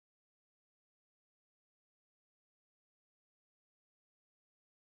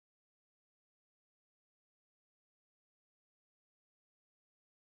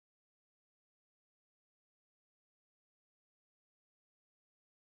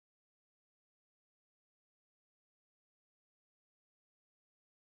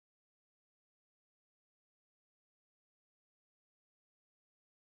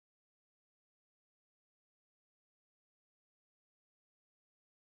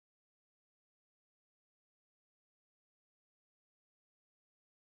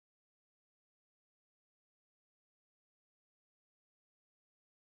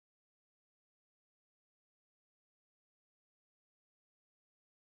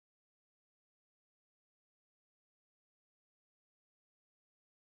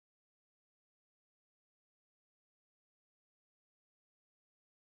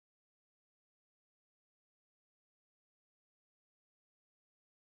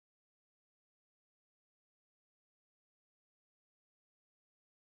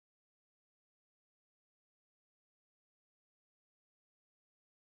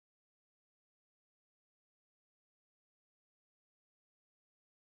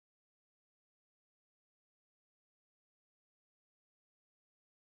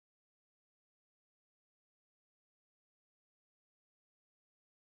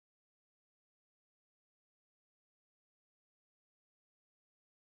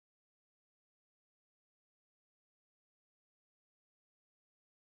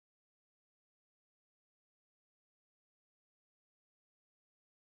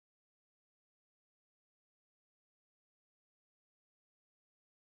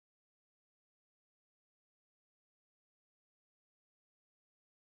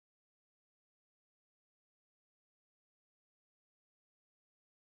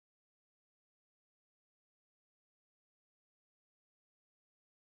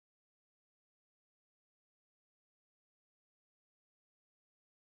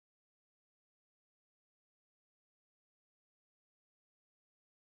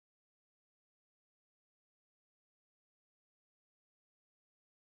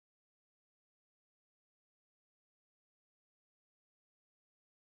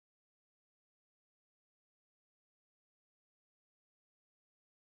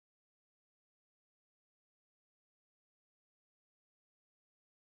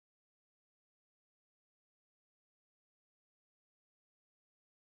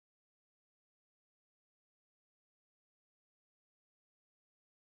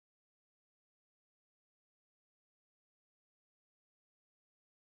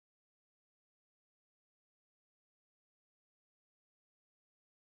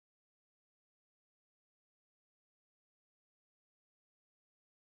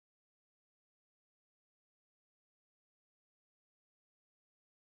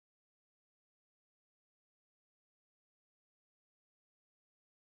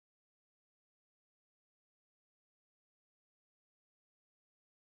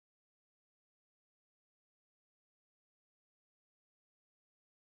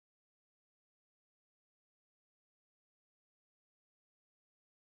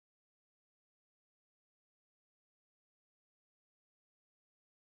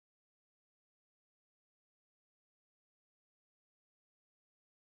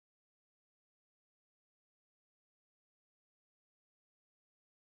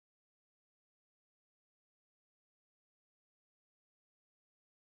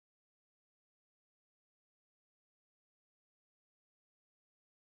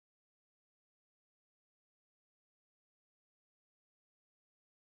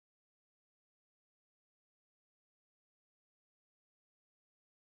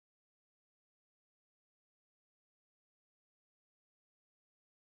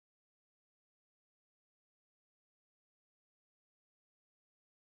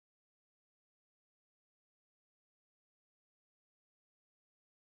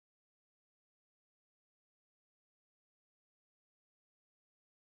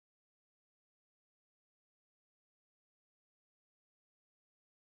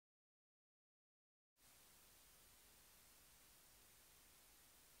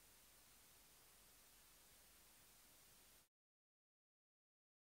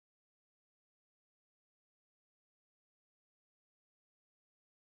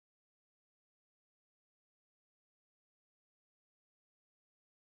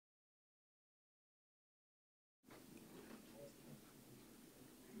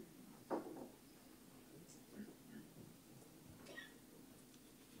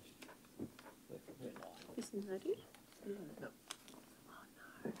Isn't that it? No. Oh,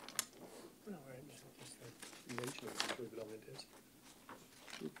 no. No, just mention it, leave it on the desk.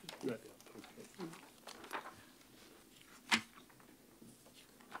 Maybe I'll put it.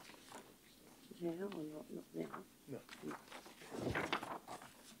 Now or not? Not now. No.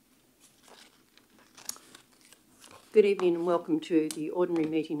 Good evening and welcome to the ordinary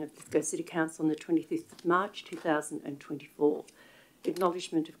meeting of Lithgow City Council on the 25th of March 2024.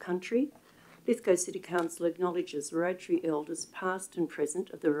 Acknowledgement of country. Lithgow City Council acknowledges Wiradjuri elders past and present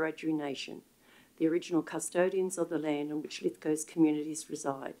of the Wiradjuri Nation, the original custodians of the land on which Lithgow's communities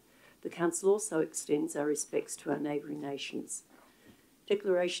reside. The Council also extends our respects to our neighbouring nations.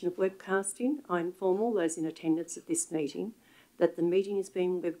 Declaration of webcasting. I inform all those in attendance at this meeting that the meeting is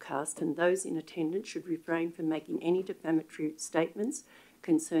being webcast and those in attendance should refrain from making any defamatory statements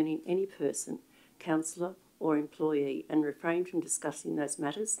concerning any person, councillor or employee, and refrain from discussing those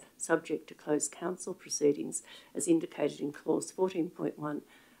matters subject to closed council proceedings as indicated in clause 14.1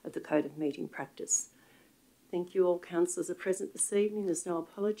 of the Code of Meeting Practice. Thank you. All councillors are present this evening. There's no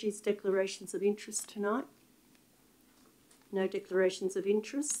apologies. Declarations of interest tonight? No declarations of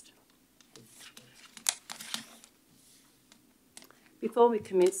interest? Before we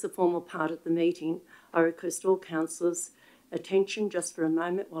commence the formal part of the meeting, I request all councillors' attention just for a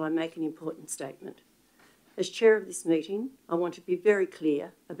moment while I make an important statement. As chair of this meeting, I want to be very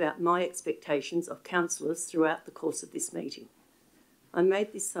clear about my expectations of councillors throughout the course of this meeting. I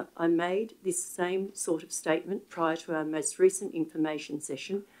made this same sort of statement prior to our most recent information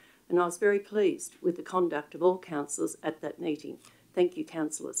session, and I was very pleased with the conduct of all councillors at that meeting. Thank you,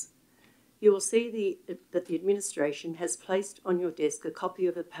 councillors. You will see that the administration has placed on your desk a copy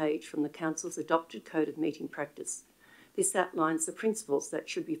of a page from the Council's adopted Code of Meeting Practice. This outlines the principles that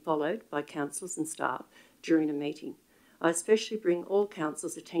should be followed by councillors and staff during a meeting. I especially bring all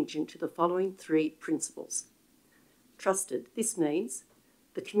councillors' attention to the following three principles. Trusted. This means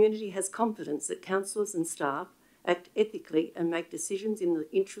the community has confidence that councillors and staff act ethically and make decisions in the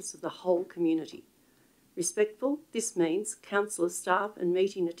interests of the whole community. Respectful. This means councillors, staff and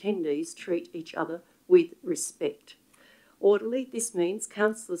meeting attendees treat each other with respect. Orderly. This means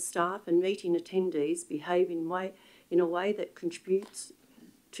councillors, staff and meeting attendees behave in a way that contributes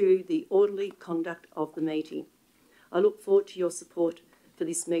to the orderly conduct of the meeting. I look forward to your support for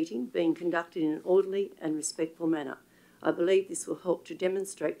this meeting being conducted in an orderly and respectful manner. I believe this will help to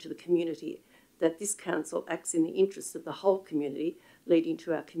demonstrate to the community that this council acts in the interests of the whole community, leading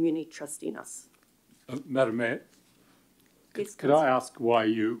to our community trusting us. Madam Mayor, Yes, could I ask why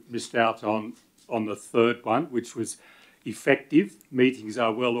you missed out on the third one, which was effective? Meetings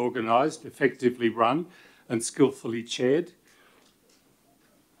are well organised, effectively run and skillfully chaired.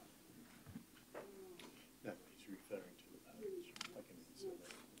 No, he's referring to the page. I can answer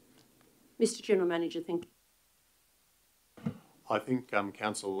that. Mr General Manager, thank you. I think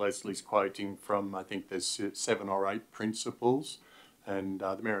Councillor Leslie's quoting from, I think there's 7 or 8 principles, and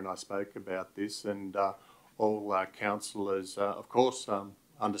the Mayor and I spoke about this, and all councillors, of course,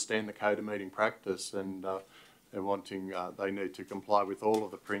 understand the Code of Meeting Practice, and they're wanting, they need to comply with all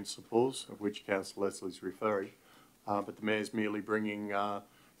of the principles, of which Councillor Leslie's referring, but the Mayor's merely bringing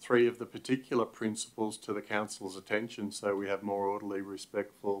 3 of the particular principles to the Council's attention, so we have more orderly,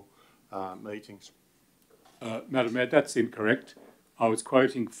 respectful meetings. Madam Mayor, that's incorrect. I was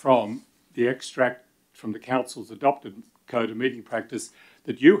quoting from the extract from the Council's adopted Code of Meeting Practice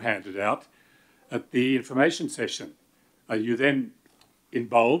that you handed out at the information session. You then, in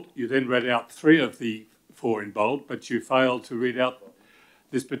bold, you then read out 3 of the 4 in bold, but you failed to read out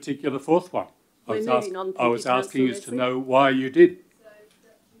this particular 4th one. I was asking you to know why you did.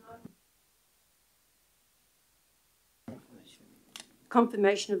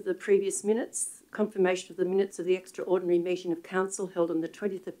 Confirmation of the previous minutes. Confirmation of the minutes of the extraordinary meeting of Council held on the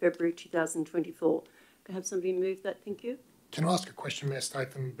 20th of February 2024. Can I have somebody move that? Thank you. Can I ask a question, Mayor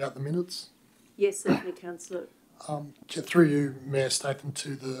Statham, about the minutes? Yes, certainly, Councillor. Through you, Mayor Statham,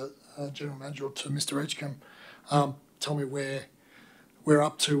 to the General Manager, or to Mr Edgecombe, tell me where we're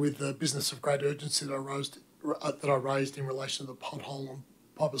up to with the business of great urgency that I raised in relation to the pothole on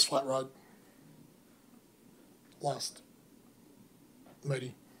Piper's Flat Road last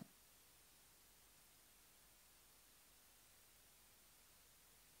meeting.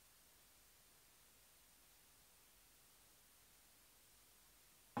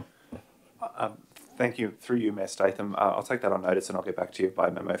 Thank you. Through you, Mayor Statham. I'll take that on notice and I'll get back to you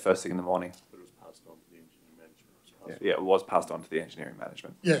by memo first thing in the morning. But it was passed on to the engineering management. Yeah, it was passed on to the engineering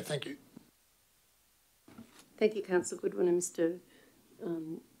management. Yeah, thank you. Thank you, Councillor Goodwin and Mr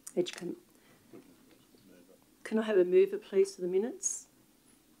Edgecombe. Can I have a mover, please, for the minutes?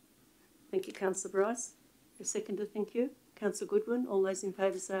 Thank you, Councillor Bryce. A seconder, thank you. Councillor Goodwin, all those in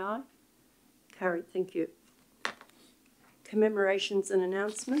favour say aye. Carried, thank you. Commemorations and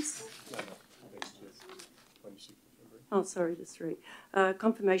announcements. Oh, sorry, the 3.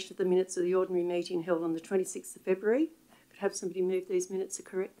 Confirmation of the minutes of the ordinary meeting held on the 26th of February. Could have somebody move these minutes are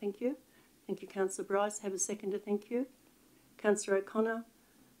correct, thank you. Thank you, Councillor Bryce. Have a seconder, thank you. Councillor O'Connor,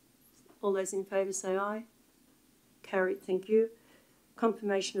 all those in favour say aye. Carried, thank you.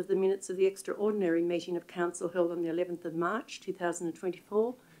 Confirmation of the minutes of the extraordinary meeting of Council held on the 11th of March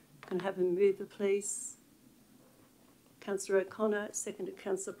 2024. Can I have a mover, please? Councillor O'Connor, seconded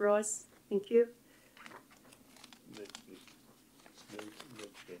Councillor Bryce. Thank you. Needs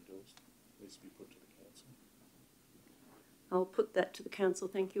to be put to the council. I'll put that to the council.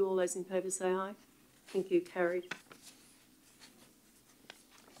 Thank you. All those in favour say aye. Thank you. Carried.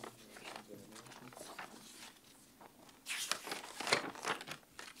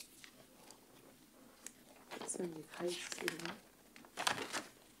 So many pages here.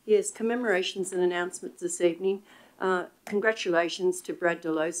 Yes, commemorations and announcements this evening. Congratulations to Brad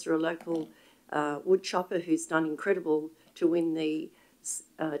Delosa, a local wood chopper who's done incredible to win the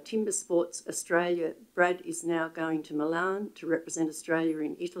Timber Sports Australia. Brad is now going to Milan to represent Australia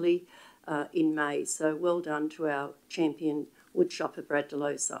in Italy in May. So well done to our champion wood chopper, Brad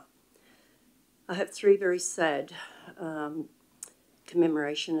Delosa. I have 3 very sad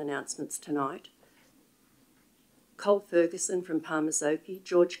commemoration announcements tonight. Cole Ferguson from Palmersoki,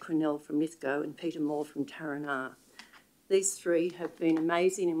 George Quinnell from Lithgow and Peter Moore from Taranah. These 3 have been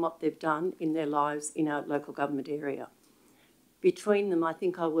amazing in what they've done in their lives in our local government area. Between them, I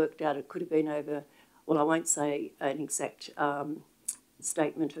think I worked out it could have been over, well, I won't say an exact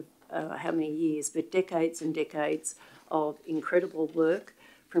statement of how many years, but decades and decades of incredible work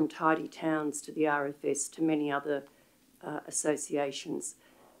from Tidy Towns to the RFS to many other associations.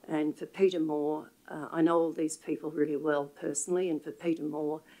 And for Peter Moore, I know all these people really well personally, and for Peter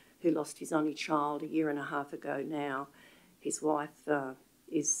Moore, who lost his only child 1.5 years ago now, his wife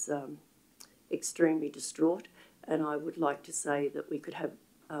is extremely distraught, and I would like to say that we could have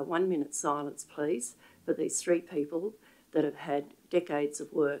 1 minute silence, please, for these 3 people that have had decades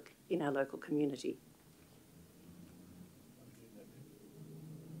of work in our local community.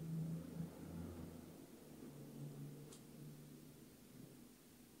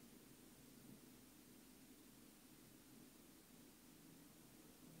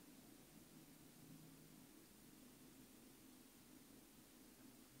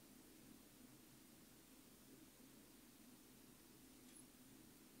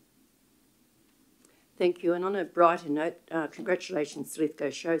 Thank you. And on a brighter note, congratulations to Lithgow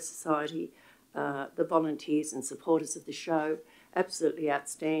Show Society, the volunteers and supporters of the show. Absolutely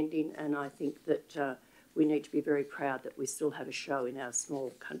outstanding. And I think that we need to be very proud that we still have a show in our small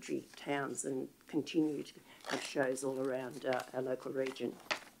country towns and continue to have shows all around our local region.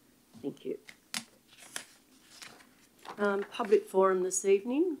 Thank you. Public forum this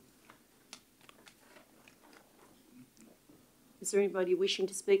evening. Is there anybody wishing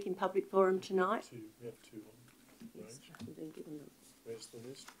to speak in public forum tonight? We have 2 on. Yes, I haven't been given them. Where's the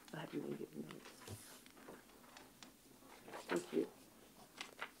list? I haven't been given them. Thank you.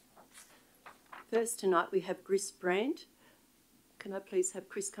 First tonight we have Chris Brandt. Can I please have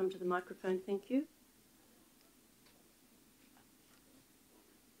Chris come to the microphone? Thank you.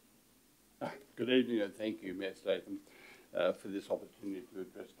 Good evening and thank you, Mayor Statham, for this opportunity to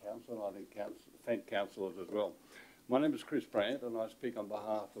address Council. I think thank councillors as well. My name is Chris Brandt and I speak on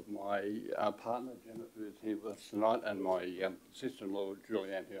behalf of my partner Jennifer, who is here with us tonight, and my sister-in-law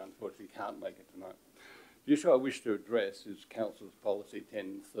Julianne, who unfortunately can't make it tonight. The issue I wish to address is Council's Policy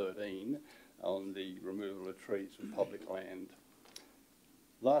 1013 on the removal of trees from public land.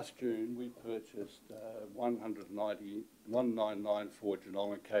 Last June we purchased 1994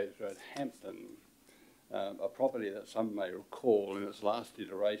 Geelong Case Road, Hampton, a property that some may recall in its last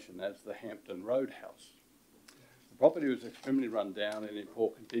iteration as the Hampton Roadhouse. The property was extremely run down and in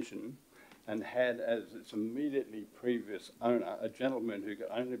poor condition and had as its immediately previous owner a gentleman who could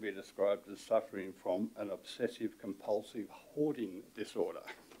only be described as suffering from an obsessive compulsive hoarding disorder.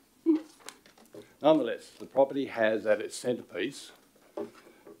 Nonetheless, the property has at its centrepiece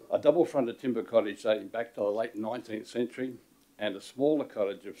a double-fronted timber cottage dating back to the late 19th century and a smaller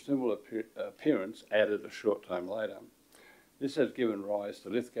cottage of similar appearance added a short time later. This has given rise to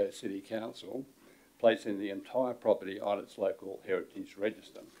Lithgow City Council placing the entire property on its local heritage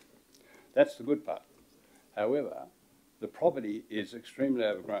register. That's the good part. However, the property is extremely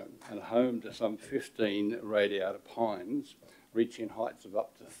overgrown and home to some 15 radiata pines reaching heights of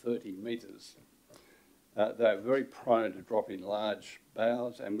up to 30 metres. They are very prone to dropping large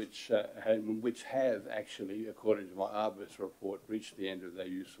boughs and which have actually, according to my arborist report, reached the end of their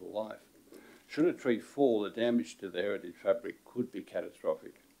useful life. Should a tree fall, the damage to the heritage fabric could be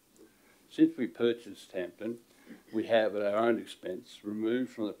catastrophic. Since we purchased Hampton, we have, at our own expense,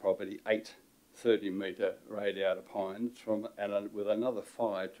 removed from the property 8 30-metre radiata pines with another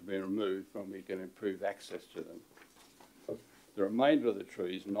 5 to be removed when we can improve access to them. The remainder of the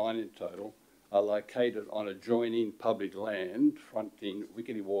trees, 9 in total, are located on adjoining public land fronting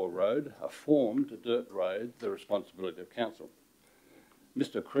Wickety War Road, a formed dirt road, the responsibility of council.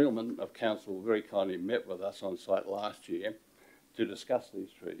 Mr Creelman of council very kindly met with us on site last year to discuss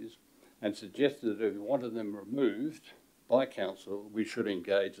these trees and suggested that if we wanted them removed by council, we should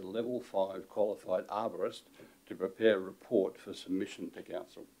engage a level 5 qualified arborist to prepare a report for submission to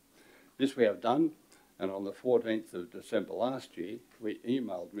council. This we have done, and on the 14th of December last year, we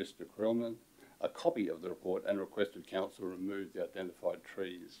emailed Mr Creelman a copy of the report and requested council remove the identified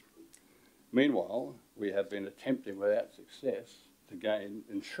trees. Meanwhile, we have been attempting without success to gain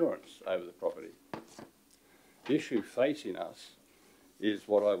insurance over the property. The issue facing us is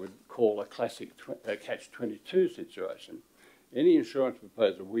what I would call a classic catch-22 situation. Any insurance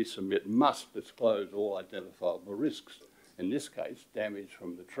proposal we submit must disclose all identifiable risks, in this case, damage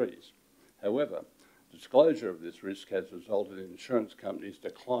from the trees. However, disclosure of this risk has resulted in insurance companies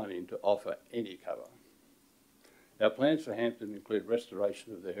declining to offer any cover. Our plans for Hampton include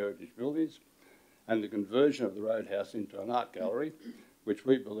restoration of the heritage buildings and the conversion of the roadhouse into an art gallery, which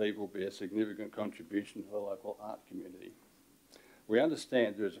we believe will be a significant contribution to the local art community. We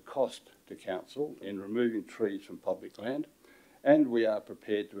understand there is a cost to council in removing trees from public land, and we are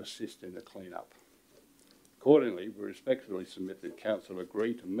prepared to assist in the clean-up. Accordingly, we respectfully submit that council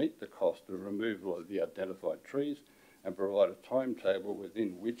agree to meet the cost of removal of the identified trees and provide a timetable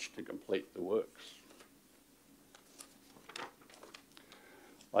within which to complete the works.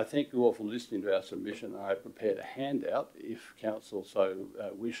 I thank you all for listening to our submission. I have prepared a handout. If council so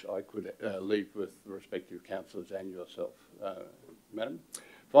wish, I could leave with the respective councillors and yourself, Madam.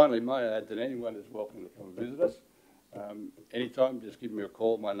 Finally, may I add that anyone is welcome to come and visit us. Anytime, just give me a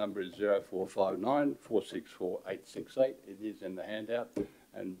call. My number is 0459 464 868. It is in the handout,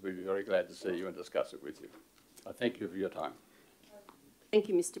 and we'd be very glad to see you and discuss it with you. I thank you for your time. Thank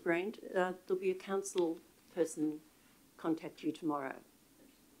you, Mr Brand. There'll be a council person contact you tomorrow.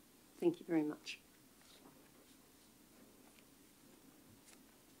 Thank you very much.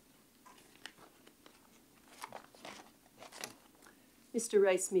 Mr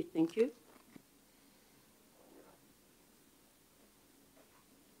Ray Smith, thank you.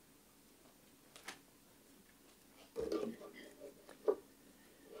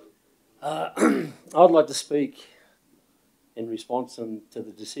 I'd like to speak in response to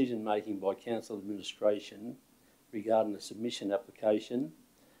the decision making by council administration regarding the submission application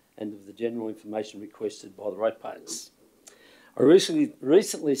and of the general information requested by the ratepayers. I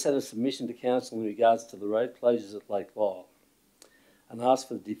recently sent a submission to council in regards to the road closures at Lithgow and asked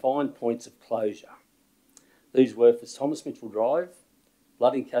for the defined points of closure. These were for Thomas Mitchell Drive,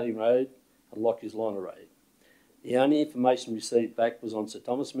 Bloody Cutting Road and Locky's Liner Road. The only information received back was on Sir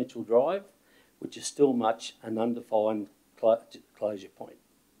Thomas Mitchell Drive, which is still much an undefined closure point.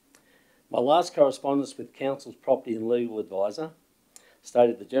 My last correspondence with council's property and legal advisor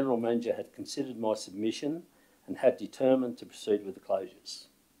stated the general manager had considered my submission and had determined to proceed with the closures.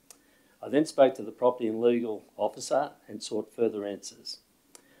 I then spoke to the property and legal officer and sought further answers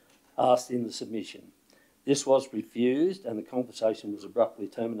asked in the submission. This was refused and the conversation was abruptly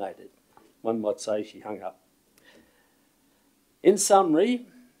terminated. One might say she hung up. In summary,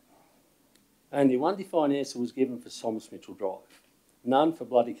 only one defined answer was given for Thomas Mitchell Drive, none for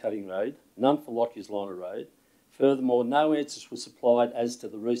Bloody Cutting Road, none for Locky's Liner Road. Furthermore, no answers were supplied as to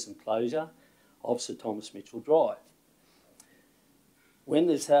the recent closure of Sir Thomas Mitchell Drive. When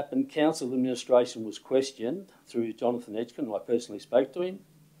this happened, council administration was questioned through Jonathan Edgecombe, and I personally spoke to him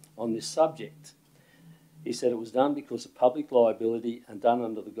on this subject. He said it was done because of public liability and done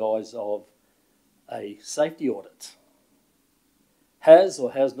under the guise of a safety audit. Has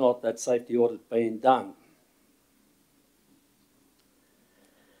or has not that safety audit been done?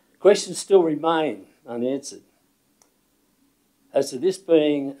 Questions still remain unanswered. As to this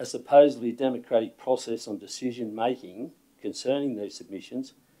being a supposedly democratic process on decision making concerning these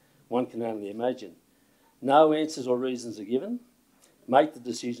submissions, one can only imagine. No answers or reasons are given. Make the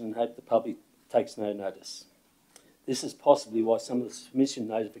decision and hope the public takes no notice. This is possibly why some of the submission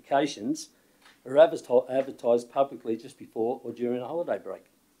notifications are advertised publicly just before or during a holiday break.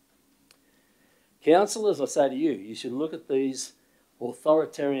 Council, as I say to you, you should look at these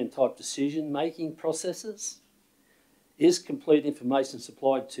authoritarian type decision making processes? Is complete information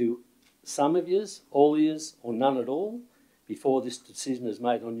supplied to some of yous, all of yous, or none at all before this decision is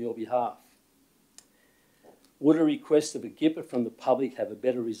made on your behalf? Would a request of a GIPA from the public have a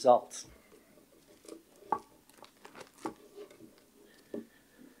better result?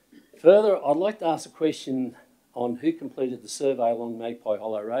 Further, I'd like to ask a question on who completed the survey along Magpie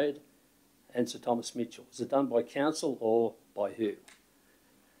Hollow Road and Sir Thomas Mitchell. Was it done by council or by who?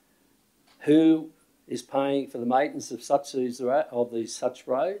 Who is paying for the maintenance of such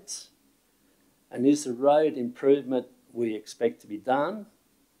roads? And is the road improvement we expect to be done?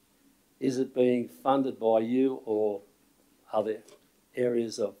 Is it being funded by you or other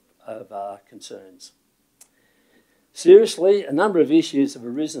areas of concerns? Seriously, a number of issues have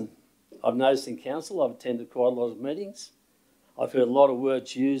arisen. I've noticed in council, I've attended quite a lot of meetings. I've heard a lot of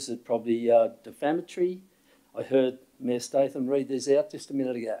words used that probably are defamatory. I heard Mayor Statham read these out just a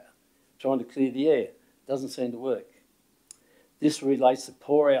minute ago, trying to clear the air. Doesn't seem to work. This relates to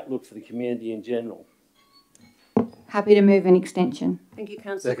poor outlook for the community in general. Happy to move an extension. Thank you,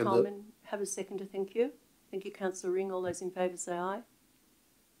 Councillor Coleman. Have a seconder, thank you. Thank you, Councillor Ring. All those in favour say aye.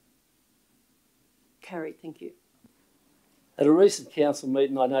 Carried, thank you. At a recent council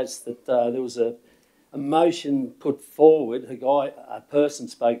meeting, I noticed that there was a motion put forward. A person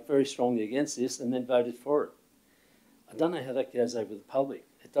spoke very strongly against this and then voted for it. I don't know how that goes over the public.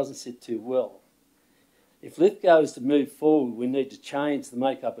 It doesn't sit too well. If Lithgow is to move forward, we need to change the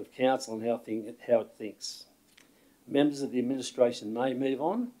makeup of council and how it thinks. Members of the administration may move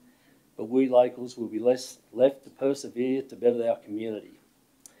on, but we locals will be left to persevere to better our community.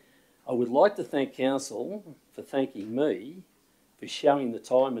 I would like to thank council for thanking me for showing the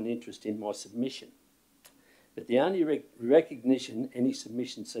time and interest in my submission. But the only recognition any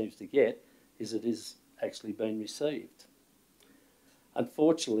submission seems to get is it has actually been received.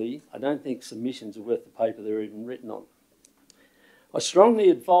 Unfortunately, I don't think submissions are worth the paper they're even written on. I strongly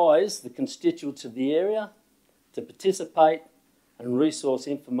advise the constituents of the area to participate and resource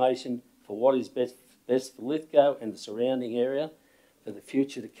information for what is best for Lithgow and the surrounding area for the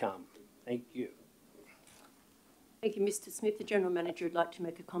future to come. Thank you. Thank you, Mr Smith. The General Manager would like to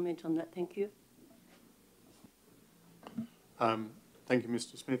make a comment on that. Thank you. Thank you,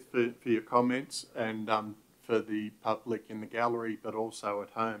 Mr Smith, for your comments and for the public in the gallery, but also at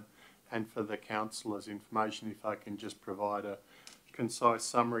home, and for the councillors' information. If I can just provide a concise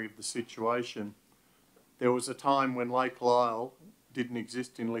summary of the situation. There was a time when Lake Lyell didn't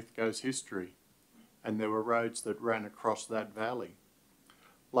exist in Lithgow's history, and there were roads that ran across that valley.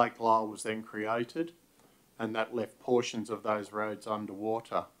 Lake Lyell was then created, and that left portions of those roads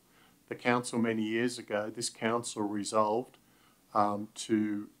underwater. The council many years ago, this council resolved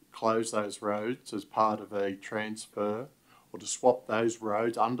to close those roads as part of a transfer, or to swap those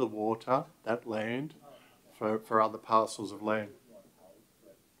roads underwater, that land, for other parcels of land.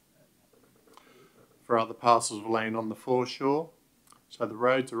 For other parcels of land on the foreshore. So the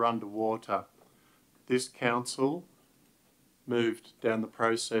roads are underwater. This council moved down the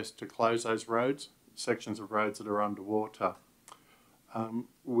process to close those roads, sections of roads that are underwater.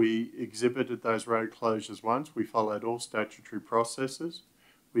 We exhibited those road closures once. We followed all statutory processes.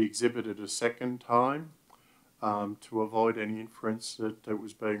 We exhibited a second time to avoid any inference that it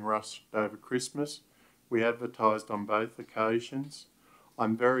was being rushed over Christmas. We advertised on both occasions.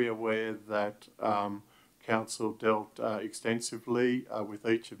 I'm very aware that Council dealt extensively with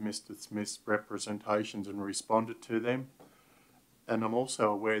each of Mr Smith's representations and responded to them. And I'm also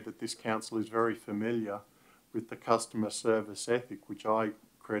aware that this council is very familiar with the customer service ethic, which I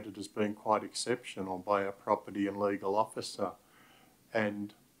credit as being quite exceptional by our property and legal officer.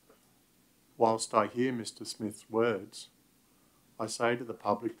 And whilst I hear Mr Smith's words, I say to the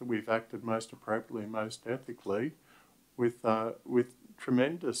public that we've acted most appropriately and most ethically with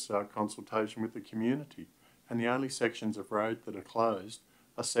tremendous consultation with the community. And the only sections of road that are closed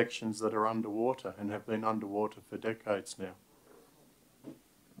are sections that are underwater and have been underwater for decades now.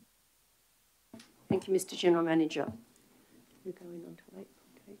 Thank you, Mr General Manager. We're going on to 8.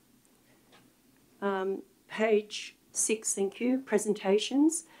 Okay. Page 6, thank you.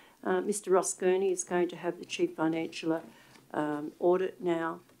 Presentations. Mr Ross Gurney is going to have the Chief Financial Audit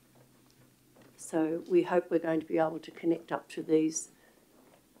now. So we hope we're going to be able to connect up to these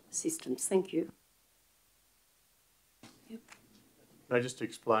systems. Thank you. Yep. Can I just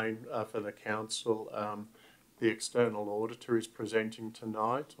explain for the council, the external auditor is presenting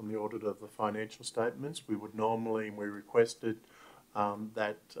tonight on the audit of the financial statements. We would normally, and we requested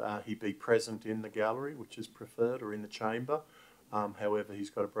that he be present in the gallery, which is preferred, or in the chamber. However,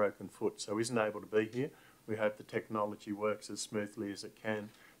 he's got a broken foot, so isn't able to be here. we hope the technology works as smoothly as it can,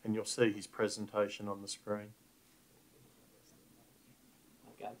 and you'll see his presentation on the screen.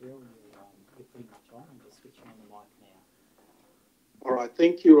 Gabriel, you're pretty much on. I'm just switching on the mic now. All right,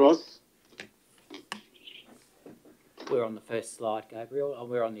 thank you, Ross. We're on the first slide, Gabriel, and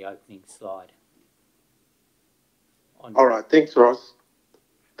we're on the opening slide. All right, thanks, Ross.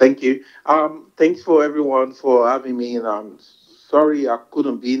 Thank you. Thanks for everyone for having me, and I'm sorry I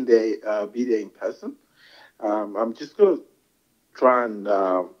couldn't be there in person. I'm just going to try and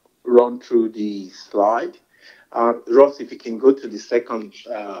run through the slide. Ross, if you can go to the second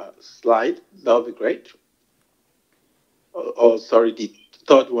slide, that would be great. Oh, sorry, the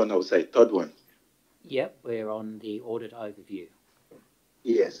third one, I would say, third one. Yep, we're on the audit overview.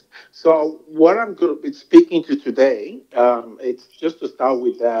 Yes. So what I'm going to be speaking to today, it's just to start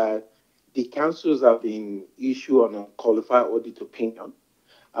with the councils have been issued on a qualified audit opinion.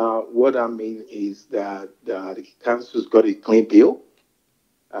 What I mean is that the council's got a clean bill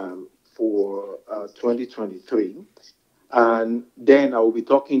for 2023. And then I will be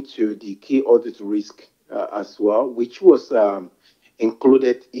talking to the key audit risk as well, which was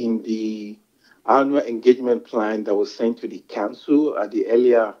included in the annual engagement plan that was sent to the council at the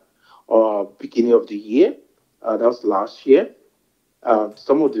earlier beginning of the year. That was last year.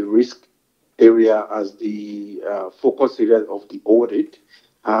 Some of the risk area as the focus area of the audit,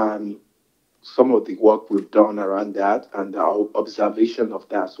 and some of the work we've done around that and our observation of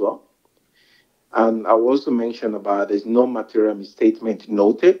that as well. And I will also mention about there's no material misstatement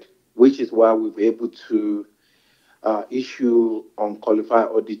noted, which is why we were able to issue unqualified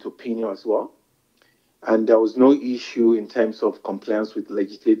audit opinion as well. And there was no issue in terms of compliance with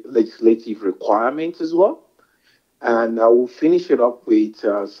legislative requirements as well. And I will finish it up with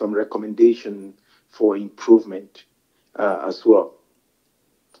some recommendation for improvement as well.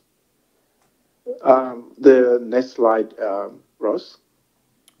 The next slide, Ross.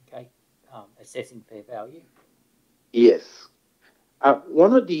 Okay, assessing fair value. Yes.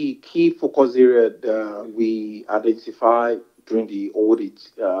 One of the key focus areas we identified during the audit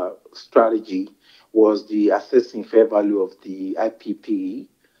strategy was the assessing fair value of the IPP.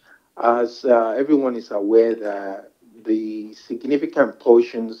 As everyone is aware, that the significant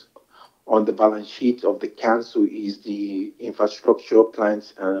portions on the balance sheet of the council is the infrastructure,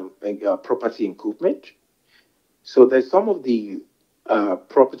 plants, and property equipment. So there's some of the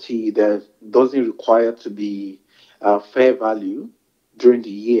property that doesn't require to be fair value during the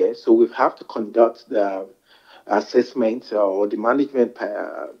year. So we have to conduct the assessment or the management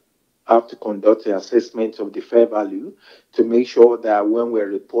have to conduct the assessment of the fair value to make sure that when we're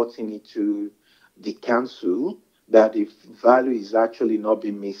reporting it to the council, that the value is actually not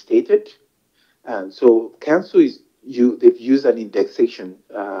being misstated. And so council they've used an indexation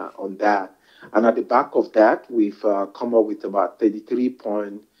on that. And at the back of that, we've come up with about 33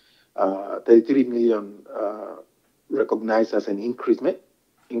 million recognized as an increment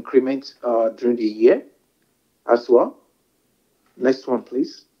during the year as well. Next one,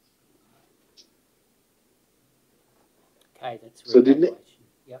 please. Okay, that's so revaluation.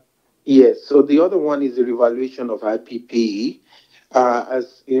 Yep. Yes. So the other one is the revaluation of IPP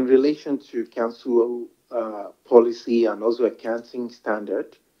as in relation to council policy and also accounting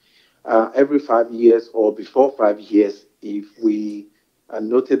standard. Every 5 years or before 5 years, if we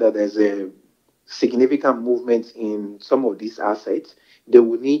noted that there's a significant movement in some of these assets, they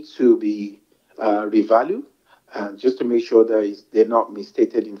will need to be revalued just to make sure that they're not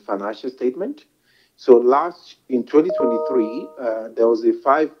misstated in financial statement. So in 2023, there was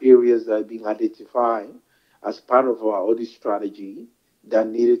 5 areas that had been identified as part of our audit strategy that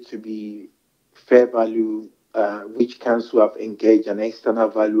needed to be fair value, which council have engaged an external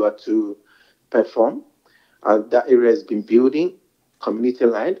valuer to perform. That area has been building, community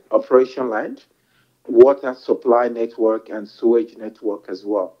land, operation land, water supply network, and sewage network as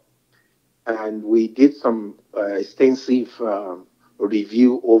well. And we did some extensive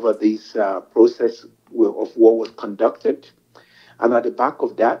review over this process of what was conducted. And at the back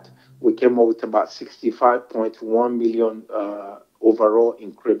of that, we came up with about 65.1 million overall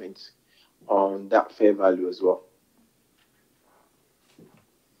increments on that fair value as well.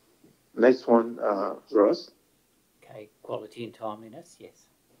 Next one, Ross. Okay, quality and timeliness, yes.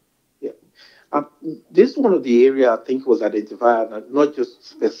 Yeah. This is one of the area I think was identified, not just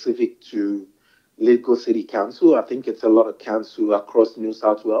specific to Lithgow City Council. I think it's a lot of council across New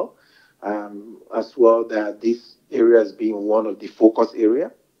South Wales as well, that this area has been one of the focus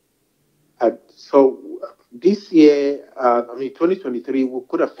area. So this year, 2023, we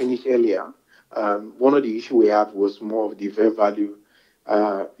could have finished earlier. One of the issues we had was more of the fair value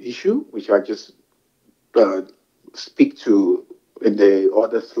issue, which I just uh, speak to in the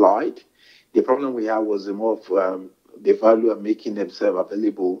other slide. The problem we had was more of the value of making themselves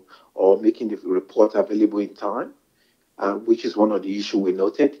available or making the report available in time, which is one of the issues we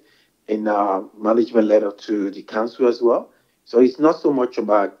noted in our management letter to the council as well. So it's not so much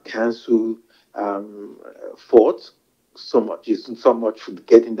about council um, fault, so much it's so much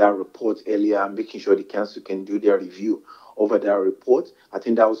getting that report earlier and making sure the council can do their review over that report. I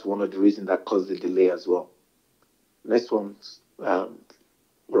think that was one of the reasons that caused the delay as well. Next one,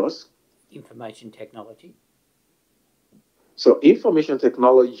 Ross. Information technology. So information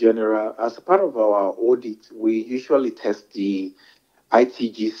technology general, as a part of our audit, we usually test the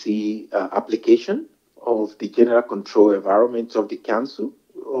ITGC application of the general control environment of the council,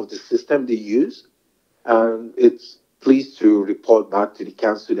 of the system they use. And it's pleased to report back to the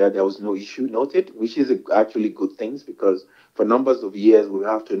council that there was no issue noted, which is actually good things because for numbers of years we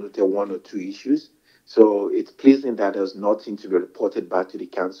have to note one or two issues. So it's pleasing that there's nothing to be reported back to the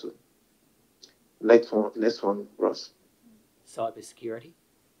council. Next one, Ross. Cybersecurity.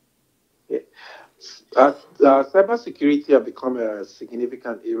 Yeah. Cybersecurity has become a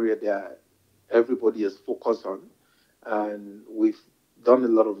significant area that everybody is focused on, and we've done a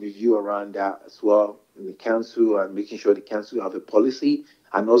lot of review around that as well in the council and making sure the council have a policy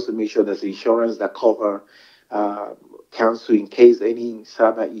and also make sure there's insurance that cover council in case any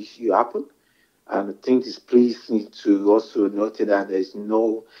cyber issue happen. And I think it's pleasing to also note that there's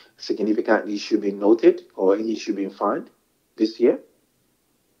no significant issue being noted or any issue being found this year.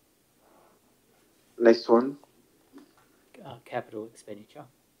 Next one. Capital expenditure.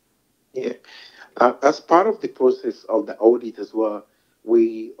 Yeah. As part of the process of the audit as well,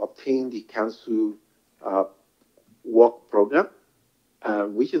 we obtained the council work program,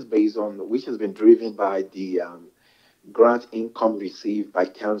 which is which has been driven by the grant income received by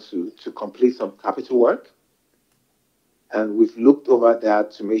council to complete some capital work. And we've looked over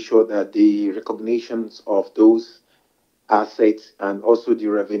that to make sure that the recognitions of those assets and also the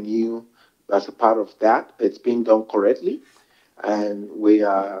revenue as a part of that, it's being done correctly. And we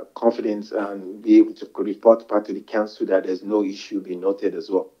are confident and be able to report back to the council that there's no issue being noted as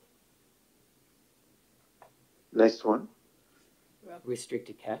well. Next one.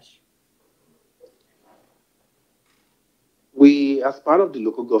 Restricted cash. We, as part of the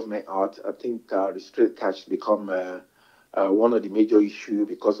local government act, I think restricted cash become one of the major issues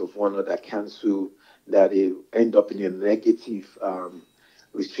because of one of the council that they end up in a negative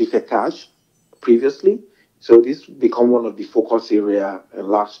restricted cash previously. So this become one of the focus area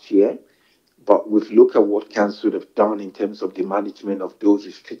last year. But we've looked at what council have done in terms of the management of those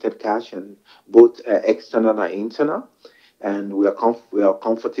restricted cash and both external and internal. And we are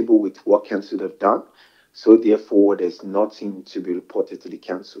comfortable with what council have done. So therefore, there's nothing to be reported to the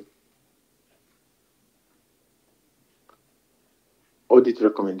council. Audit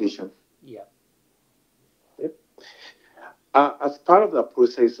recommendation. Yeah. Yep. As part of the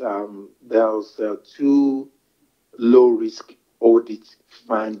process, there was two low-risk audit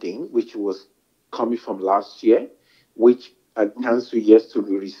finding, which was coming from last year, which council yet to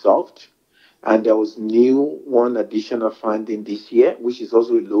be resolved. And there was one additional finding this year, which is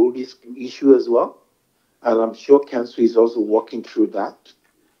also a low-risk issue as well. And I'm sure council is also working through that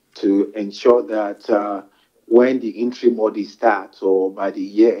to ensure that when the interim audit starts or by the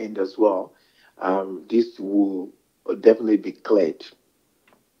year end as well, this will definitely be cleared.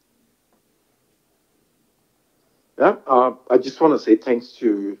 Yeah, I just want to say thanks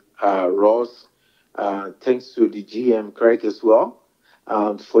to Ross, thanks to the GM Craig as well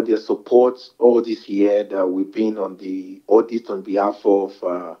for their support all this year that we've been on the audit on behalf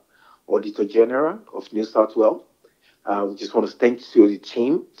of Auditor General of New South Wales. We just want to thank to the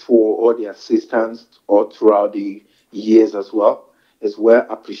team for all the assistance all throughout the years as well. It's well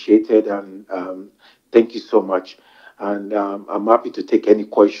appreciated and thank you so much. And I'm happy to take any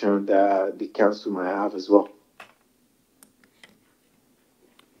question that the council might have as well.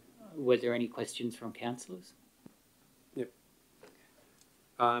 Were there any questions from councillors? Yep.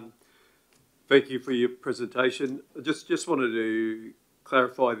 Thank you for your presentation. I just wanted to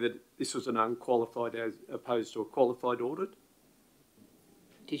clarify that this was an unqualified as opposed to a qualified audit.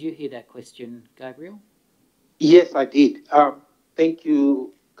 Did you hear that question, Gabriel? Yes, I did. Thank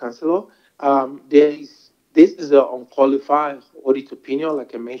you, Councillor. This is an unqualified audit opinion,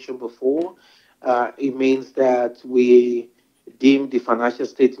 like I mentioned before. It means that we deem the financial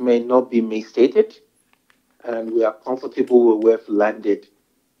statement not be misstated, and we are comfortable with where we've landed.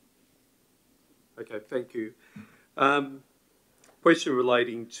 Okay, thank you. Question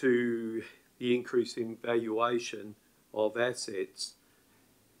relating to the increase in valuation of assets.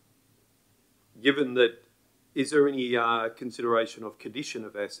 given that, is there any consideration of condition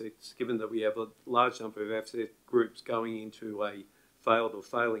of assets, given that we have a large number of asset groups going into a failed or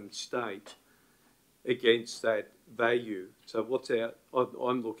failing state against that value? So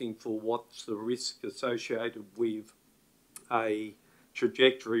I'm looking for what's the risk associated with a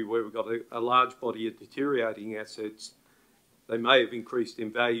trajectory where we've got a large body of deteriorating assets. They may have increased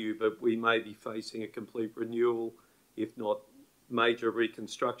in value, but we may be facing a complete renewal, if not major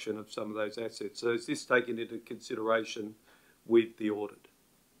reconstruction of some of those assets. So is this taken into consideration with the audit?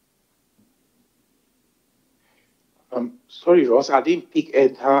 Sorry, Ross, I didn't pick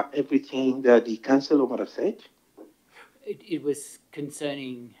everything that the councillor might have said. It was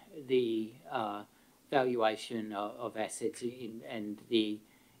concerning the valuation of assets and the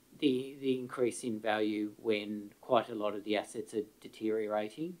increase in value when quite a lot of the assets are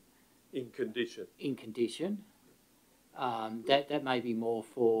deteriorating. In condition. In condition. That may be more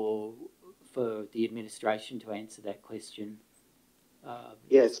for the administration to answer that question.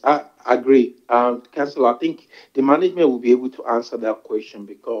 Yes, I agree. Councillor, I think the management will be able to answer that question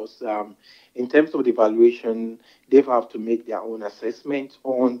because in terms of the valuation, they have to make their own assessment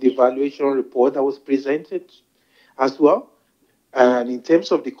on the valuation report that was presented as well. And in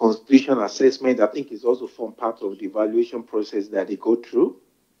terms of the constitution assessment, I think it's also form part of the valuation process that they go through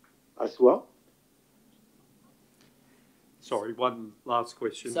as well. Sorry, one last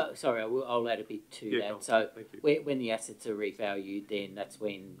question. So, sorry, I'll add a bit to that. So when the assets are revalued, then that's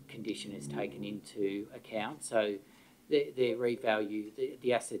when condition is taken into account. So they're revalued,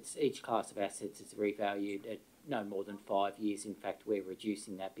 the assets, each class of assets is revalued at no more than 5 years. In fact, we're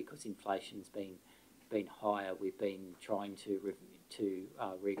reducing that because inflation's been higher. We've been trying to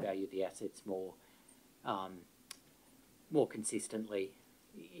revalue the assets more consistently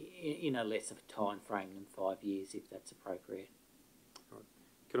in a less of a time frame than 5 years, if that's appropriate. Right.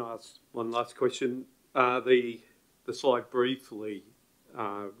 Can I ask one last question? The slide briefly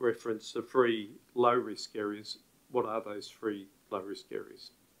referenced the 3 low risk areas. What are those 3 low risk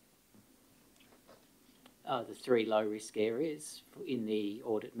areas? The 3 low risk areas in the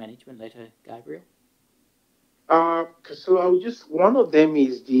audit management letter, Gabriel? So one of them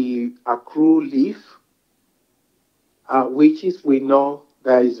is the accrue leave, which is, we know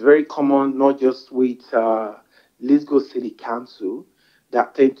that is very common, not just with Lithgow City Council,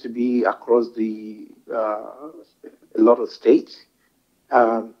 that tend to be across a lot of states.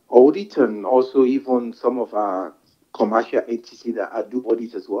 Audit, and also even some of our commercial entities that do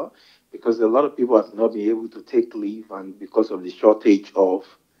audit as well, because a lot of people have not been able to take leave, and because of the shortage of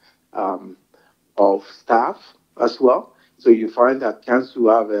staff as well. So you find that council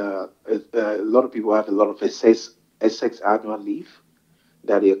have a lot of people have a lot of excess annual leave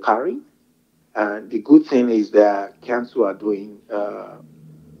that they're carrying. And the good thing is that council are doing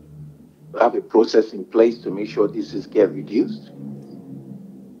have a process in place to make sure this is get reduced,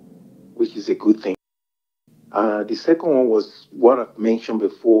 which is a good thing. The second one was what I've mentioned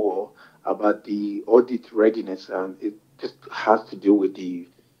before about the audit readiness, and it just has to do with the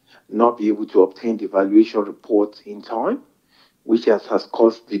not be able to obtain the valuation report in time, which has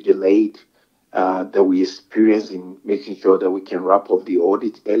caused the delay that we experience in making sure that we can wrap up the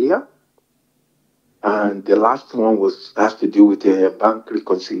audit earlier. And the last one has to do with the bank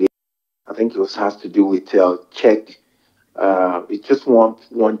reconciliation. I think it has to do with check. It's just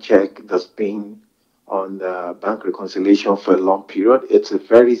one check that's been on the bank reconciliation for a long period. It's a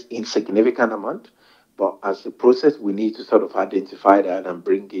very insignificant amount, but as a process, we need to sort of identify that and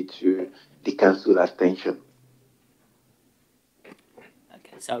bring it to the council attention.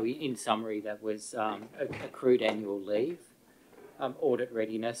 Okay, so in summary, that was accrued annual leave, audit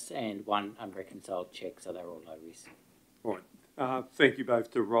readiness, and 1 unreconciled cheque, so they're all low risk. All right. Thank you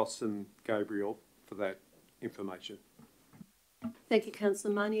both to Ross and Gabriel for that information. Thank you,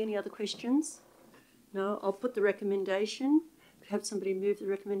 Councillor Marnie. Any other questions? No, I'll put the recommendation. Have somebody move the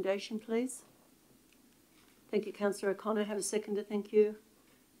recommendation, please. Thank you, Councillor O'Connor. Have a seconder, thank you.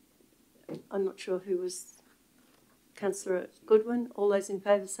 I'm not sure who was. Councillor Goodwin. All those in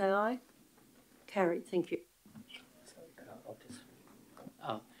favour say aye. Carried, thank you.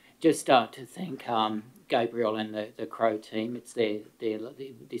 Just to thank Gabriel and the Crow team. It's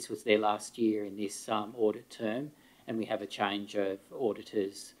this was their last year in this audit term, and we have a change of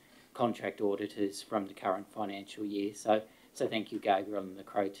auditors, contract auditors from the current financial year. So thank you, Gabriel and the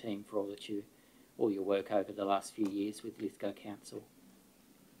Crow team, for all your work over the last few years with Lithgow Council.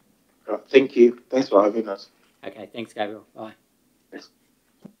 Thank you. Thanks for having us. Okay, thanks, Gabriel. Bye. Yes.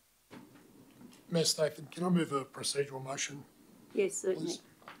 Mayor Statham, can I move a procedural motion? Yes, certainly. Please?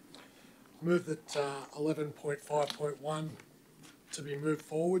 Move that 11.5.1 to be moved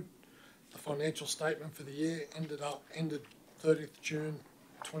forward, the financial statement for the year ended 30th June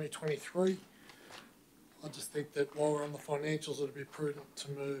 2023. I just think that while we're on the financials, it would be prudent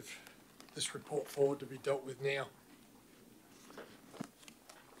to move this report forward to be dealt with now.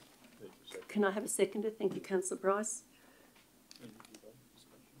 Can I have a seconder? Thank you, Councillor Bryce.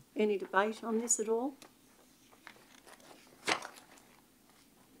 Any debate on this at all?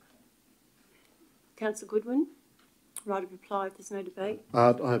 Councillor Goodwin, right of reply if there's no debate. I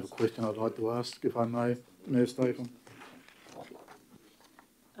have a question I'd like to ask, if I may, Mayor Stephen.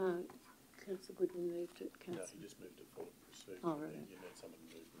 Councillor Goodwin moved it. No, he just moved it forward to proceed. Oh, right. You need someone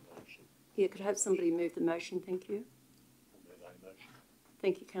to move the motion. Yeah, could I have somebody move the motion? Thank you. Move a motion.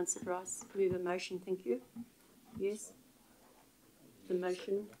 Thank you, Councillor Bryce. Move a motion, thank you. Yes. The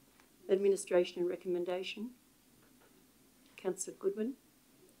motion, administration and recommendation. Councillor Goodwin.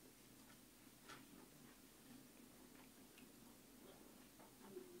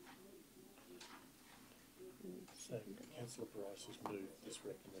 So Councillor Bryce has moved this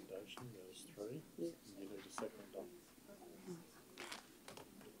recommendation. There's 3. Yes. You need a second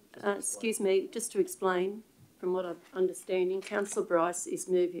on. Excuse me, just to explain, from what I'm understanding, Councillor Bryce is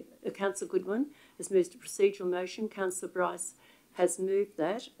moving. Councillor Goodwin has moved a procedural motion. Councillor Bryce has moved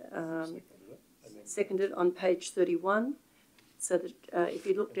that, seconded on page 31. So that if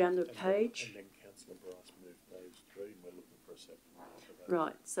you look down the page. And then Councillor Bryce moved those 3, and we're looking for a second.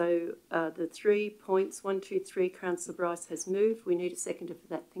 Right, so the 3 points, 1, 2, 3, Councillor Bryce has moved. We need a seconder for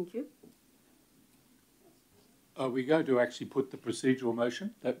that. Thank you. Are we going to actually put the procedural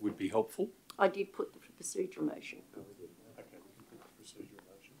motion? That would be helpful. I did put the procedural motion. Okay, we can put the procedural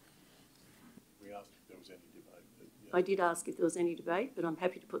motion. We asked if there was any debate. But yeah. I did ask if there was any debate, but I'm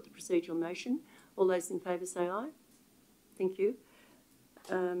happy to put the procedural motion. All those in favour say aye. Thank you.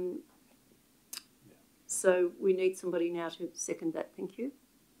 So we need somebody now to second that. Thank you.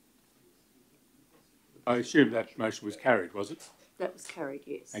 I assume that motion was carried, was it? That was carried,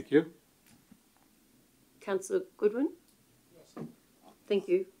 yes. Thank you. Councillor Goodwin? Yes. Thank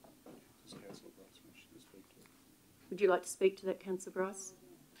you. Does Councillor Bryce wish to speak to it? Would you like to speak to that, Councillor Bryce?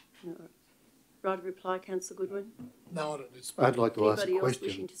 No. Right of reply, Councillor Goodwin? No, I don't need to speak. I'd like to ask a Anybody else question,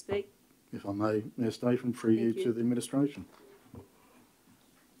 wishing to speak? if I may, Mayor Stephen, through you Thank to you. the administration.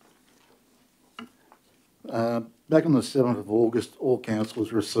 Back on the 7th of August, all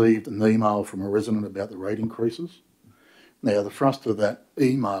councillors received an email from a resident about the rate increases. Now, the thrust of that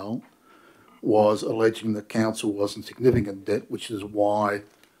email was alleging that council was in significant debt, which is why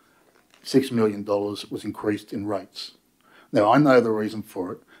 $6 million was increased in rates. Now, I know the reason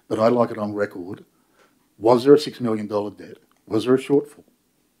for it, but I'd like it on record. Was there a $6 million debt? Was there a shortfall?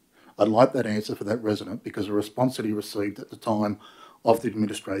 I'd like that answer for that resident, because the response that he received at the time of the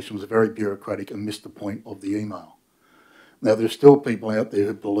administration was very bureaucratic and missed the point of the email. Now, there's still people out there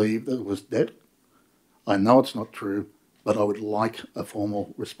who believe that it was debt. I know it's not true, but I would like a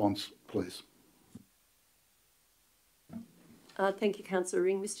formal response, please. Thank you, Councillor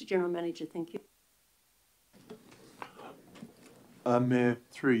Ring. Mr General Manager, thank you. Mayor,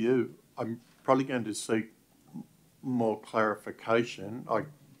 through you, I'm probably going to seek more clarification.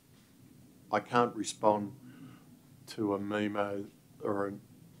 I can't respond to a memo or an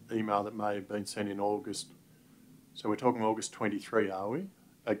email that may have been sent in August. So we're talking August 23, are we?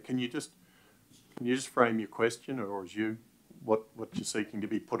 Can you just frame your question, or is you what you're seeking to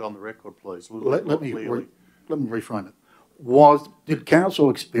be put on the record, please? Let me reframe it. Did council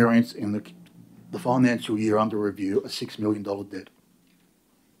experience in the financial year under review a $6 million debt?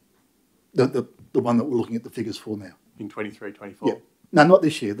 The one that we're looking at the figures for now. In 23, 24? Yeah. No, not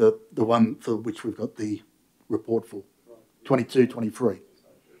this year. The one for which we've got the report for. 22, 23.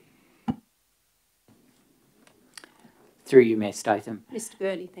 Through you, Mayor Statham. Mr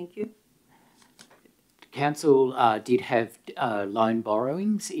Burney, thank you. Council did have loan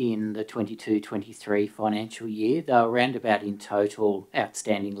borrowings in the 22-23 financial year. They were around about, in total,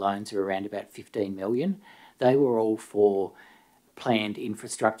 outstanding loans are around about 15 million. They were all for planned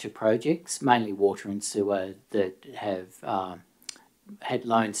infrastructure projects, mainly water and sewer, that have had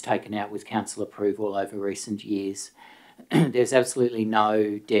loans taken out with council approval over recent years. There's absolutely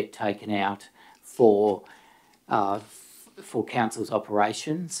no debt taken out for council's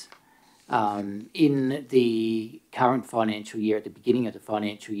operations. In the current financial year, at the beginning of the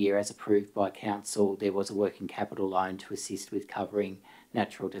financial year, as approved by council, there was a working capital loan to assist with covering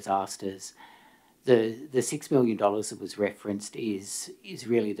natural disasters. The $6 million that was referenced is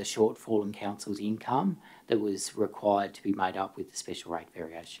really the shortfall in council's income that was required to be made up with the special rate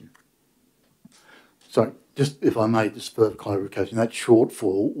variation. So, just if I may, just further clarification, that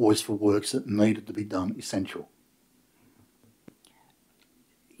shortfall was for works that needed to be done essential.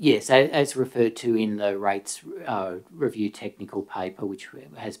 Yes, as referred to in the rates review technical paper, which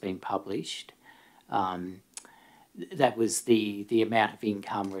has been published, that was the amount of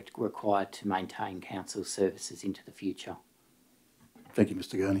income required to maintain council services into the future. Thank you,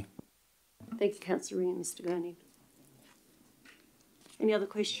 Mr. Gurney. Thank you, Councillor Ring and Mr. Gurney. Any other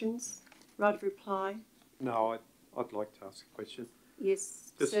questions? Right of reply? No, I'd like to ask a question.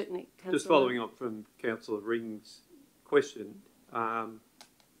 Yes, certainly. Councillor. Just following on from Councillor Ring's question,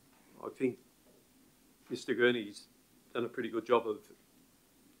 I think Mr. Gurney's done a pretty good job of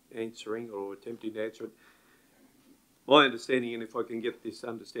answering or attempting to answer it. My understanding, and if I can get this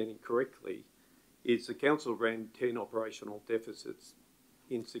understanding correctly, is the council ran 10 operational deficits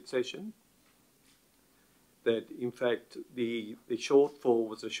in succession. That in fact the shortfall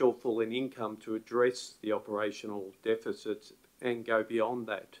was a shortfall in income to address the operational deficits and go beyond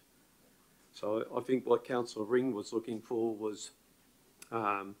that. So I think what Councillor Ring was looking for was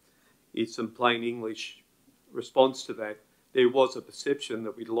some plain English response to that. There was a perception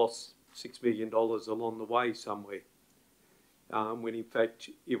that we'd lost $6 million along the way somewhere, when in fact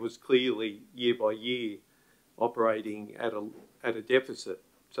it was clearly year by year operating at a deficit.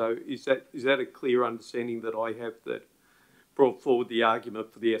 So is that a clear understanding that I have that brought forward the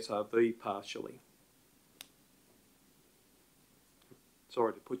argument for the SRV partially?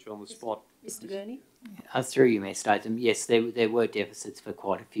 Sorry to put you on the spot. Mr. Gurney? Through you, Mayor Statham, yes, there were deficits for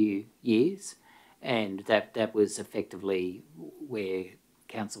quite a few years, and that was effectively where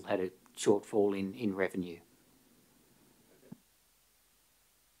council had a shortfall in revenue.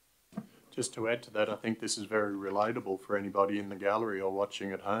 Just to add to that, I think this is very relatable for anybody in the gallery or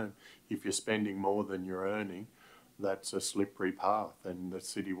watching at home. If you're spending more than you're earning, that's a slippery path, and the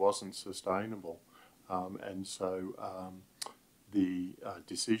city wasn't sustainable. And so the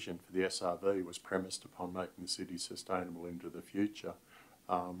decision for the SRV was premised upon making the city sustainable into the future.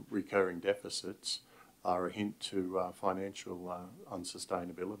 Recurring deficits are a hint to financial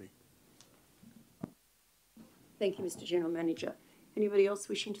unsustainability. Thank you, Mr. General Manager. Anybody else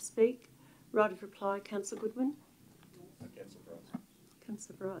wishing to speak? Right of reply, Councillor Goodwin? Councillor Bryce.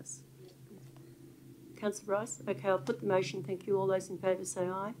 Councillor Bryce. Councillor Bryce? Okay, I'll put the motion. Thank you. All those in favour say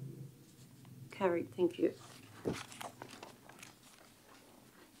aye. Carried. Thank you.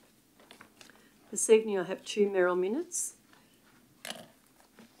 This evening I have 2 Merrill minutes.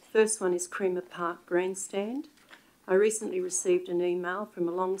 First one is Creamer Park Grandstand. I recently received an email from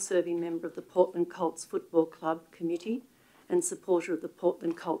a long-serving member of the Portland Colts Football Club Committee and supporter of the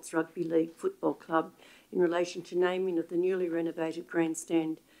Portland Colts Rugby League Football Club in relation to naming of the newly renovated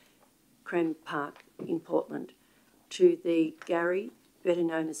grandstand Creamer Park in Portland to the Gary, better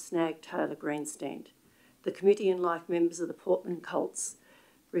known as Snag Taylor Grandstand. The committee and like members of the Portland Colts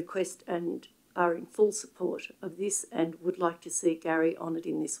request and are in full support of this and would like to see Gary honoured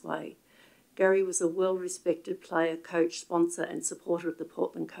in this way. Gary was a well-respected player, coach, sponsor and supporter of the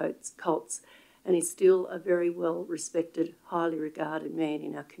Portland Colts and is still a very well-respected, highly regarded man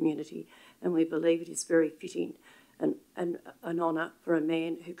in our community, and we believe it is very fitting and an honour for a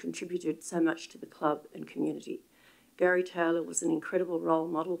man who contributed so much to the club and community. Gary Taylor was an incredible role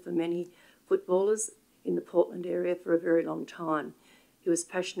model for many footballers in the Portland area for a very long time. He was a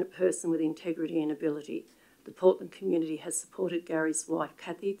passionate person with integrity and ability. The Portland community has supported Gary's wife,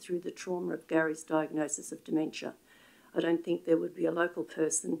 Kathy, through the trauma of Gary's diagnosis of dementia. I don't think there would be a local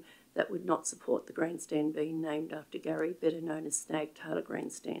person that would not support the grandstand being named after Gary, better known as Snag Taylor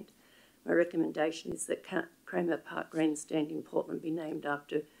Grandstand. My recommendation is that Creamer Park Grandstand in Portland be named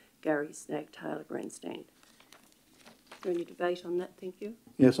after Gary Snag Taylor Grandstand. Is there any debate on that? Thank you.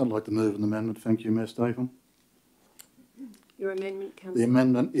 Yes, I'd like to move an amendment. Thank you, Mayor Statham. Your amendment, Councillor? The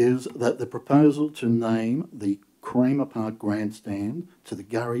amendment is that the proposal to name the Creamer Park Grandstand to the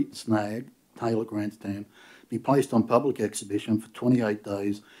Gary Snag Taylor Grandstand be placed on public exhibition for 28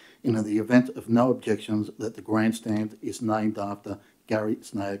 days in the event of no objections that the grandstand is named after Gary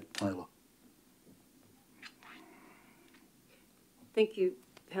Snag Taylor. Thank you,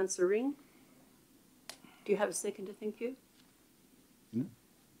 Councillor Ring. Do you have a seconder? Thank you. No.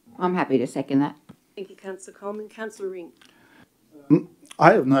 I'm happy to second that. Thank you, Councillor Coleman. Councillor Ring.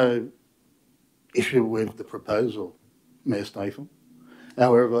 I have no issue with the proposal, Mayor Statham.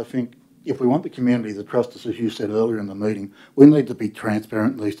 However, I think if we want the community to trust us, as you said earlier in the meeting, we need to be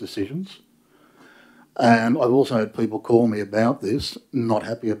transparent in these decisions. And I've also had people call me about this, not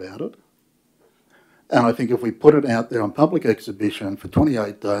happy about it. And I think if we put it out there on public exhibition for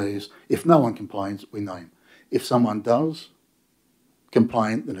 28 days, if no one complains, we name. If someone does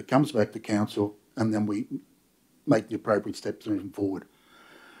complain, then it comes back to council and then we make the appropriate steps moving forward.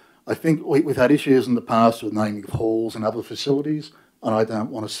 I think we've had issues in the past with naming of halls and other facilities. and I don't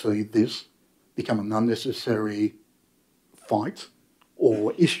want to see this become an unnecessary fight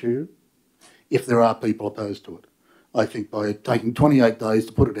or issue if there are people opposed to it. I think by taking 28 days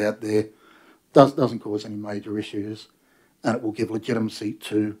to put it out there doesn't cause any major issues, and it will give legitimacy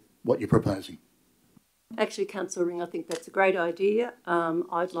to what you're proposing. Actually, Councillor Ring, I think that's a great idea.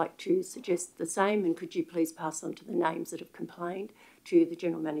 I'd like to suggest the same, and could you please pass on to the names that have complained to the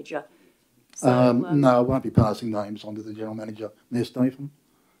General Manager? So, no, I won't be passing names on to the General Manager. Mayor Stephen?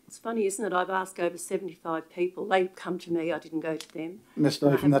 It's funny, isn't it? I've asked over 75 people. They come to me, I didn't go to them. Mayor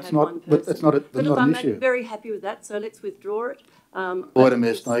Stephen, that's not an issue. I'm very happy with that, so let's withdraw it. Order,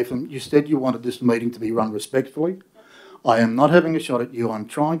 Mayor Stephen. You said you wanted this meeting to be run respectfully. I am not having a shot at you. I'm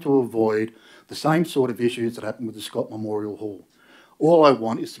trying to avoid the same sort of issues that happened with the Scott Memorial Hall. All I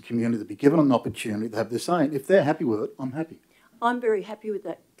want is the community to be given an opportunity to have their say. If they're happy with it, I'm happy. I'm very happy with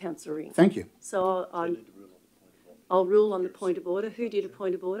that, Councillor Ring. Thank you. So I'll rule on the point of order. Who did a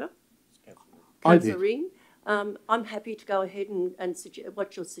point of order? I Councillor did. Ring. I'm happy to go ahead and suggest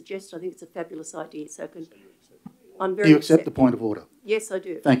what you'll suggest. I think it's a fabulous idea. So I'm very. Do you accept the point of order? Yes, I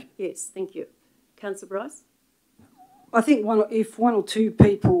do. Thank you. Yes, thank you. Councillor Bryce? I think if one or two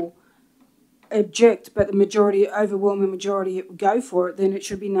people object, but the overwhelming majority go for it, then it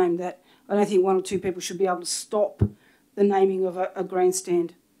should be named that. I don't think one or two people should be able to stop the naming of a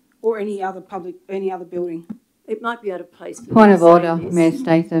grandstand or any other building. It might be out of place. Point of order, Mayor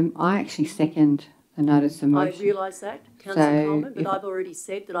Statham. I actually second the notice of motion. I realise that, Councillor Coleman, but I've already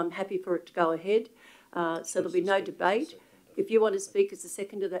said that I'm happy for it to go ahead. So there'll be no debate. If you want to speak as a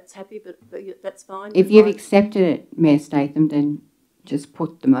seconder, that's happy, but that's fine. If you've accepted it, Mayor Statham, then just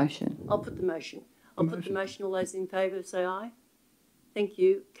put the motion. I'll put the motion. I'll put the motion. All those in favour say aye. Thank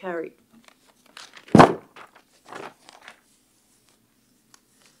you. Carried.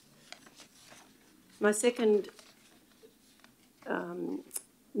 My second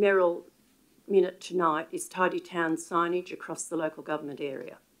mayoral minute tonight is Tidy Town signage across the local government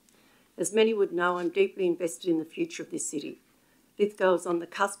area. As many would know, I'm deeply invested in the future of this city. Lithgow is on the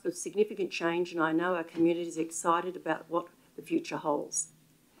cusp of significant change, and I know our community is excited about what the future holds.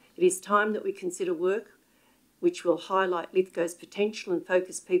 It is time that we consider work which will highlight Lithgow's potential and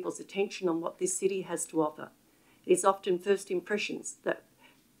focus people's attention on what this city has to offer. It is often first impressions that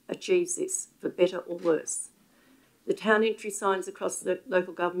achieves this, for better or worse. The town entry signs across the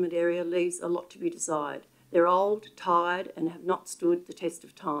local government area leaves a lot to be desired. They're old, tired, and have not stood the test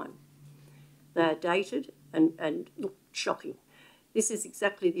of time. They are dated and look shocking. This is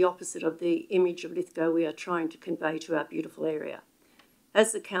exactly the opposite of the image of Lithgow we are trying to convey to our beautiful area.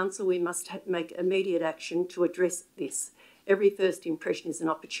 As the council, we must make immediate action to address this. Every first impression is an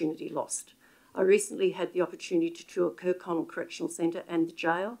opportunity lost. I recently had the opportunity to tour Kirkconnell Correctional Centre and the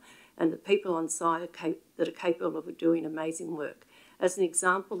jail, and the people on site that are capable of doing amazing work. As an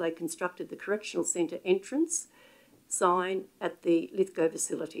example, they constructed the Correctional Centre entrance sign at the Lithgow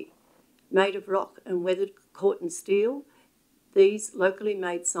facility. Made of rock and weathered Corten steel, these locally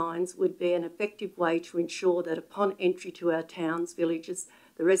made signs would be an effective way to ensure that upon entry to our towns, villages,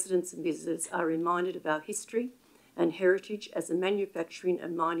 the residents and visitors are reminded of our history and heritage as a manufacturing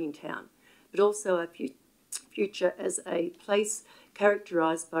and mining town, but also our future as a place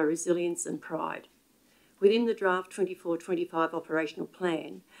characterised by resilience and pride. Within the draft 24-25 operational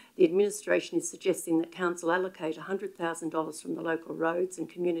plan, the administration is suggesting that council allocate $100,000 from the local roads and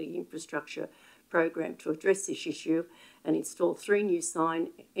community infrastructure program to address this issue and install 3 new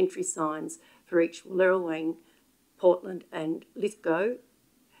entry signs for each Wallerawang, Portland and Lithgow.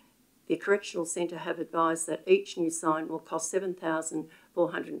 The Correctional Centre have advised that each new sign will cost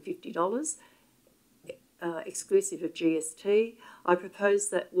 $7,450, exclusive of GST. I propose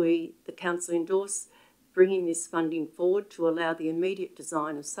that the council endorse bringing this funding forward to allow the immediate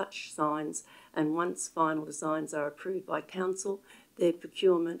design of such signs, and once final designs are approved by council, their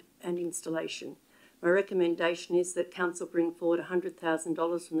procurement and installation. My recommendation is that council bring forward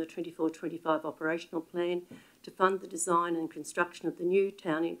 $100,000 from the 24-25 operational plan to fund the design and construction of the new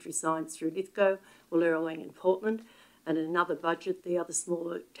town entry signs through Lithgow, Wallerawang and Portland, and in another budget the other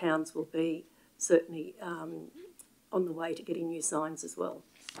smaller towns will be certainly on the way to getting new signs as well.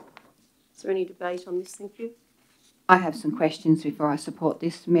 Is there any debate on this? Thank you. I have some questions before I support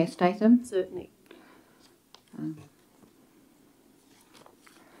this, Mayor Statham. Certainly.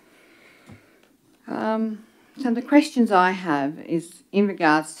 So the questions I have is in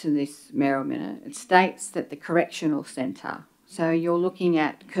regards to this mayoral minute. It states that the correctional centre. So you're looking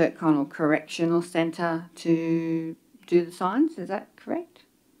at Kirkconnell Correctional Centre to do the signs, is that correct?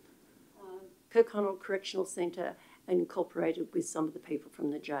 Kirkconnell Correctional Centre incorporated with some of the people from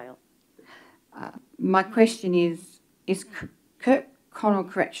the jail. My question is Kirk Connell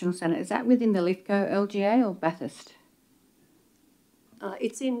Correctional Centre, is that within the Lithgow LGA or Bathurst?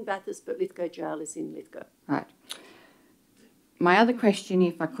 It's in Bathurst, but Lithgow Jail is in Lithgow. Right. My other question,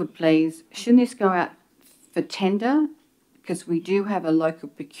 if I could please, shouldn't this go out for tender? Because we do have a local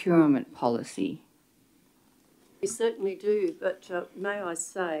procurement policy. We certainly do, but may I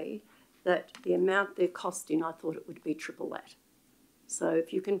say that the amount they're costing, I thought it would be triple that. So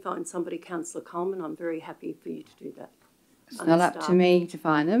if you can find somebody, Councillor Coleman, I'm very happy for you to do that. It's not up to me to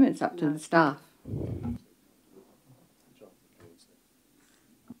find them, it's up to the staff.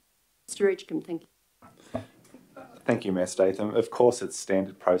 Mr Edgecombe, thank you. Thank you, Mayor Statham. Of course, it's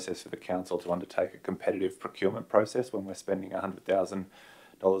standard process for the council to undertake a competitive procurement process when we're spending $100,000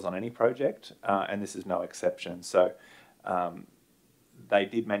 on any project, and this is no exception. So they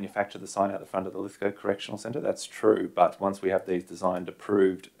did manufacture the sign out the front of the Lithgow Correctional Centre, that's true, but once we have these designed,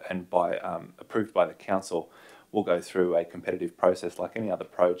 approved, and approved by the council, we'll go through a competitive process like any other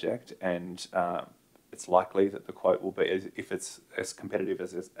project, and it's likely that the quote will be, if it's as competitive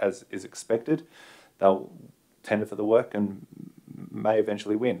as is expected, they'll tender for the work and may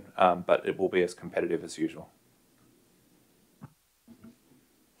eventually win, but it will be as competitive as usual.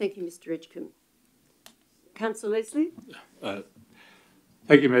 Thank you, Mr Edgecombe. Councillor Leslie?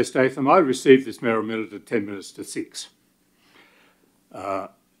 Thank you, Mayor Statham. I received this mayoral minute at 10 minutes to 6. I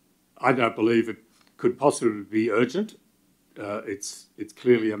don't believe it could possibly be urgent. It's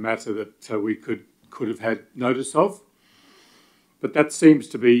clearly a matter that we could have had notice of, but that seems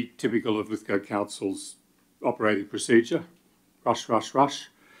to be typical of Lithgow Council's operating procedure. Rush, rush, rush.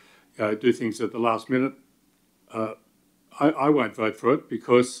 Do things at the last minute. I won't vote for it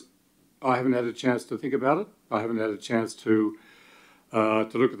because I haven't had a chance to think about it. I haven't had a chance to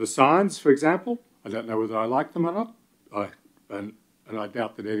look at the signs, for example. I don't know whether I like them or not. And I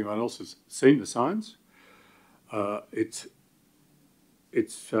doubt that anyone else has seen the signs. I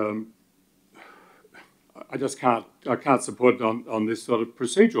just can't support it on this sort of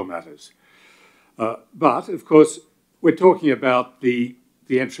procedural matters. But of course, we're talking about the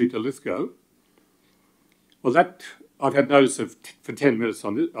entry to Lithgow. Well, that I've had notice of for 10 minutes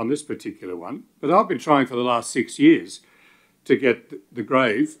on this particular one, but I've been trying for the last 6 years to get the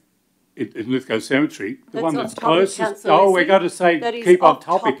grave in Lithgow Cemetery, the one that's closest. Oh, we're going to say keep on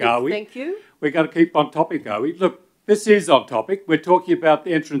topic, are we? Thank you. We're going to keep on topic, are we? Look, this is on topic. We're talking about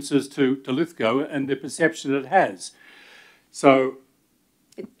the entrances to Lithgow and the perception it has. So,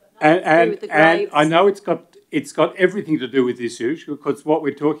 and I know it's got everything to do with this issue because what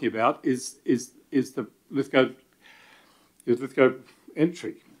we're talking about is the Lithgow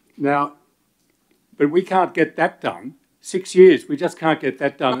entry. Now, but we can't get that done. 6 years, we just can't get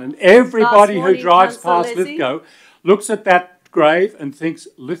that done. And everybody who drives past Lithgow looks at that grave and thinks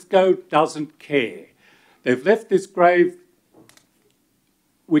Lithgow doesn't care. They've left this grave,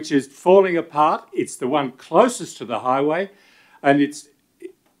 which is falling apart. It's the one closest to the highway, and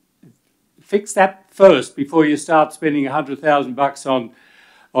fix that first before you start spending $100,000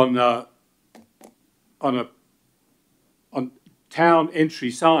 on town entry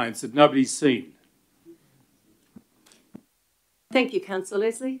signs that nobody's seen. Thank you, Councillor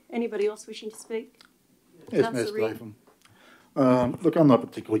Leslie. Anybody else wishing to speak? Yes, Mayor Statham. Look, I'm not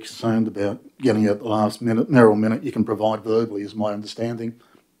particularly concerned about getting out the last minute, mayoral minute you can provide verbally is my understanding.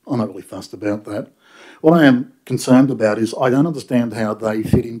 I'm not really fussed about that. What I am concerned about is I don't understand how they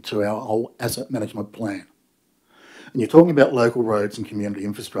fit into our whole asset management plan. And you're talking about local roads and community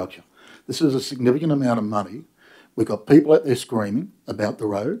infrastructure. This is a significant amount of money. We've got people out there screaming about the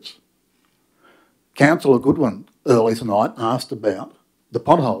roads. Councillor Goodwin earlier tonight asked about the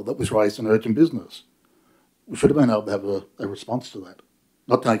pothole that was raised in urgent business. We should have been able to have a response to that,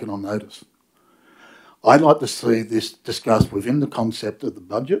 not taken on notice. I'd like to see this discussed within the concept of the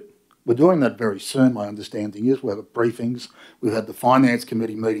budget. We're doing that very soon, my understanding is. We'll have briefings. We've had the Finance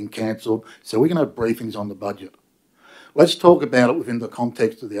Committee meeting cancelled, so we can have briefings on the budget. Let's talk about it within the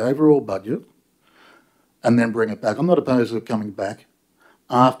context of the overall budget and then bring it back. I'm not opposed to it coming back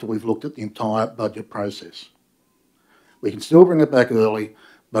after we've looked at the entire budget process. We can still bring it back early,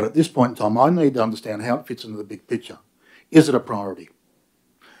 but at this point in time, I need to understand how it fits into the big picture. Is it a priority?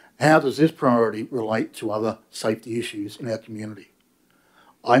 How does this priority relate to other safety issues in our community?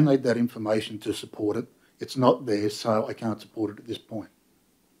 I need that information to support it. It's not there, so I can't support it at this point.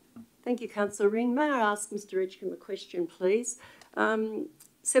 Thank you, Councillor Ring. May I ask Mr Edgecombe a question, please?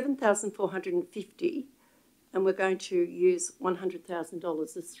 7,450, and we're going to use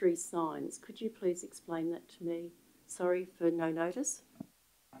 $100,000 as 3 signs. Could you please explain that to me? Sorry for no notice.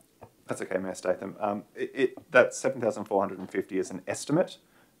 That's okay, Mayor Statham. That 7,450 is an estimate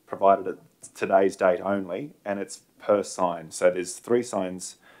provided at today's date only, and it's per sign. So there's 3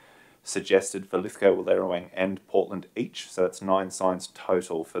 signs suggested for Lithgow, Wallerawang and Portland each. So it's 9 signs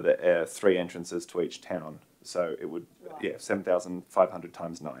total for the 3 entrances to each town. So it would, yeah, 7,500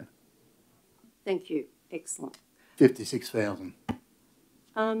 times 9. Thank you. Excellent. 56,000.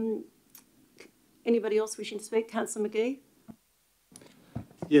 Anybody else wishing to speak? Councillor McGee?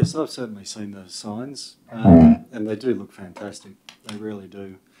 Yes, I've certainly seen those signs, and they do look fantastic. They really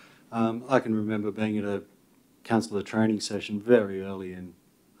do. I can remember being at a councillor training session very early in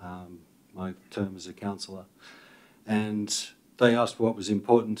my term as a councillor, and they asked what was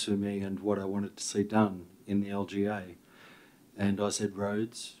important to me and what I wanted to see done in the LGA. And I said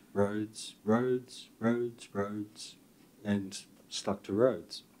roads, roads, roads, roads, roads, and stuck to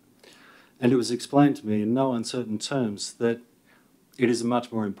roads. And it was explained to me in no uncertain terms that it is a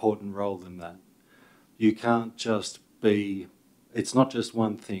much more important role than that. You can't just be, it's not just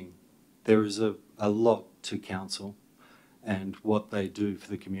one thing. There is a lot to council and what they do for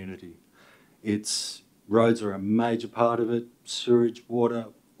the community. It's, roads are a major part of it, sewerage, water,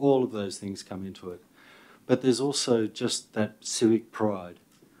 all of those things come into it. But there's also just that civic pride,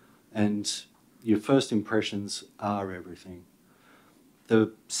 and your first impressions are everything.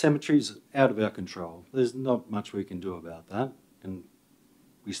 The cemetery's out of our control. There's not much we can do about that, and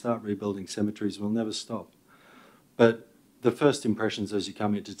we start rebuilding cemeteries, we'll never stop. But the first impressions as you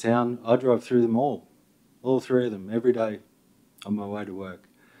come into town, I drive through them all 3 of them, every day on my way to work.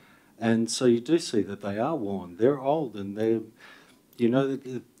 And so you do see that they are worn, they're old, and they're, you know,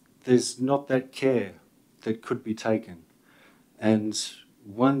 there's not that care that could be taken. And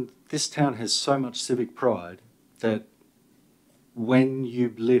this town has so much civic pride that when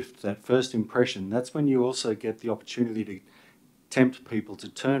you lift that first impression, that's when you also get the opportunity to tempt people to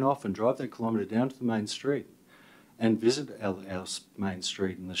turn off and drive that kilometre down to the main street and visit our main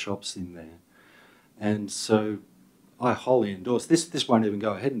street and the shops in there. And so I wholly endorse this. This won't even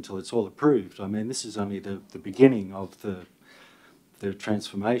go ahead until it's all approved. I mean, this is only the beginning of the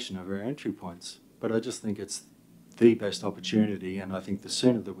transformation of our entry points. But I just think it's the best opportunity, and I think the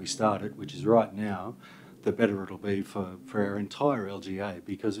sooner that we start it, which is right now, the better it'll be for our entire LGA,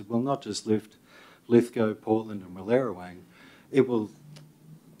 because it will not just lift Lithgow, Portland and Wallerawang, it will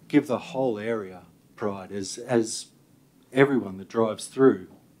give the whole area pride, as everyone that drives through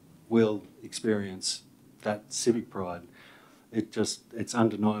will experience that civic pride. It's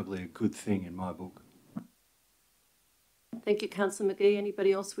undeniably a good thing in my book. Thank you, Councillor McGee.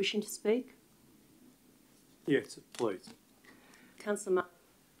 Anybody else wishing to speak? Yes, please. Councillor Martin.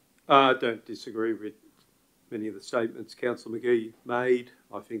 I don't disagree with many of the statements Councillor McGee made.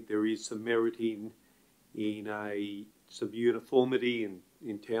 I think there is some merit in some uniformity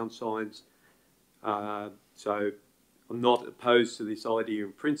in town signs. So I'm not opposed to this idea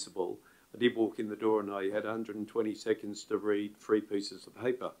in principle. I did walk in the door and I had 120 seconds to read 3 pieces of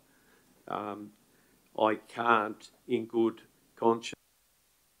paper. I can't, in good conscience,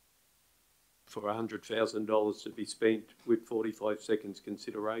 for $100,000 to be spent with 45 seconds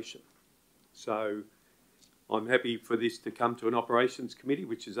consideration. So I'm happy for this to come to an operations committee,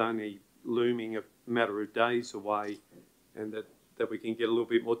 which is only looming a matter of days away, and that we can get a little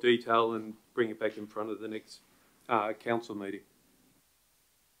bit more detail and bring it back in front of the next council meeting.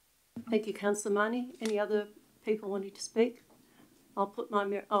 Thank you, Councillor Marnie. Any other people wanting to speak? I'll put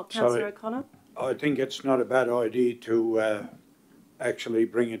my... Councillor O'Connor. I think it's not a bad idea to actually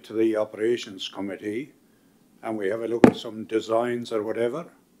bring it to the operations committee and we have a look at some designs or whatever.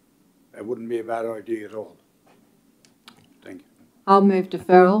 It wouldn't be a bad idea at all. Thank you. I'll move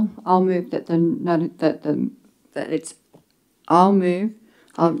deferral. I'll move that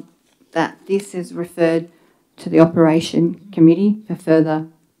that this is referred to the operation committee for further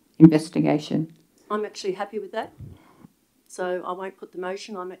investigation. I'm actually happy with that. So I won't put the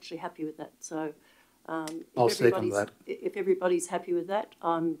motion. I'm actually happy with that. So I'll second that. If everybody's happy with that,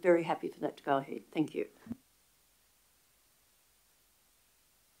 I'm very happy for that to go ahead. Thank you.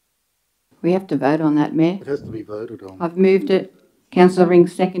 We have to vote on that, Mayor. It has to be voted on. I've moved it. Councillor Ring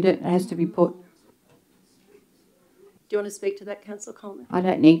seconded it. It has to be put. Do you want to speak to that, Councillor Coleman? I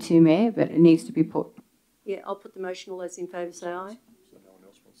don't need to, Mayor, but it needs to be put. Yeah, I'll put the motion. All those in favour say aye. So no one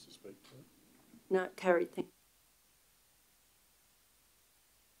else wants to speak to it? No, carried. Thank you.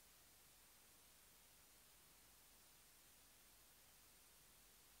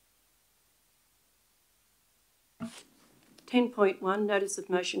 (10.1) Notice of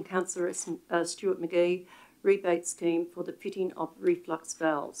motion, Councillor Stuart McGee, rebate scheme for the fitting of reflux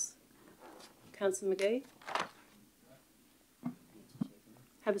valves. Councillor McGee?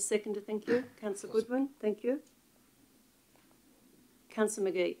 Have a seconder, thank you. Councillor Goodwin, thank you.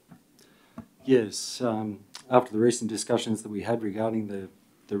 Councillor McGee. Yes, after the recent discussions that we had regarding the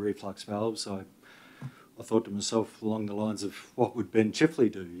reflux valves, I thought to myself along the lines of what would Ben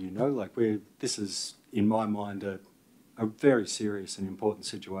Chifley do, you know, like this is, in my mind, a very serious and important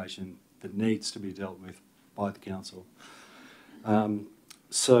situation that needs to be dealt with by the council.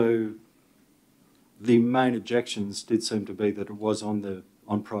 So the main objections did seem to be that it was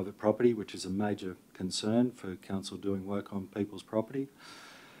on private property, which is a major concern for council doing work on people's property.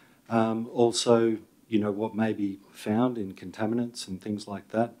 Also, you know, what may be found in contaminants and things like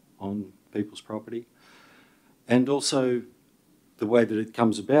that on people's property. And also the way that it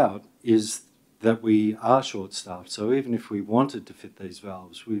comes about is that we are short-staffed. So even if we wanted to fit these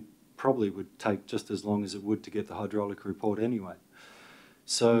valves, we probably would take just as long as it would to get the hydraulic report anyway.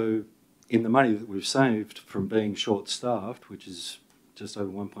 So in the money that we've saved from being short-staffed, which is just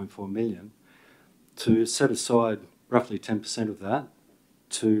over 1.4 million, to set aside roughly 10% of that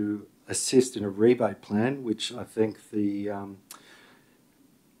to assist in a rebate plan, which I think the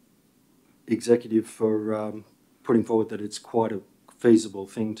executive for putting forward that it's quite a feasible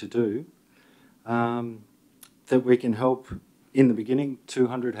thing to do, that we can help in the beginning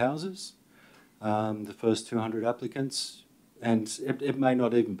 200 houses, the first 200 applicants, and it may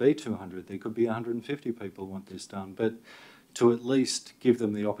not even be 200, there could be 150 people want this done, but to at least give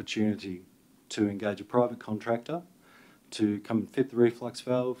them the opportunity to engage a private contractor to come and fit the reflux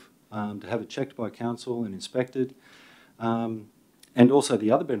valve, to have it checked by council and inspected. And also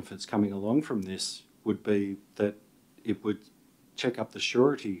the other benefits coming along from this would be that it would check up the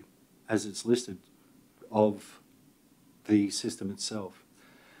surety as it's listed of the system itself.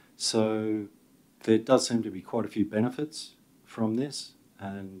 So there does seem to be quite a few benefits from this,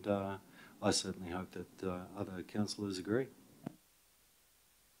 and I certainly hope that other councillors agree.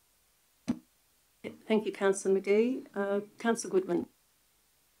 Thank you, Councillor McGee. Councillor Goodwin.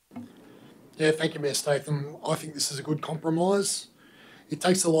 Yeah, thank you, Mayor Statham. I think this is a good compromise. It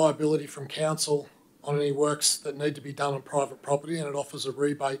takes the liability from council on any works that need to be done on private property, and it offers a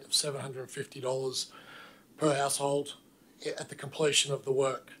rebate of $750 per household at the completion of the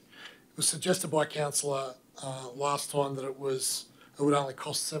work. It was suggested by councillor last time that it would only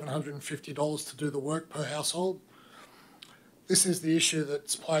cost $750 to do the work per household. This is the issue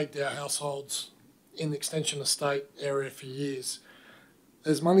that's plagued our households in the extension estate area for years.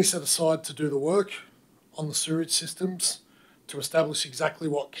 There's money set aside to do the work on the sewage systems to establish exactly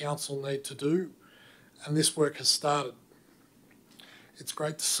what council need to do, and this work has started. It's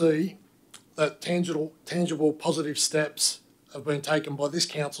great to see that tangible positive steps have been taken by this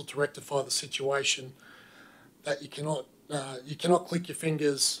council to rectify the situation, that you cannot click your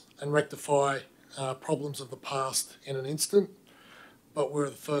fingers and rectify problems of the past in an instant, but we're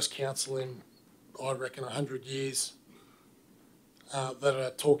the first council in, I reckon, 100 years that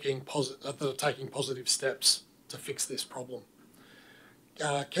are taking positive steps to fix this problem.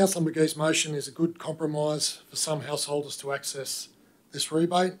 Councillor McGee's motion is a good compromise for some householders to access this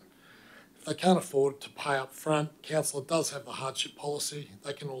rebate. If they can't afford to pay up front, council does have the hardship policy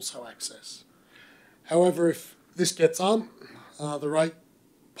they can also access. However, if this gets on, the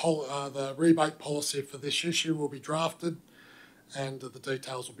rebate policy for this issue will be drafted and the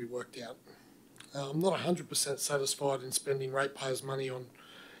details will be worked out. I'm not 100% satisfied in spending ratepayers' money on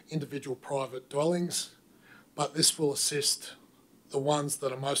individual private dwellings, but this will assist the ones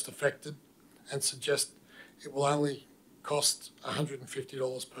that are most affected and suggest it will only cost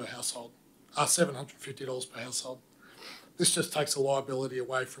 $150 per household, $750 per household. This just takes a liability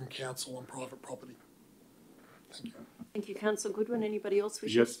away from council on private property. Thank you. Thank you, Councillor Goodwin. Anybody else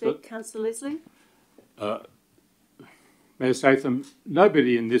wish to speak? Councillor Leslie? Mayor Statham,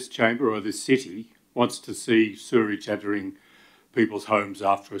 nobody in this chamber or this city wants to see sewerage entering people's homes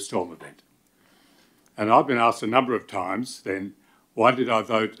after a storm event. And I've been asked a number of times then, why did I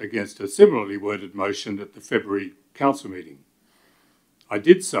vote against a similarly worded motion at the February council meeting? I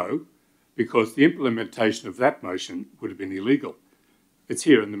did so because the implementation of that motion would have been illegal. It's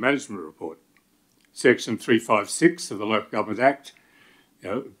here in the management report. Section 356 of the Local Government Act,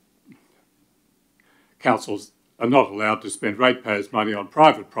 councils are not allowed to spend ratepayers' money on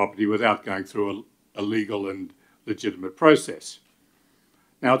private property without going through a legal and legitimate process.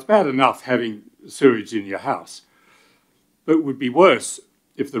 Now, it's bad enough having sewage in your house, but it would be worse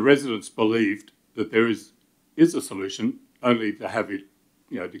if the residents believed that there is a solution only to have it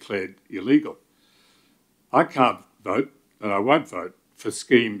declared illegal. I can't vote, and I won't vote, for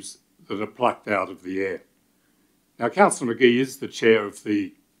schemes that are plucked out of the air. Now, Councillor McGee is the chair of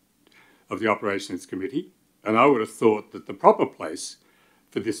the Operations Committee, and I would have thought that the proper place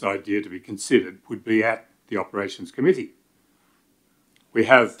for this idea to be considered would be at the Operations Committee. we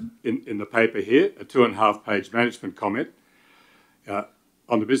have in the paper here a 2.5-page management comment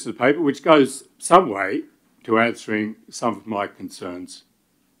on the business paper, which goes some way to answering some of my concerns,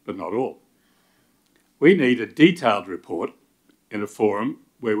 but not all. We need a detailed report in a forum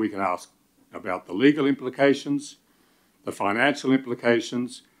where we can ask about the legal implications, the financial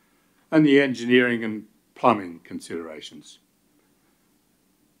implications, and the engineering and plumbing considerations.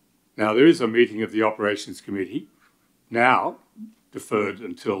 Now, there is a meeting of the Operations Committee, now deferred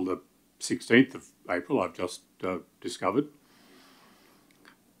until the 16th of April, I've just discovered.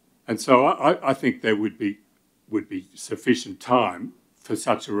 And so I think there would be sufficient time for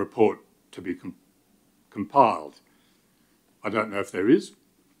such a report to be compiled. I don't know if there is,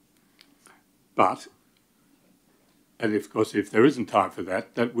 but, and of course if there isn't time for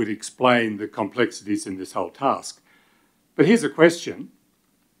that, that would explain the complexities in this whole task. But here's a question.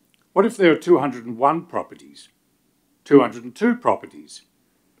 What if there are 201 properties, 202 properties?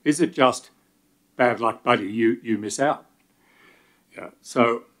 Is it just bad luck, buddy, you miss out? Yeah.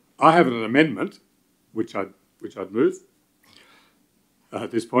 So I have an amendment, which I'd move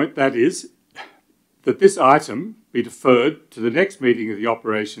at this point, that is, that this item be deferred to the next meeting of the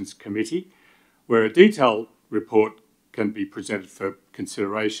Operations Committee, where a detailed report can be presented for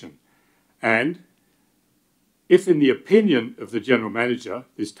consideration. And if, in the opinion of the General Manager,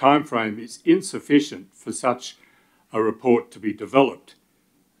 this timeframe is insufficient for such a report to be developed,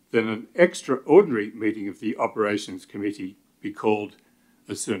 then an extraordinary meeting of the Operations Committee be called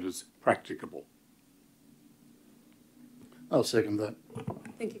as soon as practicable. I'll second that.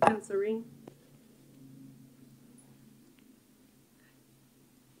 Thank you, Councillor Ring.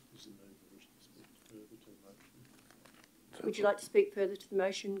 Would you like to speak further to the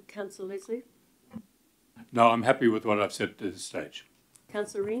motion, Councillor Leslie? No, I'm happy with what I've said at this stage.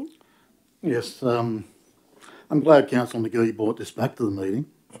 Councillor Ring? Yes, I'm glad Councillor McGee brought this back to the meeting.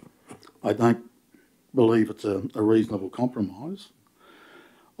 I don't believe it's a reasonable compromise.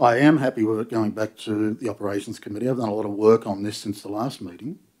 I am happy with it going back to the Operations Committee. I've done a lot of work on this since the last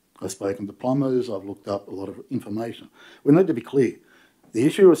meeting. I've spoken to plumbers, I've looked up a lot of information. We need to be clear. The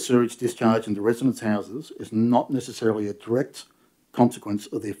issue of sewage discharge into residents' houses is not necessarily a direct consequence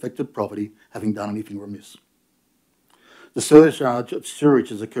of the affected property having done anything remiss. The surcharge of sewage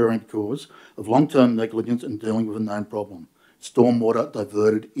is occurring because of long-term negligence in dealing with a known problem, stormwater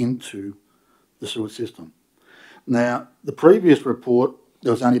diverted into the sewer system. Now, the previous report,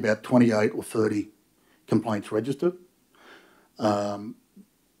 there was only about 28 or 30 complaints registered. The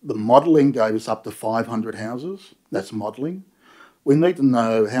modelling gave us up to 500 houses. That's modelling. We need to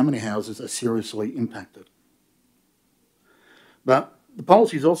know how many houses are seriously impacted. But the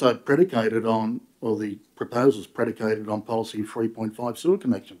policy is also predicated on, or the proposal's predicated on policy 3.5 sewer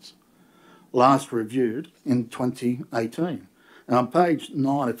connections, last reviewed in 2018. And on page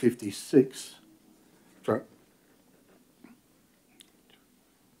 9 of 56, sorry,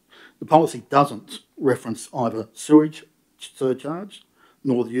 the policy doesn't reference either sewage surcharge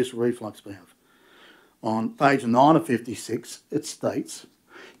nor the use of reflux valve. On page 9 of 56, it states,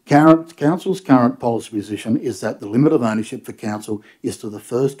 Council's current policy position is that the limit of ownership for Council is to the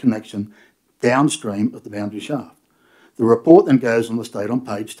first connection downstream of the boundary shaft. The report then goes on to state on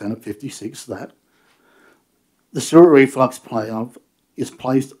page 10 of 56 that the sewer reflux valve is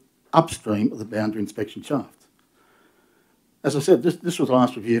placed upstream of the boundary inspection shaft. As I said, this was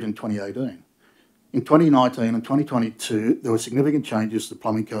last reviewed in 2018. In 2019 and 2022, there were significant changes to the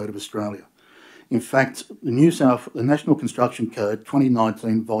Plumbing Code of Australia. In fact, the National Construction Code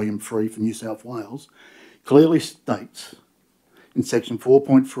 2019 Volume 3 for New South Wales clearly states in section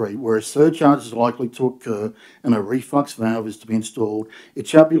 4.3, where a surcharge is likely to occur and a reflux valve is to be installed, it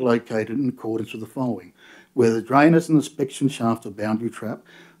shall be located in accordance with the following. Where the drain is an inspection shaft or boundary trap,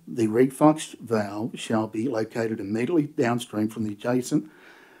 the reflux valve shall be located immediately downstream from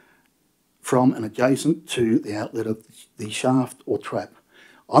and adjacent to the outlet of the shaft or trap.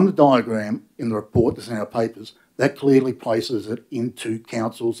 On the diagram in the report that's in our papers, that clearly places it into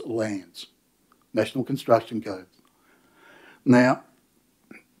Council's lands, National Construction Code. Now,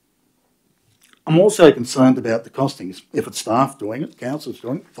 I'm also concerned about the costings. If it's staff doing it, Council's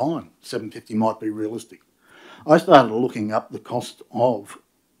doing it, fine, $750 might be realistic. I started looking up the cost of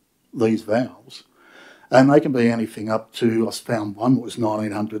these valves, and they can be anything up to, I found one that was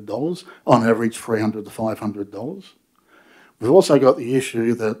 $1,900, on average $300 to $500. We've also got the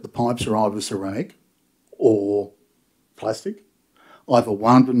issue that the pipes are either ceramic or plastic, either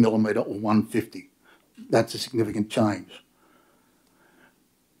 100mm or 150. That's a significant change.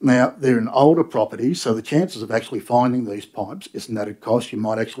 Now, they're in older properties, so the chances of actually finding these pipes is an added cost. You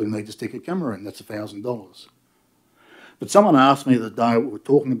might actually need to stick a camera in, that's $1,000. But someone asked me the day we were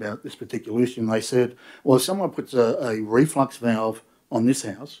talking about this particular issue, and they said, well, if someone puts a reflux valve on this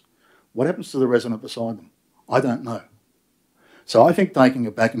house, what happens to the resident beside them? I don't know. So I think taking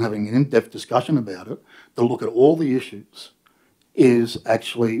it back and having an in-depth discussion about it, to look at all the issues, is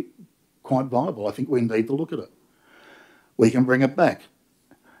actually quite viable. I think we need to look at it. We can bring it back.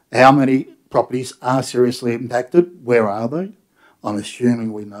 How many properties are seriously impacted? Where are they? I'm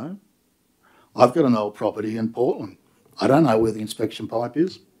assuming we know. I've got an old property in Portland. I don't know where the inspection pipe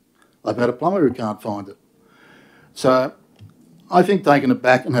is. I've had a plumber who can't find it. So I think taking it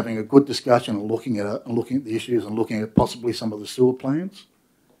back and having a good discussion and looking at it and looking at the issues and looking at possibly some of the sewer plans,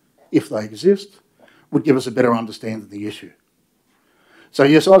 if they exist, would give us a better understanding of the issue. So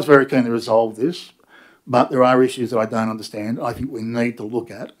yes, I was very keen to resolve this, but there are issues that I don't understand. I think we need to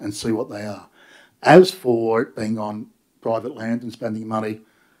look at and see what they are. As for it being on private land and spending money,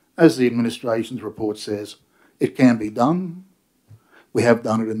 as the administration's report says, it can be done. We have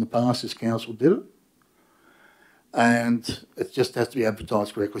done it in the past, this council did it. And it just has to be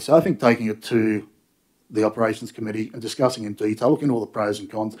advertised correctly. So I think taking it to the Operations Committee and discussing in detail, looking at all the pros and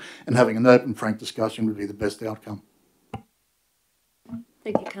cons, and having an open, frank discussion would be the best outcome.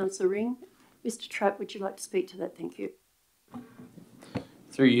 Thank you, Councillor Ring. Mr Trapp, would you like to speak to that? Thank you.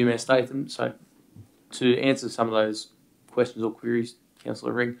 Through you, Mayor Statham. So to answer some of those questions or queries,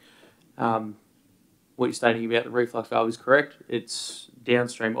 Councillor Ring, what you're stating about the reflux valve is correct. It's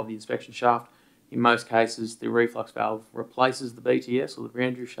downstream of the inspection shaft. In most cases, the reflux valve replaces the BTS or the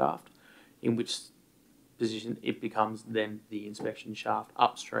boundary shaft, in which position it becomes then the inspection shaft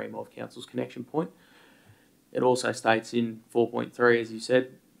upstream of Council's connection point. It also states in 4.3, as you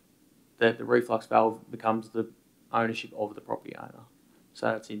said, that the reflux valve becomes the ownership of the property owner. So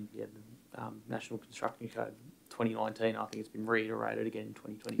that's in the National Construction Code 2019. I think it's been reiterated again in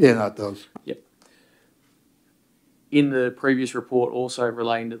 2020. Yeah, no, it does. Yep. In the previous report, also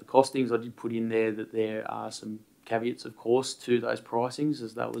relating to the costings, I did put in there that there are some caveats, of course, to those pricings,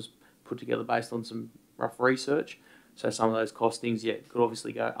 as that was put together based on some rough research. So some of those costings, yeah, could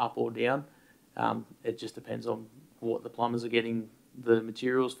obviously go up or down. It just depends on what the plumbers are getting the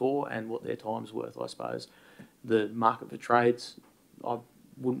materials for and what their time's worth, I suppose. The market for trades, I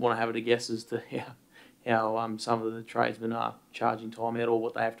wouldn't want to have it a guess as to how some of the tradesmen are charging time out or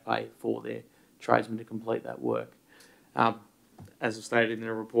what they have to pay for their tradesmen to complete that work. As I stated in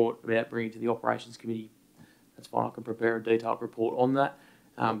the report about bringing to the Operations Committee, that's fine, I can prepare a detailed report on that.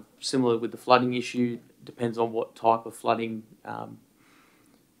 Similar with the flooding issue, depends on what type of flooding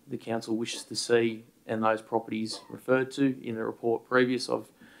the council wishes to see and those properties referred to. In the report previous, I've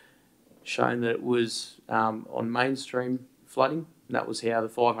shown that it was on mainstream flooding, and that was how the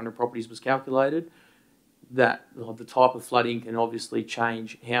 500 properties was calculated. That the type of flooding can obviously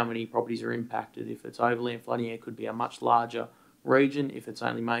change how many properties are impacted. If it's overland flooding, it could be a much larger region. If it's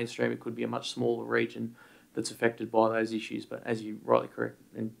only mainstream, it could be a much smaller region that's affected by those issues. But as you rightly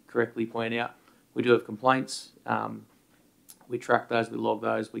correctly point out, we do have complaints. We track those, we log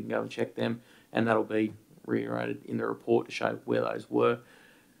those, we can go and check them, and that'll be reiterated in the report to show where those were.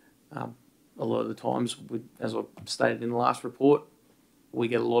 A lot of the times, as I've stated in the last report, we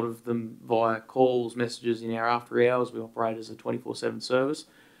get a lot of them via calls, messages in our after hours. We operate as a 24/7 service.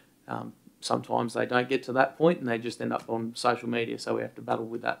 Sometimes they don't get to that point and they just end up on social media, so we have to battle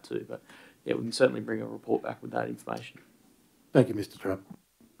with that too. But yeah, we can certainly bring a report back with that information. Thank you, Mr Trapp.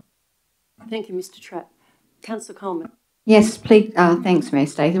 Thank you, Mr Trapp. Councillor Coleman. Yes, please. Thanks, Mayor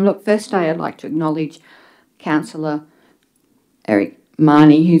Statham. Look, firstly, I'd like to acknowledge Councillor Eric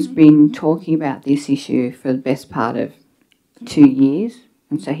Marnie, who's been talking about this issue for the best part of 2 years,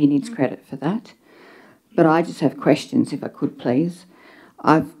 and so he needs credit for that. But I just have questions, if I could, please.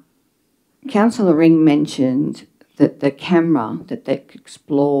 Councillor Ring mentioned that the camera that could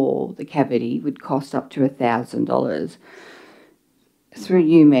explore the cavity would cost up to $1,000. Through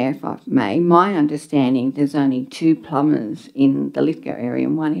you, Mayor, if I may, my understanding there's only 2 plumbers in the Lithgow area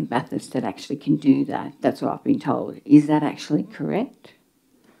and 1 in Bathurst that actually can do that. That's what I've been told. Is that actually correct?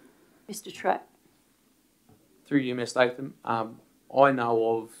 Mr Trapp. Through you, Mayor Statham, I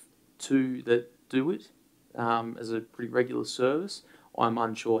know of 2 that do it as a pretty regular service. I'm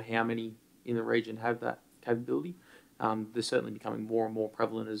unsure how many in the region have that capability. They're certainly becoming more and more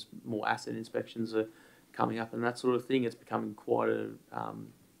prevalent as more asset inspections are coming up and that sort of thing. It's becoming quite a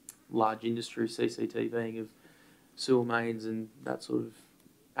large industry, CCTVing of sewer mains and that sort of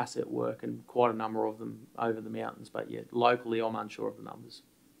asset work, and quite a number of them over the mountains. But yeah, locally I'm unsure of the numbers.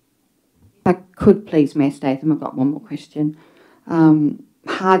 If I could please, Mayor Statham, I've got one more question.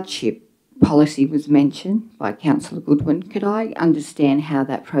 Hardship policy was mentioned by Councillor Goodwin. Could I understand how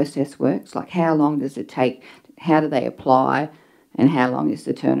that process works? Like, how long does it take? how do they apply, and how long is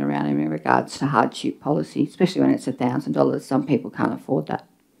the turnaround in regards to hardship policy, especially when it's $1,000. Some people can't afford that.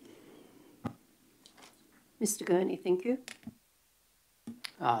 Mr Gurney, thank you.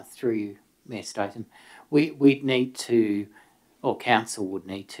 Through you, Mayor Statham, we'd need to, or council would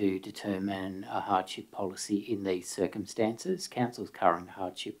need to determine a hardship policy in these circumstances. Council's current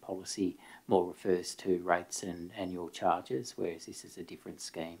hardship policy more refers to rates and annual charges, whereas this is a different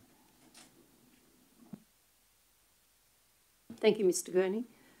scheme. Thank you, Mr Gurney.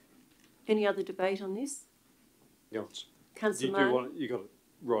 Any other debate on this? Yes. Councillor Marnie? You got to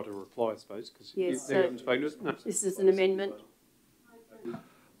write a reply, I suppose, because yes, you haven't spoken to it. No. This is an amendment.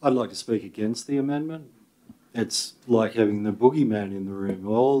 I'd like to speak against the amendment. It's like having the boogeyman in the room,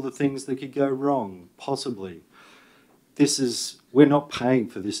 all the things that could go wrong, possibly. We're not paying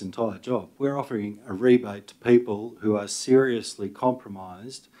for this entire job. We're offering a rebate to people who are seriously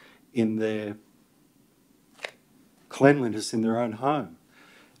compromised in their cleanliness in their own home.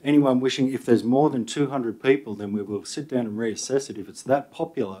 Anyone wishing, if there's more than 200 people, then we will sit down and reassess it. If it's that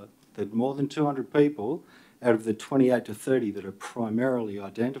popular, that more than 200 people out of the 28 to 30 that are primarily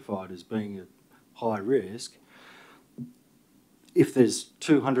identified as being at high risk, if there's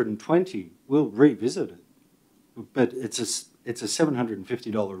 220, we'll revisit it. But it's a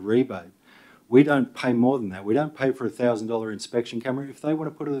 $750 rebate. We don't pay more than that. We don't pay for a $1,000 inspection camera. If they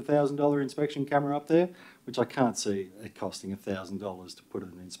want to put a $1,000 inspection camera up there, which I can't see it costing $1,000 to put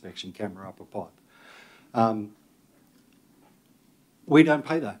an inspection camera up a pipe, we don't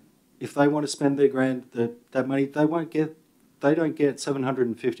pay that. If they want to spend their that money, they don't get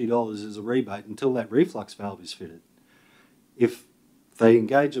 $750 as a rebate until that reflux valve is fitted. If they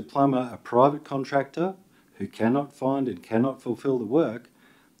engage a plumber, a private contractor, who cannot find and cannot fulfil the work,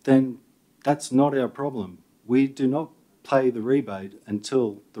 then that's not our problem. We do not pay the rebate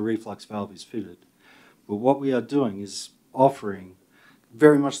until the reflux valve is fitted. But what we are doing is offering,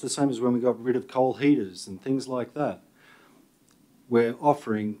 very much the same as when we got rid of coal heaters and things like that, we're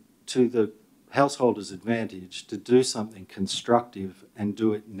offering to the householder's advantage to do something constructive and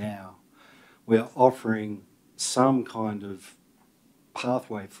do it now. We're offering some kind of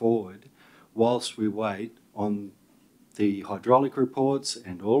pathway forward whilst we wait on the hydraulic reports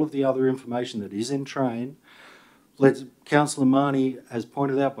and all of the other information that is in train. Councillor Marnie, as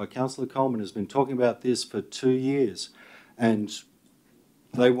pointed out by Councillor Coleman, has been talking about this for 2 years, and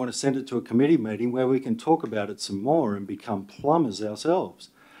they want to send it to a committee meeting where we can talk about it some more and become plumbers ourselves.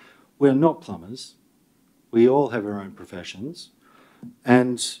 We're not plumbers. We all have our own professions,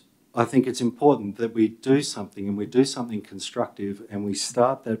 and I think it's important that we do something, and we do something constructive, and we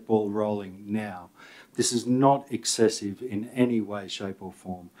start that ball rolling now. This is not excessive in any way, shape or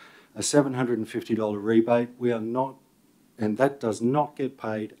form. A $750 rebate, we are not, and that does not get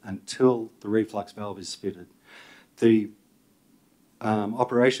paid until the reflux valve is fitted.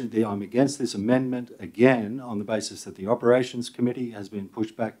 I'm against this amendment again on the basis that the Operations Committee has been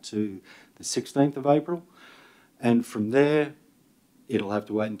pushed back to the 16th of April, and from there it'll have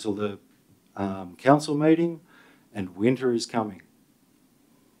to wait until the council meeting, and winter is coming.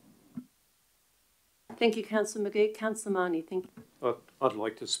 Thank you, Councillor McGee. Councillor Marnie, thank you. I'd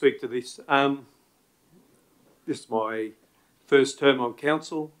like to speak to this. This is my first term on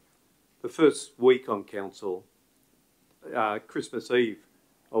council. The first week on council, Christmas Eve,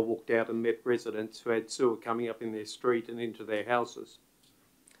 I walked out and met residents who had sewer coming up in their street and into their houses.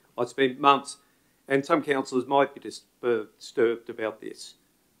 I spent months, and some councillors might be disturbed about this,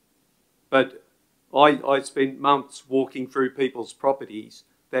 but I spent months walking through people's properties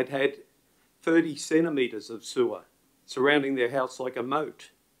that had 30 centimetres of sewer surrounding their house like a moat.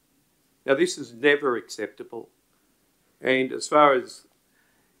 Now, this is never acceptable. And as far as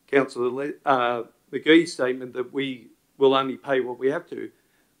Councillor McGee's statement that we will only pay what we have to,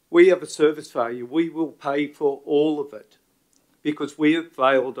 we have a service failure. We will pay for all of it because we have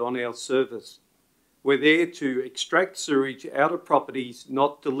failed on our service. We're there to extract sewage out of properties,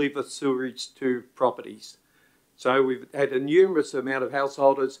 not deliver sewage to properties. So we've had a numerous amount of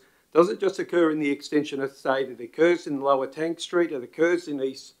householders. Doesn't just occur in the extension estate, it occurs in Lower Tank Street, it occurs in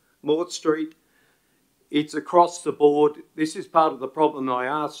East Mort Street. It's across the board. This is part of the problem I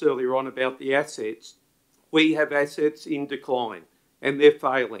asked earlier on about the assets. We have assets in decline and they're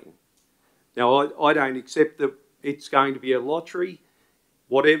failing. Now, I don't accept that it's going to be a lottery.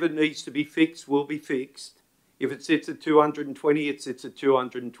 Whatever needs to be fixed will be fixed. If it sits at 220, it sits at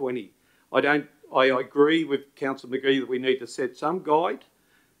 220. I agree with Councillor McGee that we need to set some guide,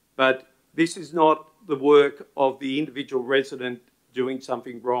 but this is not the work of the individual resident doing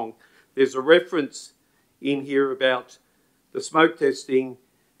something wrong. There's a reference in here about the smoke testing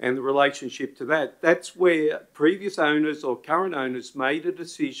and the relationship to that. That's where previous owners or current owners made a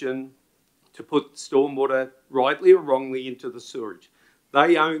decision to put stormwater, rightly or wrongly, into the sewerage.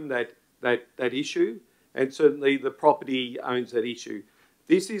 They own that issue, and certainly the property owns that issue.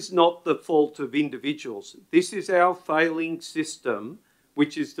 This is not the fault of individuals. This is our failing system,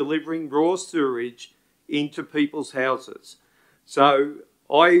 which is delivering raw sewage into people's houses. So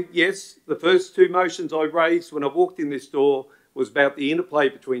yes, the first two motions I raised when I walked in this door was about the interplay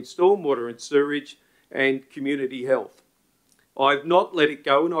between stormwater and sewage and community health. I've not let it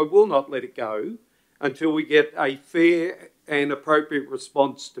go, and I will not let it go until we get a fair and appropriate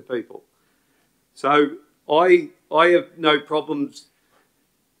response to people. So I have no problems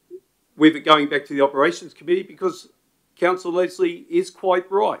with it going back to the Operations Committee, because Councillor Leslie is quite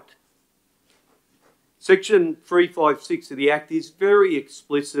right. Section 356 of the Act is very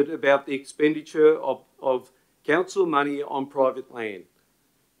explicit about the expenditure of council money on private land.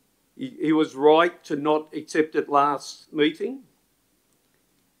 He was right to not accept it last meeting.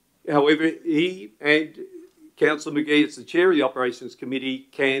 However, he and Councillor McGee, as the chair of the Operations Committee,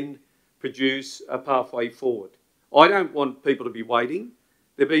 can produce a pathway forward. I don't want people to be waiting.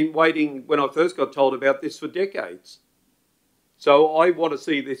 They've been waiting, when I first got told about this, for decades. So I want to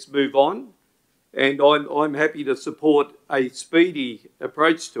see this move on, and I'm happy to support a speedy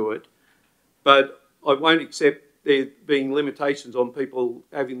approach to it, but I won't accept there being limitations on people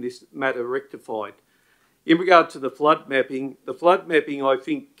having this matter rectified. In regard to the flood mapping I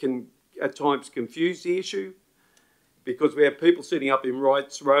think can at times confuse the issue, because we have people sitting up in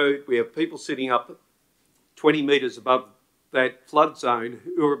Wrights Road, we have people sitting up 20 metres above that flood zone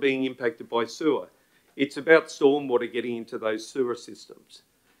who are being impacted by sewer. It's about stormwater getting into those sewer systems.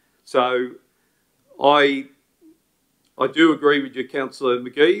 So I do agree with you, Councillor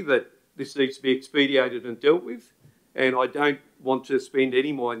McGee, that this needs to be expedited and dealt with, and I don't want to spend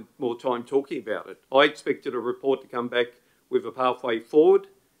any more time talking about it. I expected a report to come back with a pathway forward.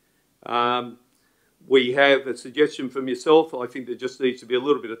 We have a suggestion from yourself. I think there just needs to be a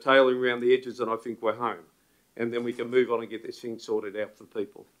little bit of tailoring around the edges, and I think we're home. And then we can move on and get this thing sorted out for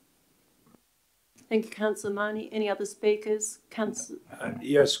people. Thank you, Councillor Marnie. Any other speakers?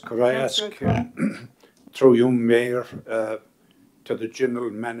 Yes, could I ask, through you, Mayor, to the General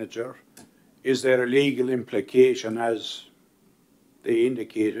Manager, is there a legal implication, as they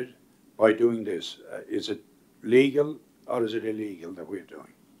indicated, by doing this? Is it legal or is it illegal that we're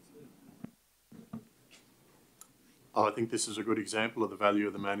doing? I think this is a good example of the value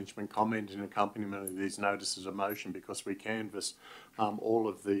of the management comment in accompaniment of these notices of motion, because we canvass all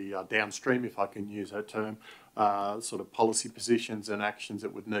of the downstream, if I can use that term, sort of policy positions and actions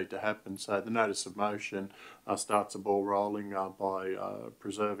that would need to happen. So the notice of motion starts a ball rolling by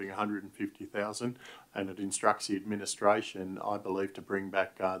preserving 150,000, and it instructs the administration, I believe, to bring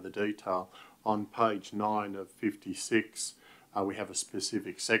back the detail. On page 9 of 56, we have a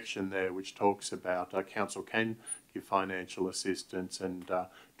specific section there which talks about council can give financial assistance and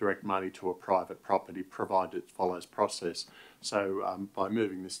direct money to a private property, provided it follows process. So by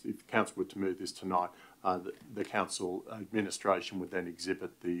moving this, if the council were to move this tonight, the council administration would then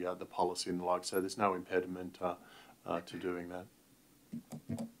exhibit the policy and the like. So there's no impediment to doing that.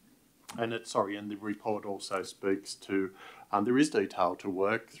 And and the report also speaks to there is detail to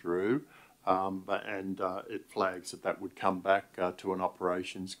work through. It flags that would come back to an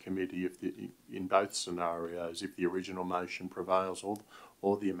operations committee in both scenarios, if the original motion prevails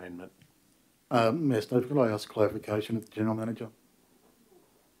or the amendment. Mayor Steve, could I ask clarification of the General Manager?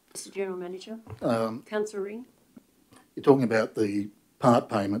 Mr. General Manager. Councillor Ring. You're talking about the part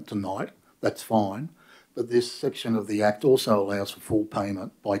payment tonight, that's fine, but this section of the Act also allows for full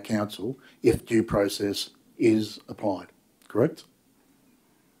payment by council if due process is applied, correct?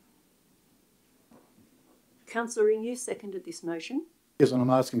 Councillor Ring, you seconded this motion. Yes, and I'm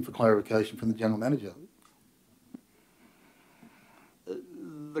asking for clarification from the General Manager.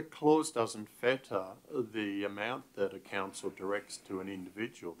 The clause doesn't fetter the amount that a council directs to an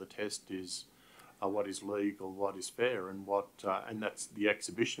individual. The test is what is legal, what is fair, and and that's the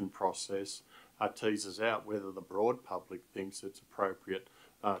exhibition process teases out whether the broad public thinks it's appropriate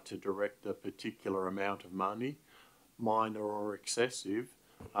to direct a particular amount of money, minor or excessive,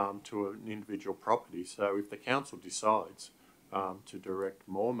 to an individual property. So if the council decides to direct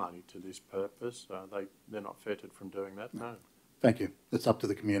more money to this purpose, they're not fettered from doing that, no. Thank you. It's up to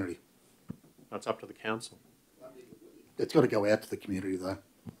the community. That's up to the council. It's got to go out to the community though.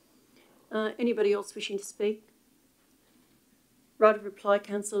 Anybody else wishing to speak? Right of reply,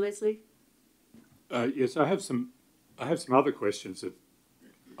 Councillor Leslie. Yes, I have some other questions that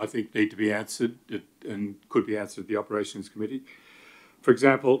I think need to be answered and could be answered at the Operations Committee. For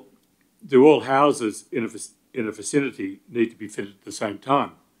example, do all houses in a vicinity need to be fitted at the same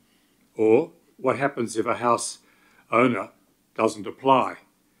time? Or what happens if a house owner doesn't apply?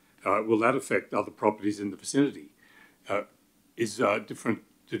 Will that affect other properties in the vicinity? Do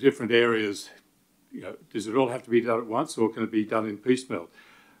different areas, does it all have to be done at once, or can it be done in piecemeal?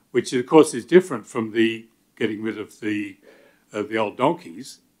 Which of course is different from the getting rid of the old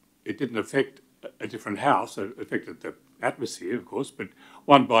donkeys. It didn't affect a different house. It affected the atmosphere, of course, but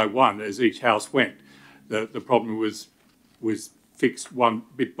one by one, as each house went, the problem was fixed one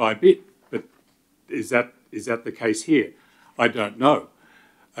bit by bit. But is that the case here? I don't know,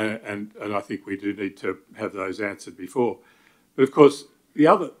 and I think we do need to have those answered before. But of course, the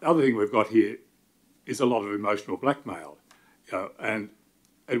other thing we've got here is a lot of emotional blackmail, and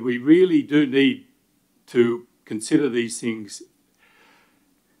we really do need to consider these things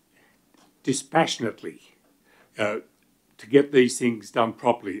dispassionately to get these things done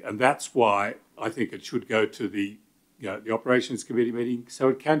properly, and that's why I think it should go to the Operations Committee meeting so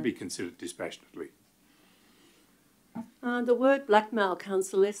it can be considered dispassionately. The word blackmail,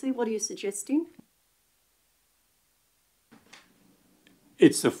 Councillor Leslie, what are you suggesting?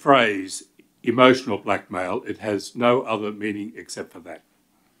 It's the phrase emotional blackmail. It has no other meaning except for that.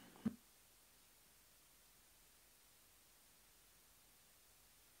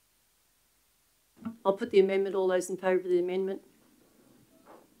 I'll put the amendment. All those in favour of the amendment?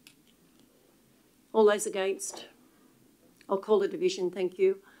 All those against? I'll call a division, thank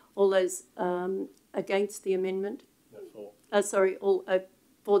you. All those against the amendment? All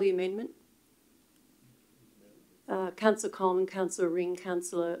for the amendment? Councillor Coleman, Councillor Ring,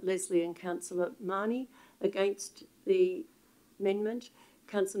 Councillor Leslie and Councillor Marnie. Against the amendment?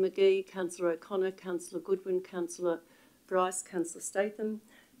 Councillor McGee, Councillor O'Connor, Councillor Goodwin, Councillor Bryce, Councillor Statham.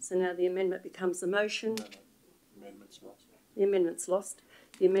 So now the amendment becomes the motion. No. The amendment's lost. The amendment's lost.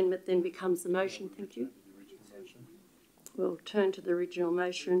 The amendment then becomes the motion. Thank you. We'll turn to the original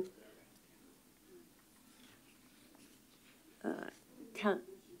motion.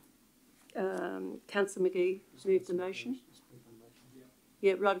 Councillor McGee moved the motion.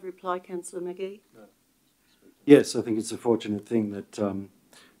 Yeah, right of reply, Councillor McGee. Yes, I think it's a fortunate thing that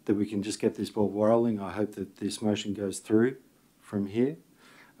that we can just get this ball rolling. I hope that this motion goes through from here.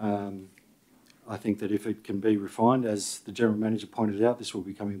 I think that if it can be refined, as the General Manager pointed out, this will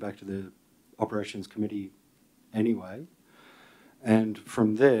be coming back to the Operations Committee anyway. And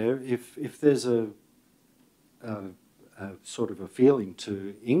from there, if there's a sort of a feeling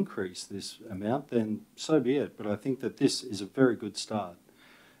to increase this amount, then so be it. But I think that this is a very good start,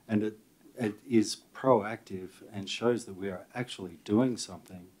 and it is proactive and shows that we are actually doing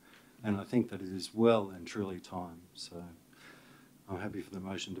something. And I think that it is well and truly time. So I'm happy for the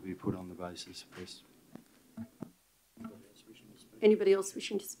motion to be put on the basis of this. Anybody else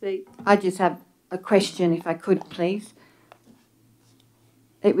wishing to speak? I just have a question, if I could, please.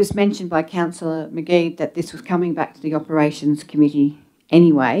 It was mentioned by Councillor McGee that this was coming back to the Operations Committee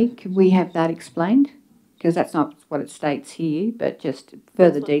anyway. Could we have that explained? Because that's not what it states here, but just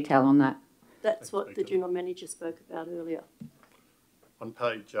further detail on that. That's what the General Manager spoke about earlier. On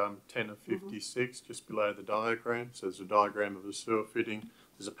page 10 of 56, just below the diagram, so there's a diagram of the sewer fitting.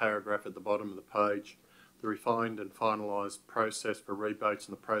 There's a paragraph at the bottom of the page. The refined and finalised process for rebates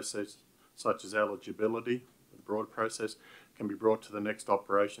and the process such as eligibility, the broad process, can be brought to the next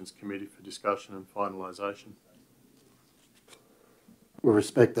Operations Committee for discussion and finalisation. With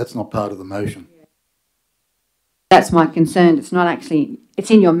respect, that's not part of the motion. That's my concern. It's not actually, it's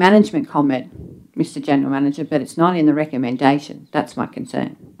in your management comment, Mr. General Manager, but it's not in the recommendation. That's my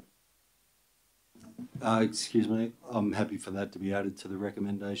concern. Excuse me, I'm happy for that to be added to the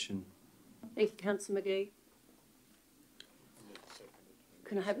recommendation. Thank you, Councillor McGee.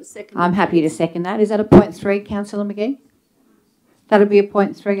 Can I have a second? I'm happy to second that. Is that a point 3, Councillor McGee? That'll be a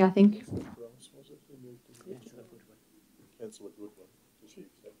point 3, I think. Councillor Goodwin, does she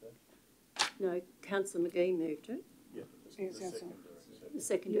accept that? No, Councillor McGee moved it. Yeah, the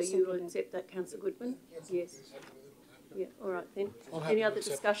seconder, you will accept that, Councillor Goodwin? Yes. Yeah, all right then. Any other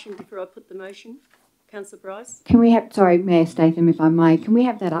discussion before I put the motion? Councillor Bryce? Can we have, sorry, Mayor Statham, if I may, can we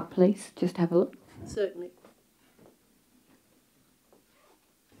have that up, please? Just have a look. Certainly.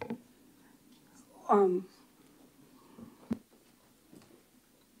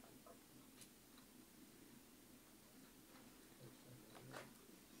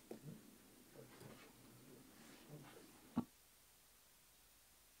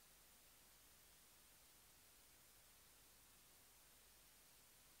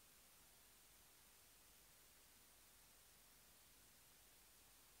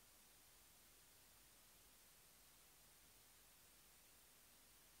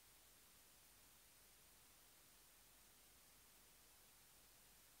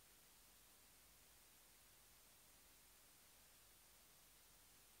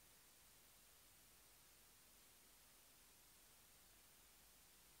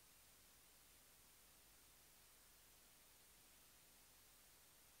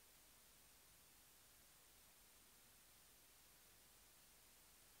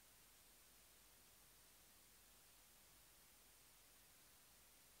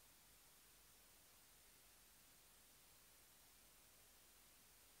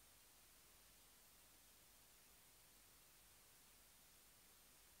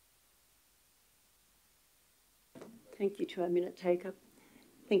 Thank you to our minute taker.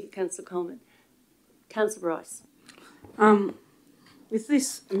 Thank you, Councillor Coleman. Councillor Bryce. With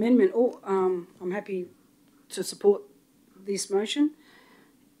this amendment, I'm happy to support this motion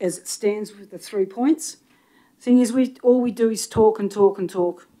as it stands with the 3 points. Thing is, all we do is talk and talk and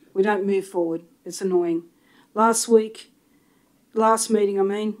talk. We don't move forward. It's annoying. Last month,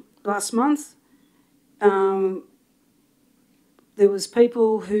 there was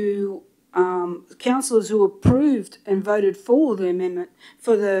people who, councillors who approved and voted for the amendment,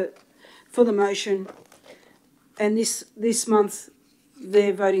 for the motion, and this month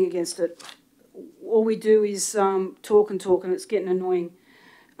they're voting against it. All we do is talk and talk, and it's getting annoying.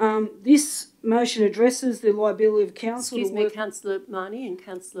 This motion addresses the liability of council. Excuse me, Councillor Marnie and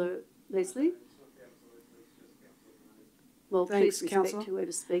Councillor Leslie. Well, thanks, please respect Councillor.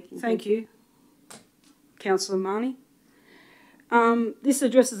 whoever's speaking. Thank you, Councillor Marnie. This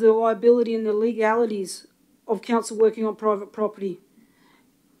addresses the liability and the legalities of council working on private property.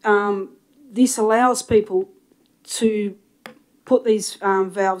 This allows people to put these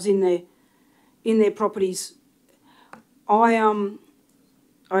valves in their properties.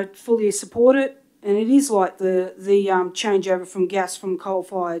 I fully support it, and it is like the changeover from gas from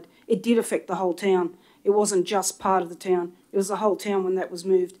coal-fired. It did affect the whole town. It wasn't just part of the town. It was the whole town when that was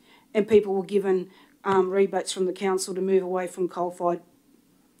moved, and people were given rebates from the council to move away from coal-fired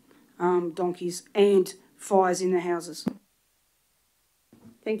donkeys and fires in their houses.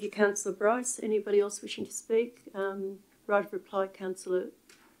 Thank you, Councillor Bryce. Anybody else wishing to speak? Right of reply, Councillor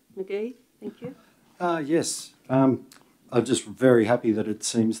McGee. Thank you. Yes. I'm just very happy that it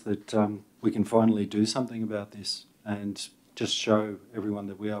seems that we can finally do something about this and just show everyone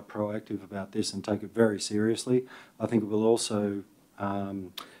that we are proactive about this and take it very seriously. I think it will also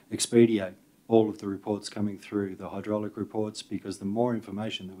expedite all of the reports coming through, the hydraulic reports, because the more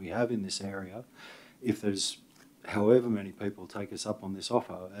information that we have in this area, if there's however many people take us up on this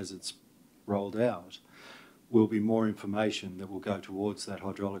offer as it's rolled out, will be more information that will go towards that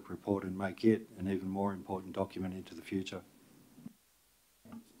hydraulic report and make it an even more important document into the future.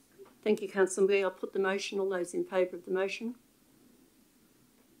 Thank you, Councillor McGee. I'll put the motion. All those in favour of the motion?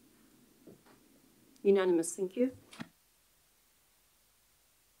 Unanimous, thank you.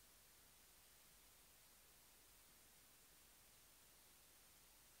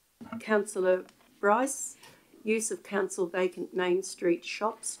 Councillor Bryce, use of council vacant Main Street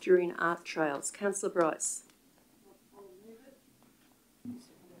shops during art trails. Councillor Bryce.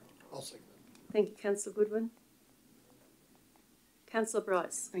 I'll second that. Thank you, Councillor Goodwin. Councillor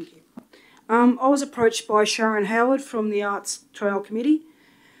Bryce. Thank you. I was approached by Sharon Howard from the Arts Trail Committee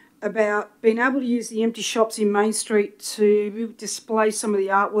about being able to use the empty shops in Main Street to display some of the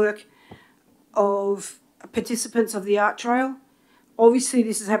artwork of participants of the art trail. Obviously,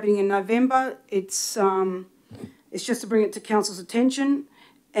 this is happening in November. It's just to bring it to council's attention,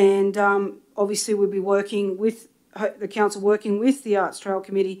 and obviously we'll be working with the council, working with the Arts Trail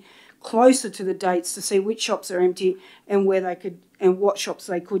Committee closer to the dates to see which shops are empty and where they could and what shops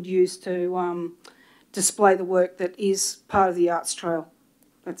they could use to display the work that is part of the Arts Trail.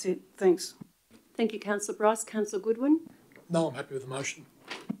 That's it. Thanks. Thank you, Councillor Bryce. Councillor Goodwin. No, I'm happy with the motion.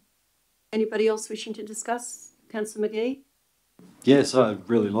 Anybody else wishing to discuss? Councillor McGee. Yes, I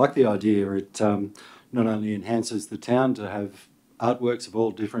really like the idea. It not only enhances the town to have artworks of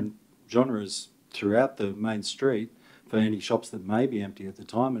all different genres throughout the main street for any shops that may be empty at the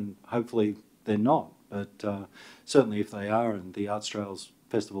time, and hopefully they're not. But certainly if they are and the Arts Trails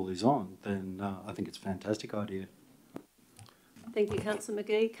Festival is on, then I think it's a fantastic idea. Thank you, Councillor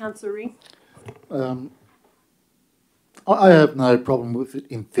McGee. Councillor Ring. I have no problem with it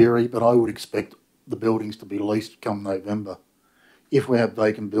in theory, but I would expect the buildings to be leased come November. If we have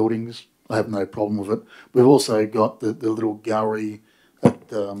vacant buildings, I have no problem with it. We've also got the little gallery at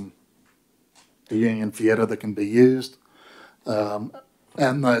the Union Theatre that can be used. And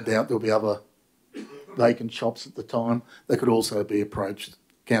no doubt there'll be other vacant shops at the time that could also be approached.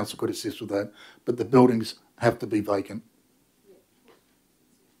 Council could assist with that, but the buildings have to be vacant.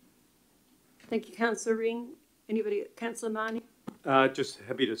 Thank you, Councillor Ring. Anybody? Councillor Marnie. Just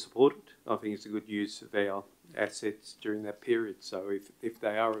happy to support it. I think it's a good use of our assets during that period. So if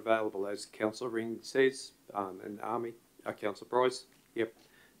they are available, as Councillor Ring says, and Councillor Bryce, yep,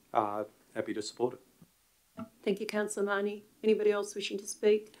 happy to support it. Thank you, Councillor Marnie. Anybody else wishing to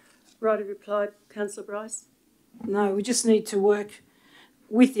speak? Right of reply, Councillor Bryce. No, we just need to work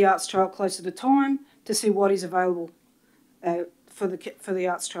with the Arts Trail closer to time to see what is available for the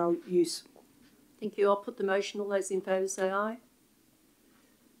Arts Trail use. Thank you. I'll put the motion. All those in favour say aye.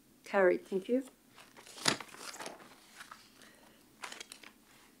 Carried. Thank you.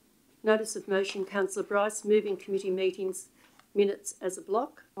 Notice of motion, Councillor Bryce, moving committee meetings minutes as a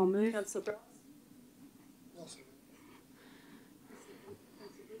block. I'll move. Councillor Bryce.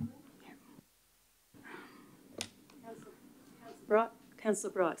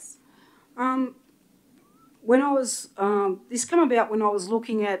 Councillor Bryce. When I was, this came about when I was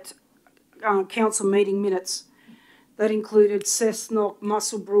looking at council meeting minutes that included Cessnock,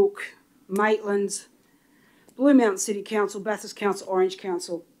 Muswellbrook, Maitland, Blue Mountain City Council, Bathurst Council, Orange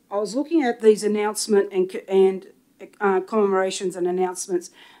Council. I was looking at these announcement and commemorations and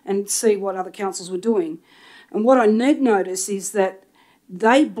announcements and see what other councils were doing. And what I did notice is that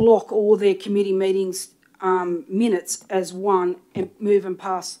they block all their committee meetings minutes as one and move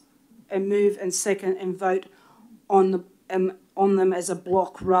and second and vote on them as a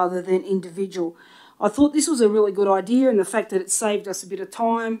block rather than individual. I thought this was a really good idea, and the fact that it saved us a bit of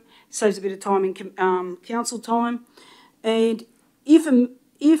time, saves a bit of time in council time, and if a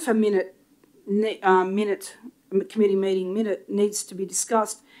committee meeting minute needs to be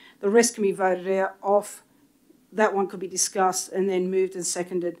discussed, the rest can be voted out off. That one could be discussed and then moved and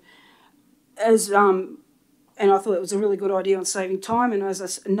seconded. And I thought it was a really good idea on saving time. And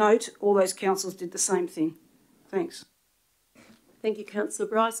as a note, all those councils did the same thing. Thanks. Thank you, Councillor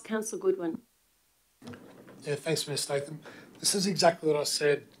Bryce. Councillor Goodwin. Yeah, thanks, Mr. Statham. This is exactly what I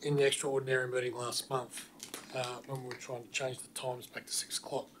said in the extraordinary meeting last month when we were trying to change the times back to 6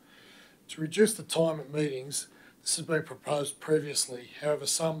 o'clock. To reduce the time at meetings, this has been proposed previously. However,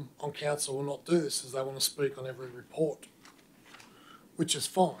 some on council will not do this as they want to speak on every report, which is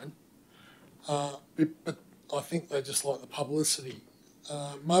fine. But I think they just like the publicity.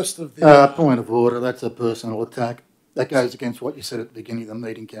 Most of the... point of order, that's a personal attack. That goes against what you said at the beginning of the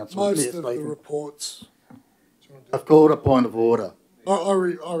meeting, Councillor. Most of the reports... I've called a point of order.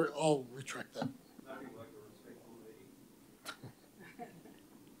 I'll retract that.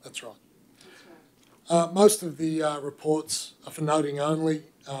 That's right. Most of the reports are for noting only,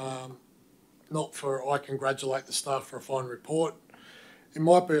 not for I congratulate the staff for a fine report. It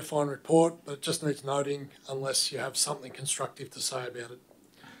might be a fine report, but it just needs noting unless you have something constructive to say about it.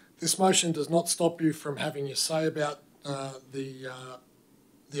 This motion does not stop you from having your say about the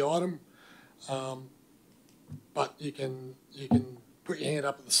item, but you can put your hand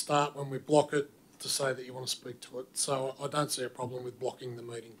up at the start when we block it to say that you want to speak to it. So I don't see a problem with blocking the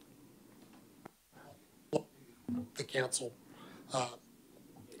meeting. The council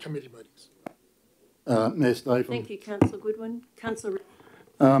committee meetings. Mayor Statham. Thank you, Councillor Goodwin. Councillor.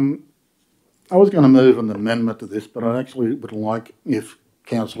 I was going to move an amendment to this, but I actually would like, if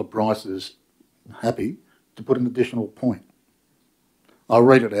Councillor Bryce is happy, to put an additional point. I'll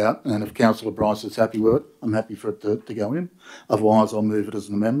read it out, and if Councillor Bryce is happy with it, I'm happy for it to go in. Otherwise, I'll move it as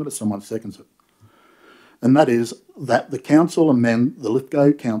an amendment if someone seconds it. And that is that the council amend the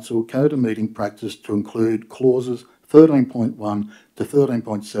Lithgow Council Code of Meeting Practice to include clauses 13.1 to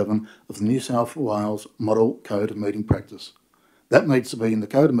 13.7 of the New South Wales Model Code of Meeting Practice. That needs to be in the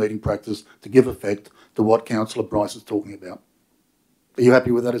Code of Meeting Practice to give effect to what Councillor Bryce is talking about. Are you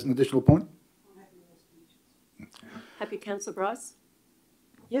happy with that as an additional point? Happy, Councillor Bryce?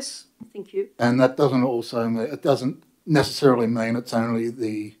 Yes. Thank you. And that doesn't also mean, it doesn't necessarily mean it's only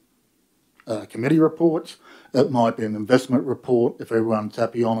the committee reports. It might be an investment report if everyone's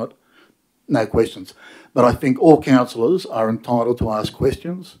happy on it. No questions. But I think all councillors are entitled to ask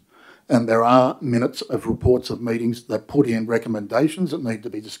questions, and there are minutes of reports of meetings that put in recommendations that need to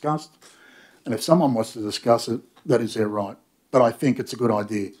be discussed. And if someone wants to discuss it, that is their right. But I think it's a good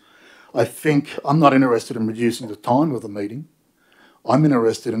idea. I think I'm not interested in reducing the time of the meeting. I'm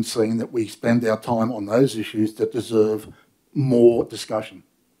interested in seeing that we spend our time on those issues that deserve more discussion.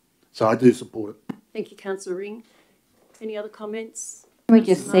 So I do support it. Thank you, Councillor Ring. Any other comments? Can we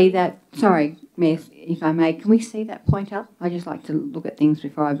just see that? Sorry, Mayor, if I may, can we see that point up? I just like to look at things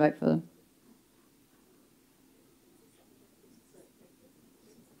before I vote for them.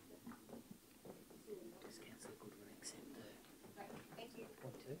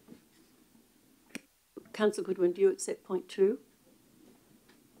 Councillor Goodwin, do you accept point 2?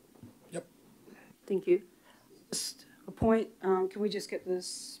 Yep. Thank you. Just a point, can we just get the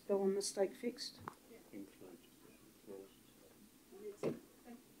spelling mistake fixed?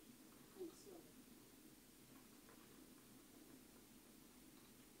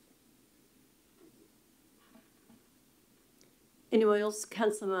 Anyone else?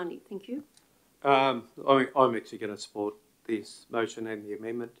 Councillor Marnie, thank you. I'm actually going to support this motion and the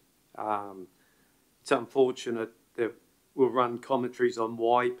amendment. It's unfortunate that we'll run commentaries on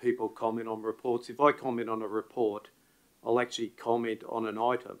why people comment on reports. If I comment on a report, I'll actually comment on an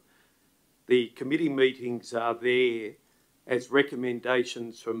item. The committee meetings are there as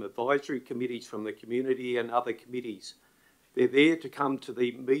recommendations from advisory committees from the community and other committees. They're there to come to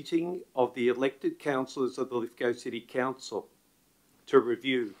the meeting of the elected councillors of the Lithgow City Council to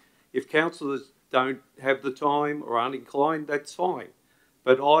review. If councillors don't have the time or aren't inclined, that's fine.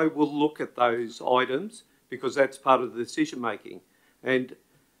 But I will look at those items because that's part of the decision making. And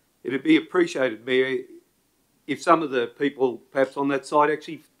it'd be appreciated, Mayor, if some of the people perhaps on that side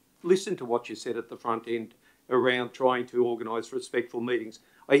actually listen to what you said at the front end around trying to organise respectful meetings.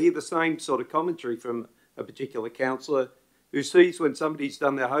 I hear the same sort of commentary from a particular councillor who sees when somebody's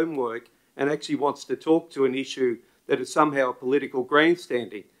done their homework and actually wants to talk to an issue that is somehow political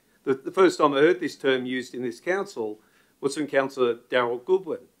grandstanding. The first time I heard this term used in this council was from Councillor Darryl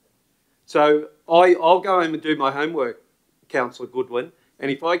Goodwin. So I'll go home and do my homework, Councillor Goodwin,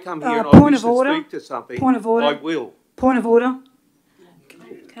 and if I come here and I wish to speak to something, I will. Point of order.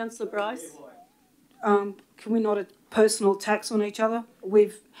 Councillor Bryce. Can we not have personal attacks on each other?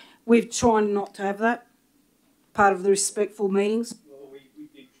 We've tried not to have that. Part of the respectful meetings.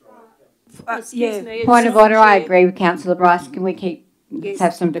 Excuse me. Point of order, I agree with Councillor Bryce. Can we let's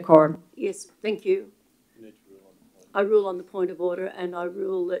have some decorum? Yes, thank you. I rule on the point of order and I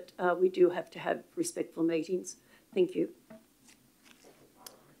rule that we do have to have respectful meetings. Thank you.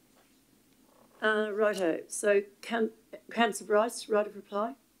 Righto. So, Councillor Bryce, right of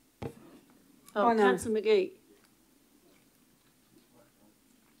reply? Oh, no. Councillor McGee.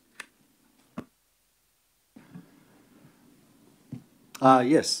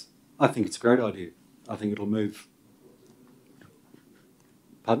 Yes, I think it's a great idea. I think it'll move.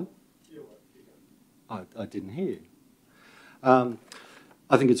 Pardon? I didn't hear. I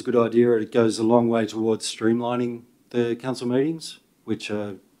think it's a good idea. It goes a long way towards streamlining the council meetings, which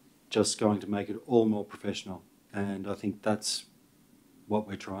are just going to make it all more professional. And I think that's what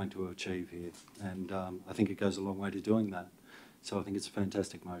we're trying to achieve here. And I think it goes a long way to doing that. So I think it's a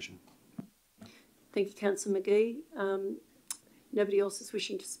fantastic motion. Thank you, Councillor McGee. Nobody else is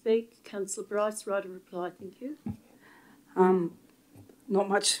wishing to speak. Councillor Bryce, right of reply. Thank you. Not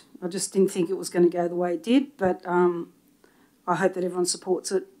much. I just didn't think it was going to go the way it did, but I hope that everyone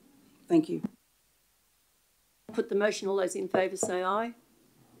supports it. Thank you. Put the motion. All those in favour say aye.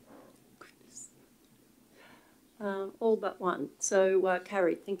 Goodness. All but one. So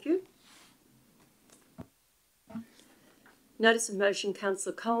carried. Thank you. Notice of motion,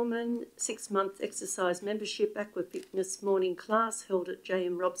 Councillor Coleman, 6-month exercise membership, aqua fitness morning class held at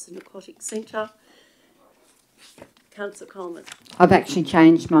J.M. Robson Aquatic Centre. Councillor Coleman. I've actually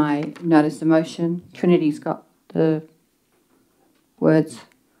changed my notice of motion. Trinity's got the words.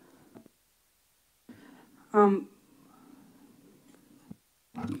 Point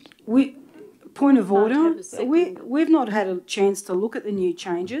of order. We've not had a chance to look at the new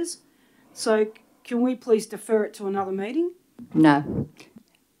changes, so can we please defer it to another meeting? No,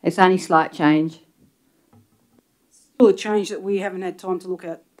 it's only slight change. Still a change that we haven't had time to look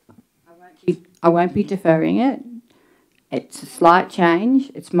at. I won't be deferring it. It's a slight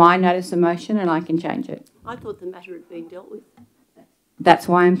change. It's my notice of motion and I can change it. I thought the matter had been dealt with. That's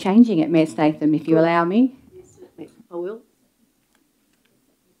why I'm changing it, Mayor Statham, if you allow me. Yes, certainly. I will.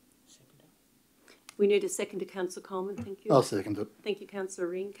 We need a second to Councillor Coleman. Thank you. I'll second it. Thank you, Councillor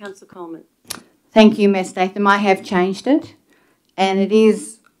Ring. Councillor Coleman. Thank you, Mayor Statham. I have changed it, and it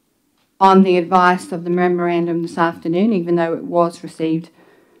is on the advice of the memorandum this afternoon, even though it was received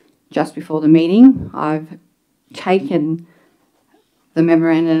just before the meeting. I've taken the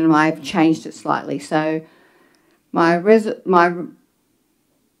memorandum and I've changed it slightly. So my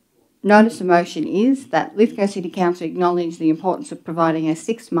notice of motion is that Lithgow City Council acknowledge the importance of providing a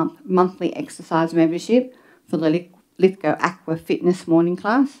 6-month monthly exercise membership for the Lithgow Aqua Fitness morning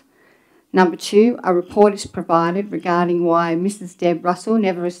class. Number 2, a report is provided regarding why Mrs. Deb Russell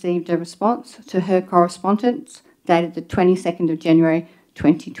never received a response to her correspondence dated the 22nd of January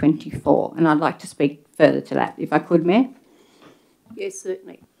 2024. And I'd like to speak further to that, if I could, Mayor. Yes,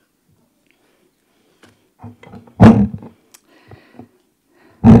 certainly.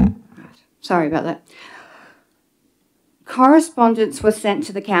 Sorry about that. Correspondence was sent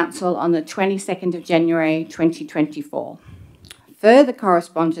to the Council on the 22nd of January 2024. Further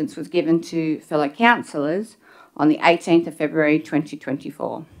correspondence was given to fellow councillors on the 18th of February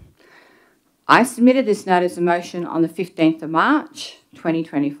 2024. I submitted this notice of motion on the 15th of March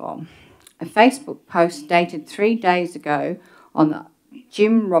 2024. A Facebook post dated 3 days ago on the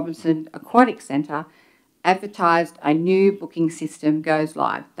Jim Robinson Aquatic Centre advertised a new booking system goes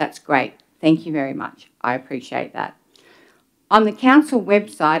live. That's great. Thank you very much. I appreciate that. On the council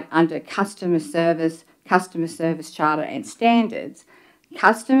website under customer service charter and standards,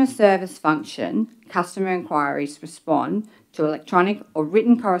 Customer service function, customer inquiries respond to electronic or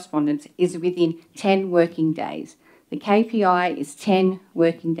written correspondence is within 10 working days. The KPI is 10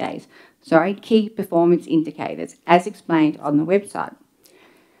 working days. Key performance indicators, as explained on the website.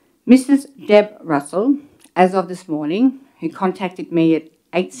 Mrs. Deb Russell, as of this morning, who contacted me at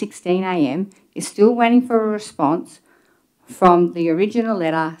 8:16 a.m, is still waiting for a response from the original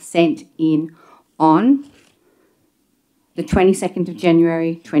letter sent in on the 22nd of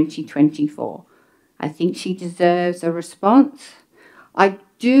January 2024. I think she deserves a response. I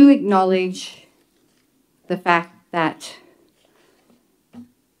do acknowledge the fact that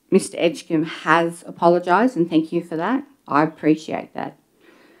Mr. Edgecombe has apologised, and thank you for that. I appreciate that.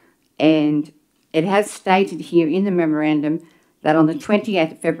 And it has stated here in the memorandum that on the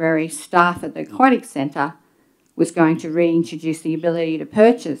 28th of February, staff at the Aquatic Centre was going to reintroduce the ability to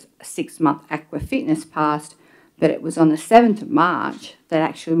purchase a 6-month Aqua Fitness pass, but it was on the 7th of March that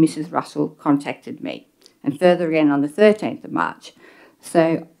actually Mrs. Russell contacted me, and further again on the 13th of March.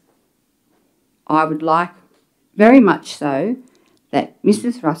 So I would like very much so that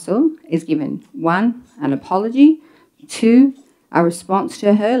Mrs. Russell is given 1, an apology, 2, a response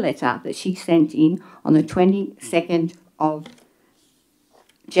to her letter that she sent in on the 22nd of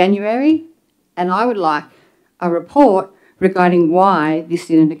January, and I would like a report regarding why this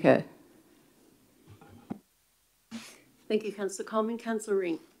didn't occur. Thank you, Councillor Coleman. Councillor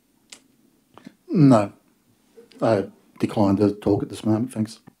Ring. No, I decline to talk at this moment,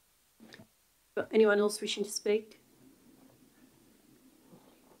 thanks. Anyone else wishing to speak?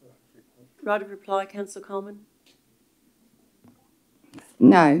 Right of reply, Councillor Coleman.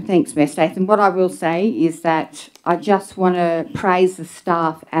 No, thanks, Mayor Statham. What I will say is that I just want to praise the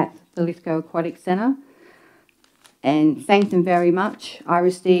staff at the Lithgow Aquatic Centre and thank them very much. I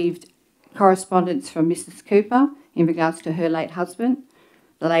received correspondence from Mrs. Cooper in regards to her late husband.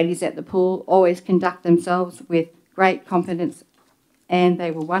 The ladies at the pool always conduct themselves with great confidence and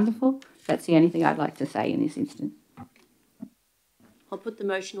they were wonderful. That's the only thing I'd like to say in this instance. I'll put the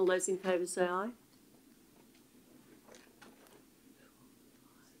motion. All those in favour say aye.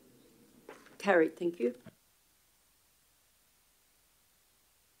 Carried, thank you.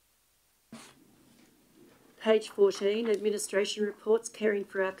 Page 14, administration reports, caring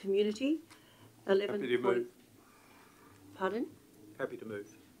for our community. 11. Happy to move. Pardon? Happy to move.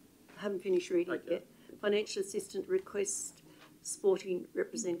 I haven't finished reading it yet. Financial assistant request sporting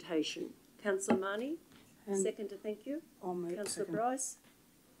representation. Councillor Marnie, second to thank you. I'll move. Councillor Bryce.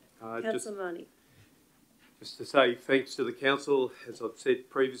 Councillor Marnie. Just to say thanks to the council, as I've said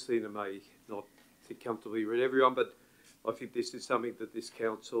previously, and it may not sit comfortably with everyone, but I think this is something that this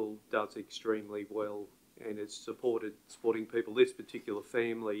council does extremely well and it's supported sporting people. This particular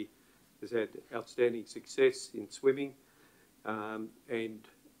family has had outstanding success in swimming and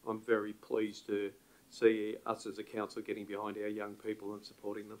I'm very pleased to see us as a council getting behind our young people and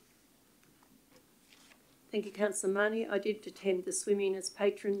supporting them. Thank you, Councillor Marnie. I did attend the swimming as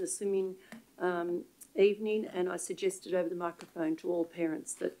patron, the swimming evening, and I suggested over the microphone to all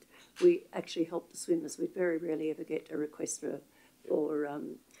parents that we actually help the swimmers. We very rarely ever get a request or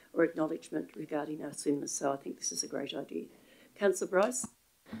acknowledgement regarding our swimmers, so I think this is a great idea. Councillor Bryce?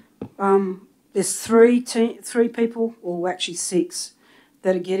 There's three people, or actually 6,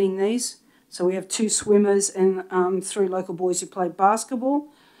 that are getting these. So we have 2 swimmers and 3 local boys who play basketball.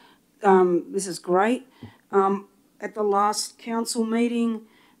 This is great. At the last council meeting,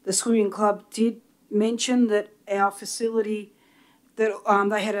 the swimming club did mention that our facility, that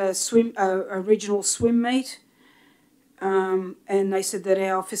they had a regional swim meet, and they said that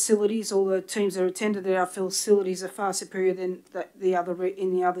our facilities, all the teams that attended, that our facilities are far superior than the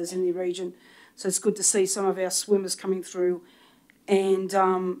others in the region. So it's good to see some of our swimmers coming through and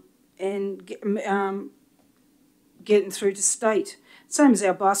getting through to state. Same as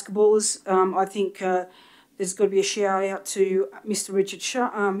our basketballers. I think there's got to be a shout out to Mr. Richard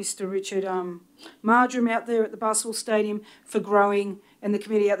Marjoram out there at the basketball stadium for growing, and the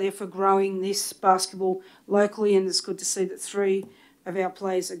committee out there for growing this basketball locally. And it's good to see that 3 of our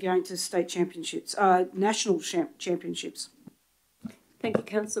players are going to state championships, national championships. Thank you,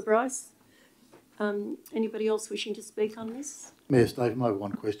 Councillor Bryce. Anybody else wishing to speak on this? Mayor Statham, I have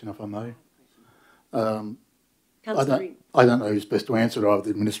one question, if I may. I don't know who's best to answer it, either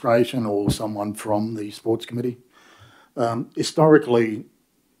the administration or someone from the sports committee. Historically,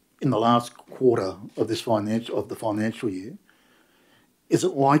 in the last quarter of the financial year, is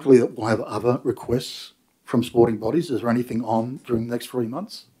it likely that we'll have other requests from sporting bodies? Is there anything on during the next 3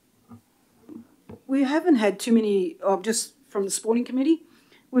 months? We haven't had too many, just from the sporting committee,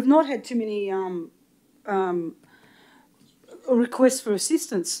 we've not had too many a request for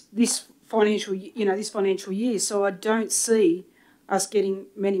assistance this financial year, so I don't see us getting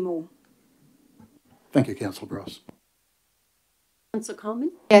many more. Thank you, Councillor Bryce. Councillor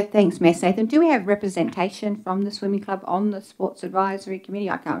Coleman? Yeah, thanks, Mayor Statham. Do we have representation from the swimming club on the Sports Advisory Committee?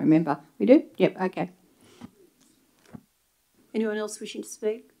 I can't remember. We do? Yep, okay. Anyone else wishing to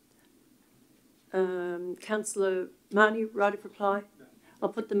speak? Councillor Marnie, right of reply? No. I'll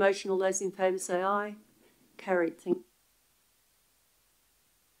put the motion. All those in favour say aye. Carried. Thank you.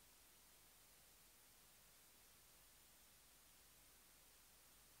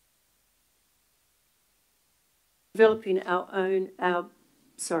 Developing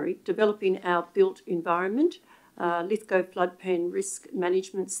our built environment, Lithgow Floodplain Risk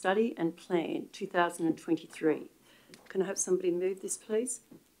Management Study and Plan 2023. Can I have somebody move this, please?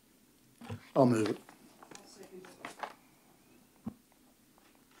 I'll move it.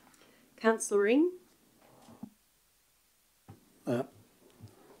 Councillor Ring?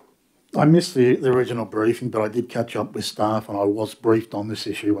 I missed the original briefing, but I did catch up with staff and I was briefed on this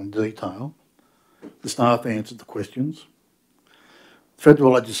issue in detail. The staff answered the questions.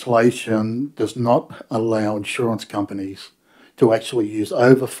 Federal legislation does not allow insurance companies to actually use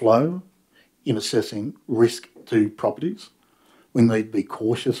overflow in assessing risk to properties. We need to be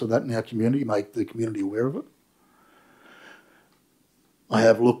cautious of that in our community, make the community aware of it. I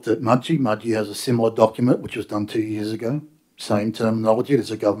have looked at Mudgee. Mudgee has a similar document which was done 2 years ago. Same terminology,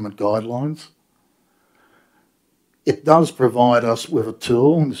 there's a government guidelines. It does provide us with a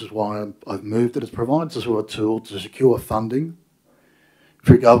tool, and this is why I've moved it. It provides us with a tool to secure funding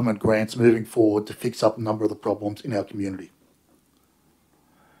through government grants moving forward to fix up a number of the problems in our community.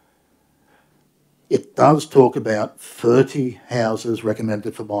 It does talk about 30 houses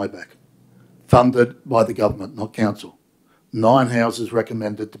recommended for buyback, funded by the government, not council. 9 houses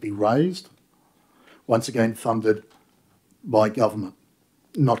recommended to be raised, once again funded by government,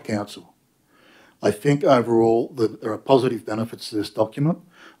 not council. I think overall there are positive benefits to this document.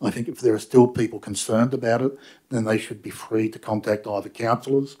 I think if there are still people concerned about it, then they should be free to contact either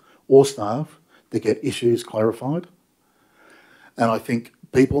councillors or staff to get issues clarified. And I think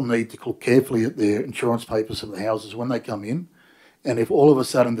people need to look carefully at their insurance papers of the houses when they come in. And if all of a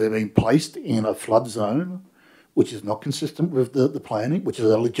sudden they're being placed in a flood zone, which is not consistent with the planning, which is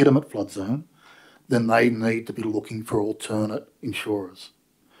a legitimate flood zone, then they need to be looking for alternate insurers.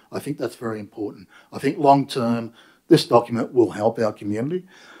 I think that's very important. I think long term, this document will help our community.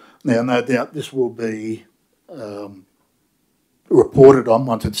 Now, no doubt this will be reported on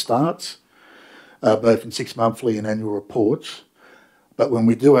once it starts, both in 6 monthly and annual reports. But when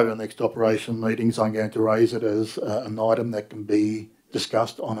we do have our next operation meetings, I'm going to raise it as an item that can be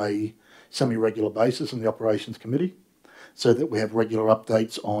discussed on a semi-regular basis in the Operations Committee so that we have regular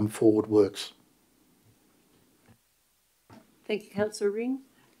updates on forward works. Thank you, Councillor Ring.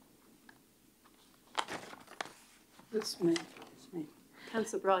 That's me.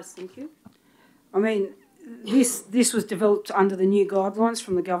 Councillor Bryce, thank you. I mean, this was developed under the new guidelines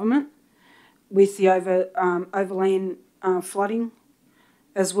from the government with the overland flooding,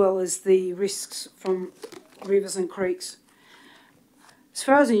 as well as the risks from rivers and creeks. As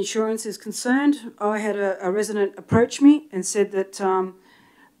far as the insurance is concerned, I had a resident approach me and said that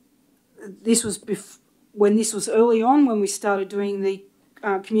this was when this was early on, when we started doing the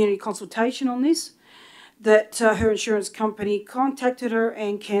community consultation on this, that her insurance company contacted her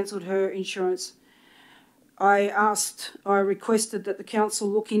and cancelled her insurance. I requested that the council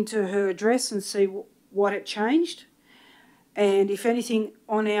look into her address and see what had changed. And if anything,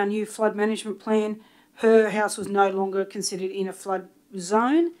 on our new flood management plan, her house was no longer considered in a flood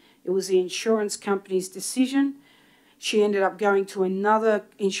zone. It was the insurance company's decision. She ended up going to another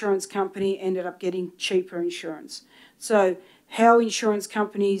insurance company, ended up getting cheaper insurance. So how insurance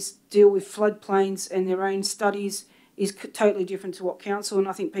companies deal with floodplains and their own studies is totally different to what council, and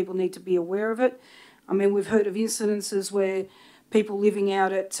I think people need to be aware of it. I mean, we've heard of incidences where people living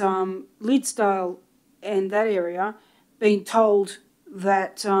out at Lithgow and that area being told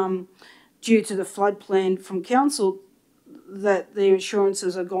that due to the flood plan from council that their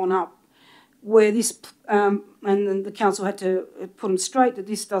insurances have gone up, where this and then the council had to put them straight that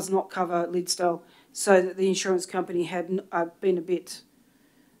this does not cover Lithgow, so that the insurance company had been a bit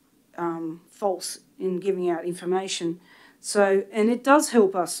false in giving out information. So, and it does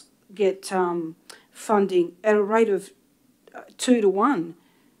help us get funding at a rate of 2 to 1.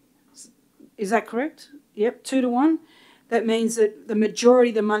 Is that correct? Yep, 2 to 1. That means that the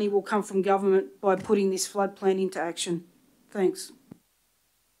majority of the money will come from government by putting this flood plan into action. Thanks.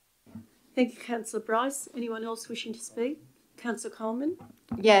 Thank you, Councillor Bryce. Anyone else wishing to speak? Councillor Coleman?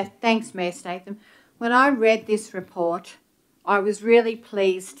 Yeah, thanks, Mayor Statham. When I read this report, I was really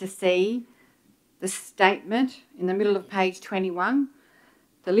pleased to see the statement in the middle of page 21.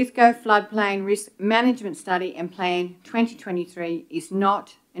 The Lithgow Floodplain Risk Management Study and Plan 2023 is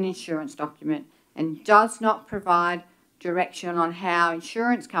not an insurance document and does not provide direction on how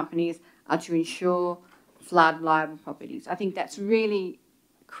insurance companies are to insure flood liable properties. I think that's really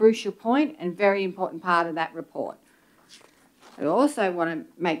a crucial point and very important part of that report. I also want to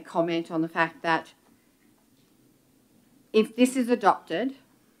make comment on the fact that if this is adopted,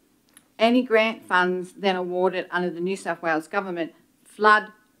 any grant funds then awarded under the New South Wales Government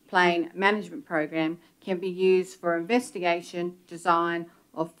Floodplain Management Program can be used for investigation, design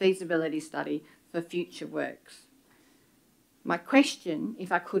or feasibility study for future works. My question,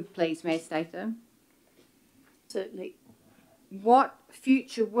 if I could please, Mayor Statham. Certainly. What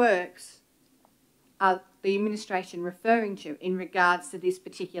future works are the administration referring to in regards to this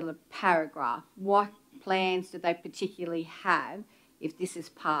particular paragraph? What plans do they particularly have if this is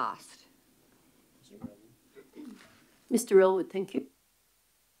passed? Mr. Elwood, thank you.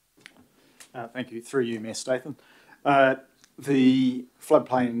 Thank you. Through you, Mayor Statham. The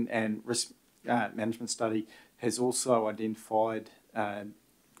floodplain and risk management study has also identified,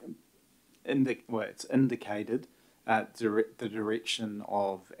 it's indicated the direction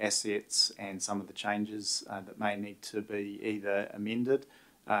of assets and some of the changes that may need to be either amended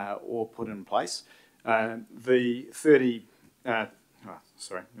or put in place. The 30,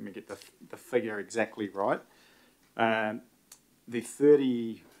 sorry, let me get the figure exactly right. The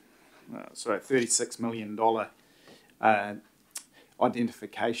 $36 million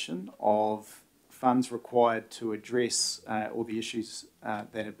identification of funds required to address all the issues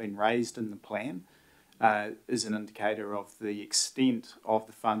that have been raised in the plan is an indicator of the extent of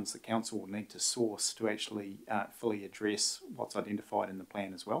the funds the council will need to source to actually fully address what's identified in the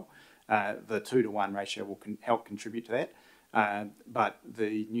plan as well. The 2-to-1 ratio will help contribute to that, but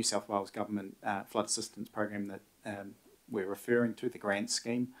the New South Wales Government Flood Assistance Program that we're referring to, the grant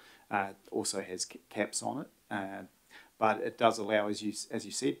scheme, also has caps on it. But it does allow, as you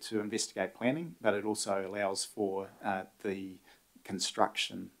said, to investigate planning, but it also allows for the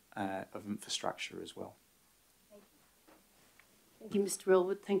construction of infrastructure as well. Thank you, Mr.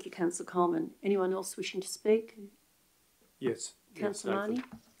 Elwood. Thank you, Councillor Coleman. Anyone else wishing to speak? Yes. Councillor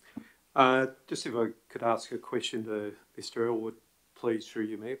Marnie? Just if I could ask a question to Mr. Elwood, please, through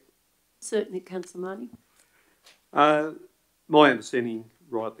you, Mayor. Certainly, Councillor Marnie. My understanding,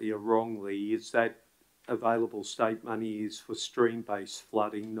 rightly or wrongly, is that available state money is for stream-based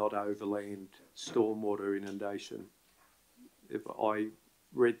flooding, not overland stormwater inundation. If I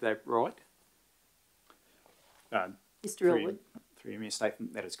read that right? Mr. Elwood. Through you, Mayor Statham,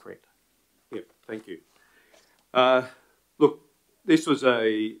 that is correct. Yep, thank you. Look, this was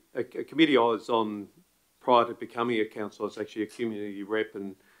a committee I was on prior to becoming a councillor. I was actually a community rep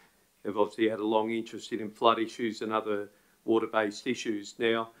and have obviously had a long interest in flood issues and other water-based issues.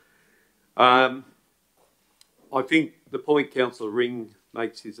 Now, I think the point Councillor Ring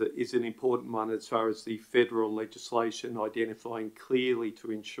makes is an important one as far as the federal legislation identifying clearly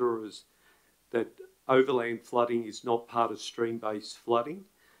to insurers that overland flooding is not part of stream-based flooding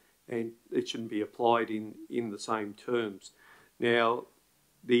and it shouldn't be applied in the same terms. Now,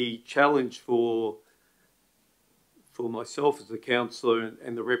 the challenge for myself as a councillor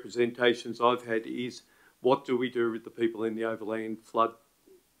and the representations I've had is what do we do with the people in the overland flood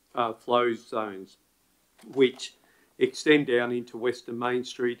flow zones, which extend down into Western Main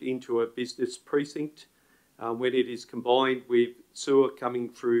Street into a business precinct. When it is combined with sewer coming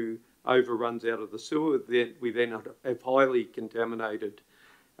through overruns out of the sewer, we then have highly contaminated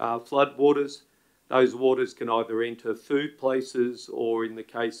flood waters. Those waters can either enter food places or, in the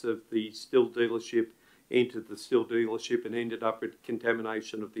case of the still dealership, entered the still dealership and ended up with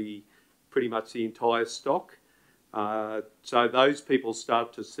contamination of pretty much the entire stock. So those people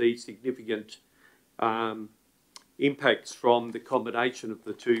start to see significant impacts from the combination of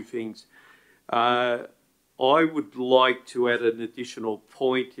the two things. I would like to add an additional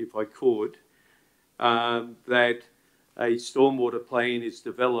point, if I could, that a stormwater plan is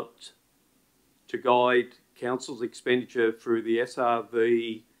developed to guide council's expenditure through the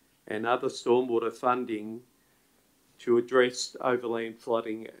SRV and other stormwater funding to address overland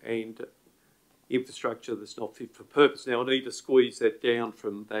flooding and infrastructure that's not fit for purpose. Now, I need to squeeze that down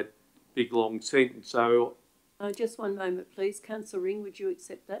from that big long sentence. So, just one moment, please. Councillor Ring, would you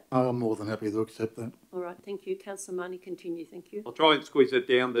accept that? I'm more than happy to accept that. All right, thank you. Councillor Marnie, continue. Thank you. I'll try and squeeze it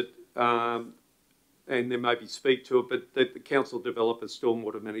down, that, and then maybe speak to it, but that the council develop a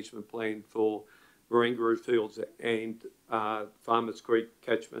stormwater management plan for Barangaroo Fields and Farmers Creek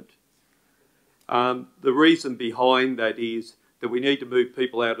catchment. The reason behind that is that we need to move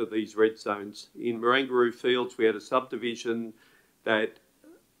people out of these red zones. In Marangaroo Fields, we had a subdivision that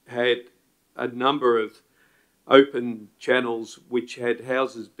had a number of open channels which had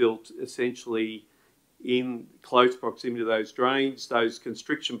houses built essentially in close proximity to those drains. Those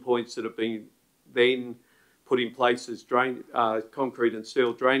constriction points that have been then put in place as concrete and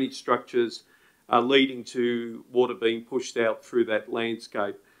steel drainage structures are leading to water being pushed out through that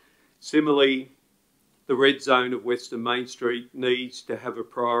landscape. Similarly, the red zone of Western Main Street needs to have a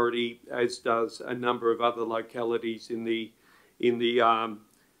priority, as does a number of other localities in the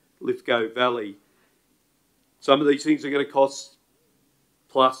Lithgow Valley. Some of these things are going to cost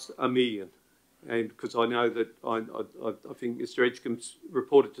plus $1 million. And because I know that I think Mr. Edgecombe's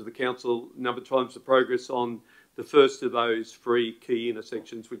reported to the council a number of times the progress on the first of those 3 key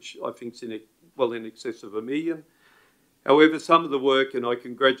intersections, which I think is well in excess of $1 million. However, some of the work, and I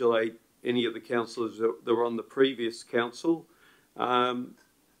congratulate any of the councillors that were on the previous council,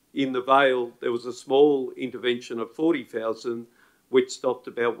 in the Vale there was a small intervention of $40,000 which stopped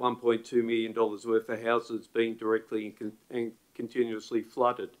about $1.2 million worth of houses being directly and continuously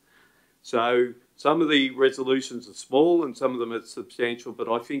flooded. So some of the resolutions are small and some of them are substantial, but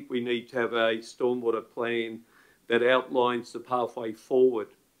I think we need to have a stormwater plan that outlines the pathway forward.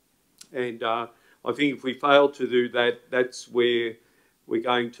 And I think if we fail to do that, that's where we're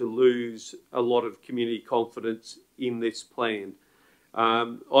going to lose a lot of community confidence in this plan.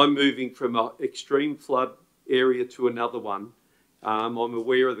 I'm moving from an extreme flood area to another one. I'm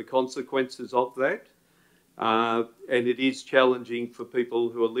aware of the consequences of that. And it is challenging for people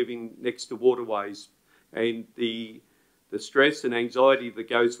who are living next to waterways. And the stress and anxiety that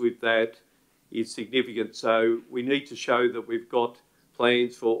goes with that is significant. So we need to show that we've got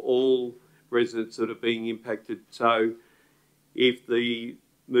plans for all residents that are being impacted. So if the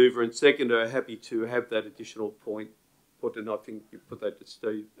mover and seconder are happy to have that additional point put, and I think you put that to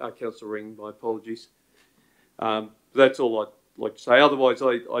Steve, Councillor Ring, my apologies. That's all I'd like to say. Otherwise,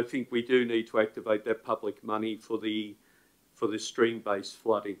 I think we do need to activate that public money for the stream-based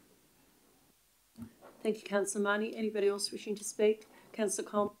flooding. Thank you, Councillor Marnie. Anybody else wishing to speak? Councillor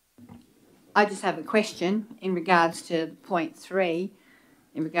Coleman. I just have a question in regards to point 3,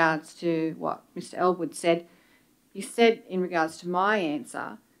 in regards to what Mr. Elwood said. You said in regards to my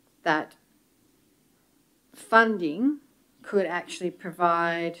answer that funding could actually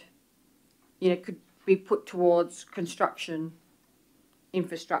provide, could be put towards construction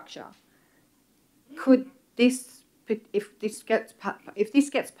infrastructure. Could this, if this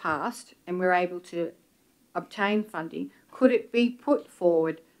gets passed and we're able to obtain funding, could it be put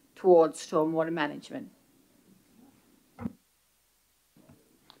forward towards stormwater management?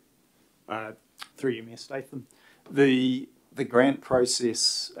 Through you, Mayor Statham. The grant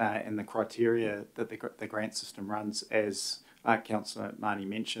process and the criteria that the grant system runs, as Councillor Marnie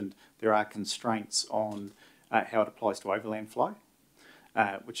mentioned, there are constraints on how it applies to overland flow,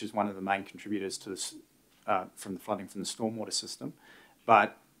 which is one of the main contributors to this, from the flooding from the stormwater system.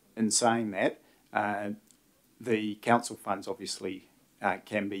 But in saying that, the council funds obviously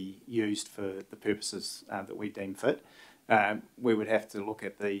can be used for the purposes that we deem fit. We would have to look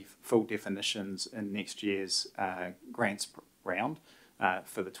at the full definitions in next year's grants round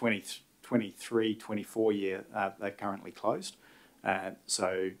for the 23-24 year. They're currently closed,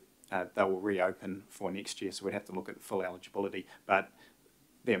 so they will reopen for next year. So we'd have to look at the full eligibility, but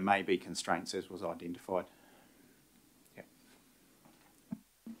there may be constraints as was identified. Yeah.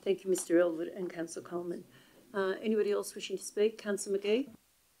 Thank you, Mr. Elwood and Councillor Coleman. Anybody else wishing to speak? Councillor McGee.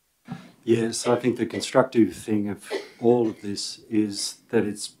 Yes, I think the constructive thing of all of this is that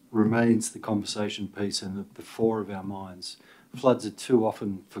it remains the conversation piece and at the fore of our minds. Floods are too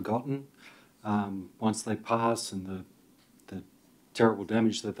often forgotten. Once they pass and the terrible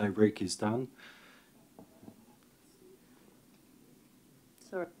damage that they wreak is done.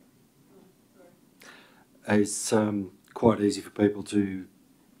 Sorry. It's quite easy for people to,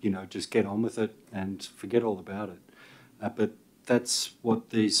 just get on with it and forget all about it. But that's what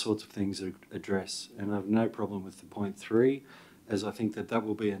these sorts of things address. And I have no problem with the point 3, as I think that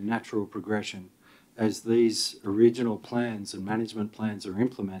will be a natural progression. As these original plans and management plans are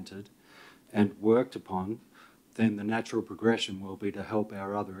implemented and worked upon, then the natural progression will be to help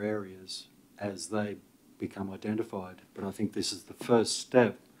our other areas as they become identified. But I think this is the first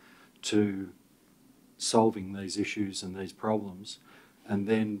step to solving these issues and these problems. And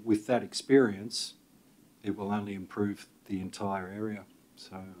then with that experience, it will only improve the entire area.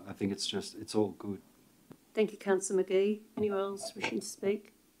 So I think it's all good. Thank you, Councillor McGee. Anyone else wishing to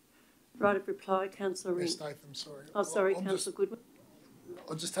speak? Right of reply, Councillor Ring. Yes, Statham, sorry. Oh, sorry, Councillor Goodwin.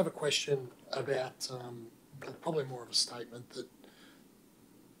 I just have a question about, probably more of a statement that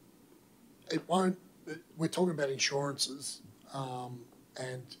it won't, we're talking about insurances,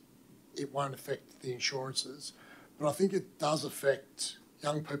 and it won't affect the insurances, but I think it does affect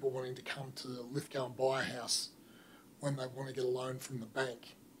young people wanting to come to Lithgow and buy a house when they want to get a loan from the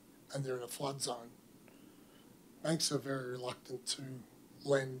bank and they're in a flood zone. Banks are very reluctant to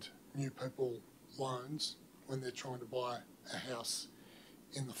lend new people loans when they're trying to buy a house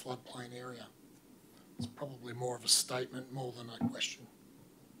in the floodplain area. It's probably more of a statement more than a question.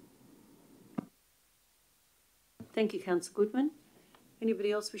 Thank you, Councillor Goodman.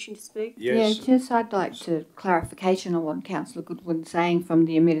 Anybody else wishing to speak? Yes. Yeah, just I'd like to clarification on what Councillor Goodwin's saying from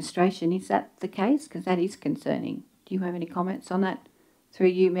the administration. Is that the case? Because that is concerning. Do you have any comments on that through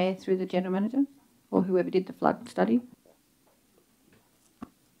you, Mayor, through the General Manager, or whoever did the flood study?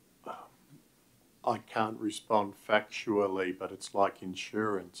 I can't respond factually, but it's like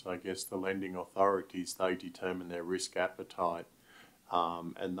insurance. I guess the lending authorities, they determine their risk appetite,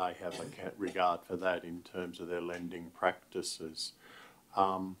 and they have a regard for that in terms of their lending practices.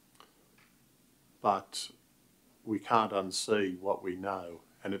 But we can't unsee what we know,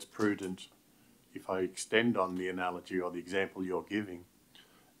 and it's prudent, if I extend on the analogy or the example you're giving,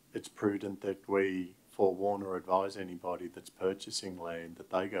 it's prudent that we forewarn or advise anybody that's purchasing land that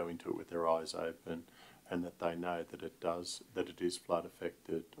they go into it with their eyes open and that they know that it is flood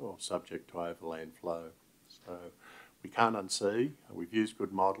affected or subject to overland flow. So we can't unsee. We've used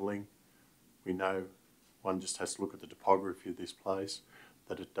good modelling. We know one just has to look at the topography of this place,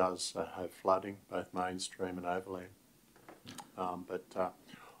 that it does have flooding, both mainstream and overland. But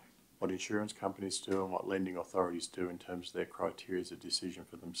what insurance companies do and what lending authorities do in terms of their criteria is a decision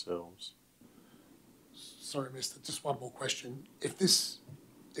for themselves. Sorry, Mister, just one more question.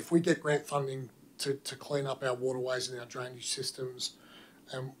 If we get grant funding to clean up our waterways and our drainage systems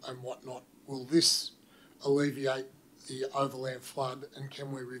and whatnot, will this alleviate the overland flood, and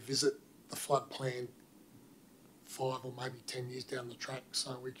can we revisit the flood plan 5 or maybe 10 years down the track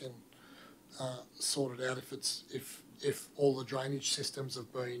so we can sort it out if all the drainage systems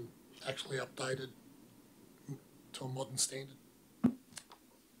have been actually updated to a modern standard?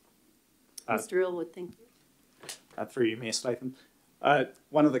 Mr. Elwood, thank you. Through you, Mayor Statham.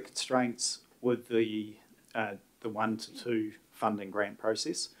 One of the constraints with the 1 to 2 funding grant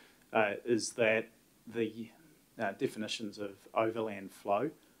process is that the definitions of overland flow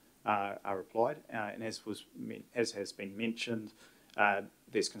are applied, and as has been mentioned,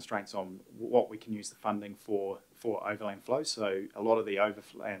 there's constraints on what we can use the funding for overland flow. So a lot of the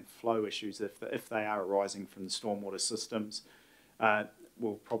overland flow issues, if they are arising from the stormwater systems,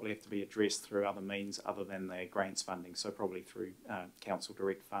 will probably have to be addressed through other means other than their grants funding, so probably through council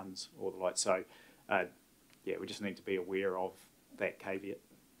direct funds or the like. So yeah, we just need to be aware of that caveat.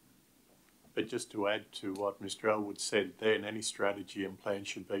 But just to add to what Mr. Elwood said then, any strategy and plan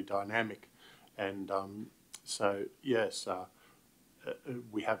should be dynamic. And so, yes,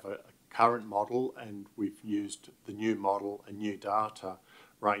 we have a current model and we've used the new model and new data,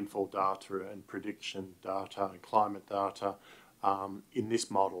 rainfall data and prediction data and climate data in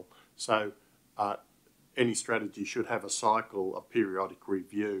this model. So any strategy should have a cycle of periodic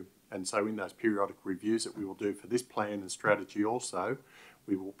review. And so in those periodic reviews that we will do for this plan and strategy also,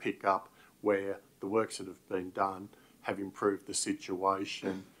 we will pick up where the works that have been done have improved the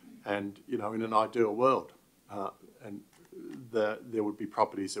situation. And, you know, in an ideal world, there would be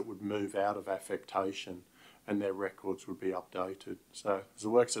properties that would move out of affectation and their records would be updated. So as the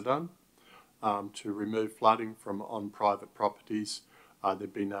works are done to remove flooding from on private properties,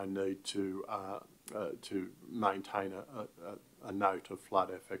 there'd be no need to maintain a note of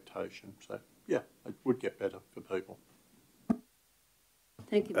flood affectation. So yeah, it would get better for people.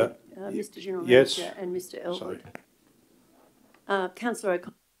 Thank you, Mr. General yes. Manager and Mr. Elwood. Councillor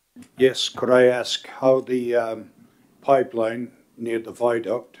O'Connor. Yes, could I ask how the pipeline near the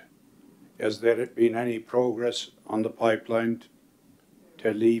viaduct, has there been any progress on the pipeline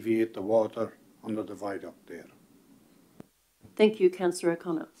to alleviate the water under the viaduct there? Thank you, Councillor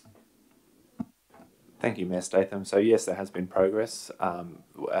O'Connor. Thank you, Mayor Statham. So yes, there has been progress.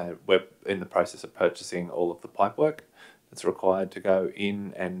 We're in the process of purchasing all of the pipework that's required to go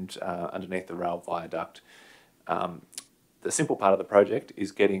in and underneath the rail viaduct. The simple part of the project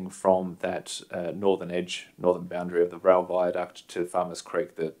is getting from that northern boundary of the rail viaduct to Farmers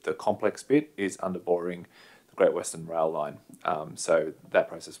Creek. The complex bit is underboring the Great Western Rail line. So that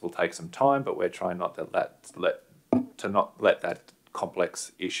process will take some time, but we're trying not to let that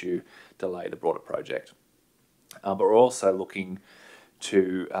complex issue delay the broader project. But we're also looking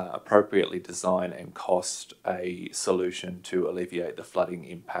to appropriately design and cost a solution to alleviate the flooding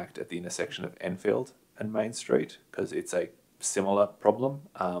impact at the intersection of Enfield and Main Street, because it's a similar problem,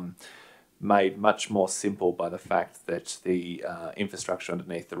 made much more simple by the fact that the infrastructure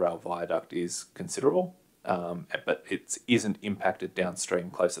underneath the rail viaduct is considerable, but it isn't impacted downstream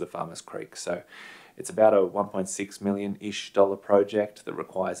closer to Farmers Creek. So it's about a $1.6 million-ish project that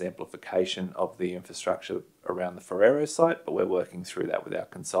requires amplification of the infrastructure around the Ferrero site, but we're working through that with our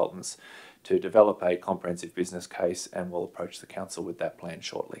consultants to develop a comprehensive business case, and we'll approach the council with that plan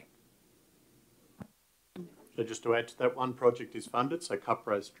shortly. So just to add to that, one project is funded, so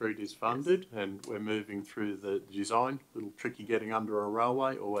Cuprose Street is funded, and we're moving through the design. A little tricky getting under a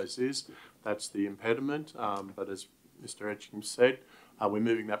railway, always is. That's the impediment, but as Mr Edgecombe said, we're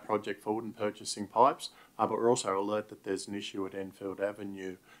moving that project forward and purchasing pipes, but we're also alert that there's an issue at Enfield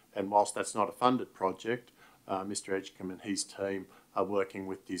Avenue, and whilst that's not a funded project, Mr Edgecombe and his team are working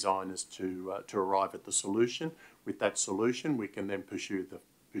with designers to arrive at the solution. With that solution, we can then pursue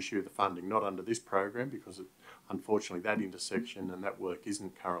the funding, not under this program, because unfortunately that intersection and that work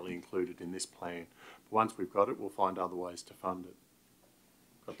isn't currently included in this plan. But once we've got it, we'll find other ways to fund it.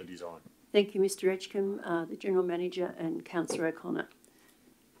 Got the design. Thank you, Mr Edgecombe, the General Manager and Councillor O'Connor.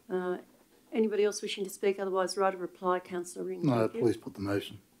 Anybody else wishing to speak? Otherwise, right of reply, Councillor Ring. No, please put the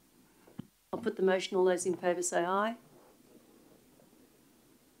motion. I'll put the motion. All those in favour say aye.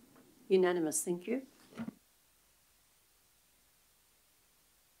 Unanimous, thank you.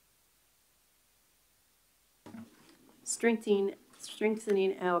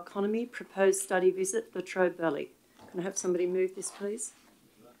 Strengthening our economy, proposed study visit, Latrobe Valley. Can I have somebody move this, please?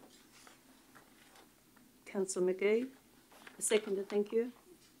 Councillor McGee. A seconder, thank you.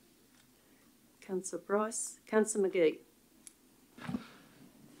 Councillor Bryce. Councillor McGee.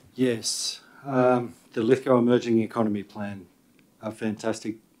 Yes, the Lithgow Emerging Economy Plan, a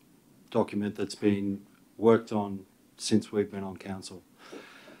fantastic document that's been worked on since we've been on council.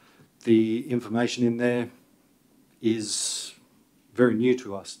 The information in there is very new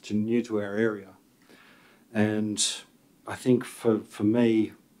to us, new to our area. And I think for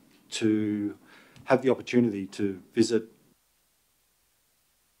me to have the opportunity to visit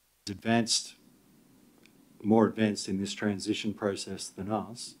more advanced in this transition process than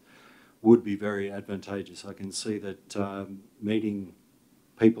us would be very advantageous. I can see that meeting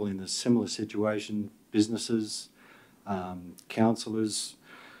people in a similar situation, businesses, councillors,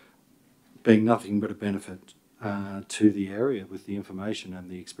 being nothing but a benefit to the area with the information and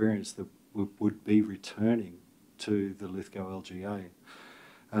the experience that would be returning to the Lithgow LGA.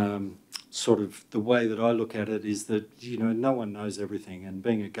 Sort of the way that I look at it is that, you know, no one knows everything, and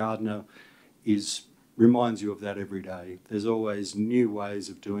being a gardener reminds you of that every day. There's always new ways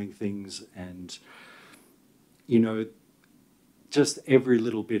of doing things, and, you know, just every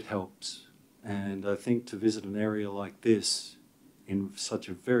little bit helps. And I think to visit an area like this in such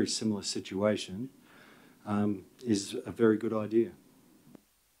a very similar situation is a very good idea.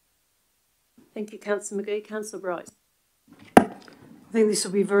 Thank you, Councillor McGee. Councillor Bryce. I think this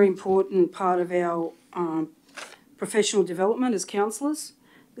will be a very important part of our professional development as councillors,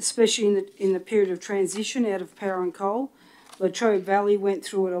 especially in the period of transition out of power and coal. Latrobe Valley went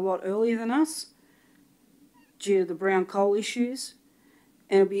through it a lot earlier than us due to the brown coal issues,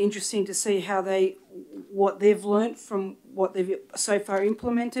 and it'll be interesting to see how what they've learnt from what they've so far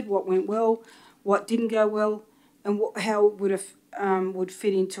implemented, what went well, what didn't go well, and how it would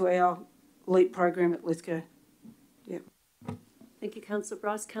fit into our LEAP program at Lithgow. Yep. Thank you, Councillor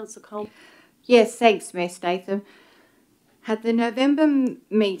Bryce. Councillor Cole. Yes, thanks, Mayor Statham. At the November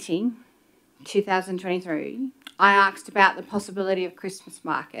meeting, 2023, I asked about the possibility of Christmas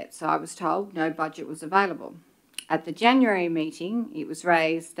market, so I was told no budget was available. At the January meeting, it was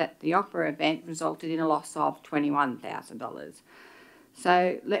raised that the opera event resulted in a loss of $21,000.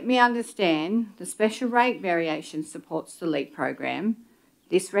 So let me understand, the special rate variation supports the LEAP program.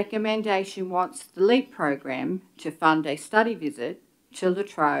 This recommendation wants the LEAP program to fund a study visit to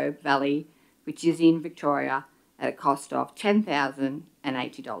Latrobe Valley, which is in Victoria, at a cost of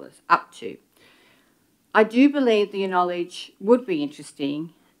 $10,080, up to. I do believe the knowledge would be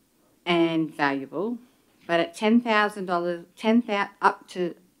interesting and valuable, but at $10,000, up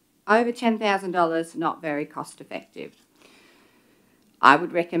to over $10,000, not very cost effective. I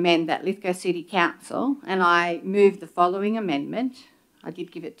would recommend that Lithgow City Council, and I move the following amendment. I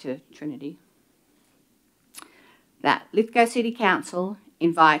did give it to Trinity. That Lithgow City Council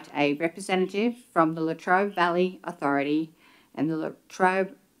invite a representative from the Latrobe Valley Authority and the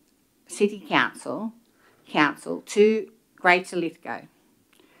Latrobe City Council to Greater Lithgow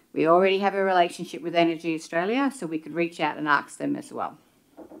We already have a relationship with Energy Australia, so we could reach out and ask them as well.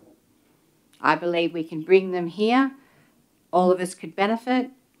 I believe we can bring them here. All of us could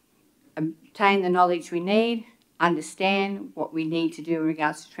benefit, obtain the knowledge we need, understand what we need to do in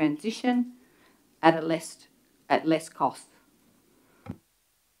regards to transition at less cost.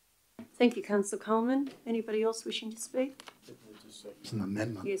 Thank you, Councillor Coleman. Anybody else wishing to speak? It's an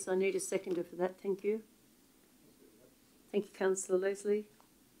amendment. Yes, I need a seconder for that. Thank you. Thank you, Councillor Leslie.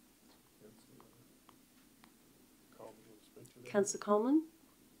 Councillor Coleman?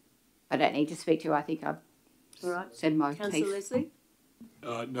 I don't need to speak to you. I think I've said my Councillor piece. Leslie?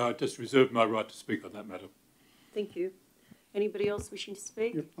 No, I just reserve my right to speak on that matter. Thank you. Anybody else wishing to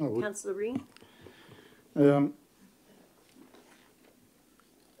speak? Yep, I would. Councillor Ring?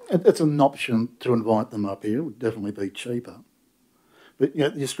 It's an option to invite them up here. It would definitely be cheaper. But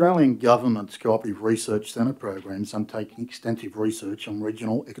yet the Australian Government's Cooperative Research Centre program is undertaking extensive research on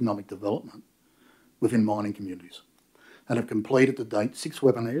regional economic development within mining communities and have completed to date 6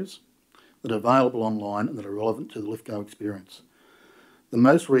 webinars that are available online and that are relevant to the Lithgow experience. The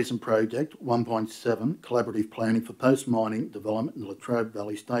most recent project, 1.7, Collaborative Planning for Post-Mining Development in the Latrobe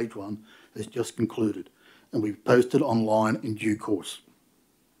Valley Stage 1, has just concluded and we've posted online in due course.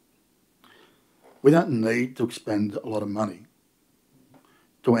 We don't need to expend a lot of money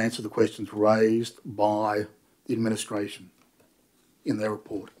to answer the questions raised by the administration in their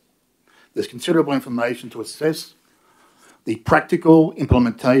report. There's considerable information to assess the practical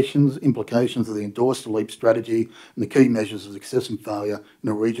implications of the endorsed LEAP strategy and the key measures of success and failure in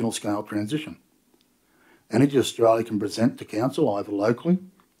a regional scale transition. Energy Australia can present to Council either locally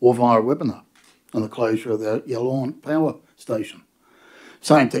or via a webinar on the closure of the Yallourn power station.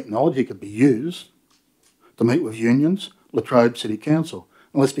 Same technology could be used to meet with unions, Latrobe City Council.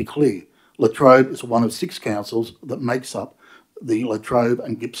 And let's be clear, Latrobe is one of 6 councils that makes up the Latrobe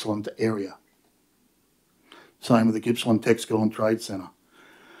and Gippsland area. Same with the Gippsland Tech School and Trade Centre.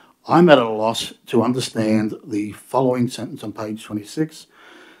 I'm at a loss to understand the following sentence on page 26.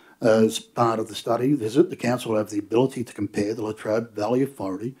 As part of the study, the council will have the ability to compare the Latrobe Valley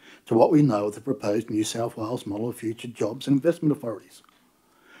Authority to what we know of the proposed New South Wales model of future jobs and investment authorities.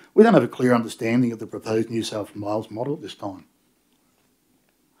 We don't have a clear understanding of the proposed New South Wales model at this time.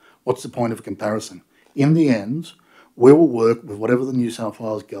 What's the point of a comparison? In the end, we will work with whatever the New South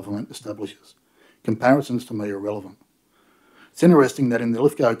Wales government establishes. Comparisons to me are relevant. It's interesting that in the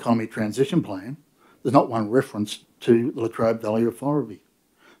Lithgow Economy Transition Plan, there's not one reference to the Latrobe Valley Authority,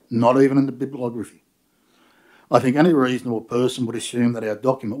 not even in the bibliography. I think any reasonable person would assume that our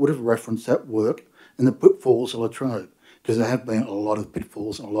document would have referenced that work and the pitfalls of Latrobe, because there have been a lot of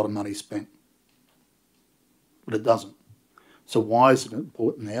pitfalls and a lot of money spent. But it doesn't. So why is it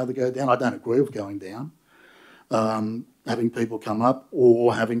important now to go down? I don't agree with going down. Having people come up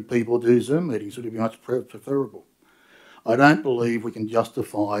or having people do Zoom meetings would be much preferable. I don't believe we can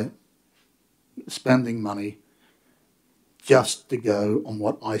justify spending money just to go on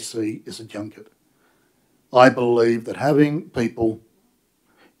what I see as a junket. I believe that having people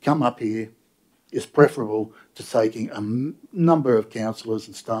come up here is preferable to taking a number of councillors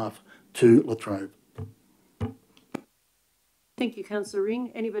and staff to Latrobe. Thank you, Councillor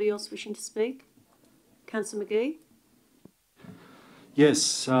Ring. Anybody else wishing to speak? Councillor McGee?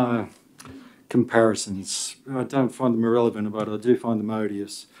 Yes, comparisons. I don't find them irrelevant, but I do find them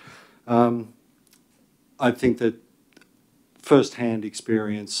odious. I think that first-hand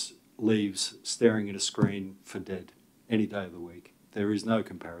experience leaves staring at a screen for dead any day of the week. There is no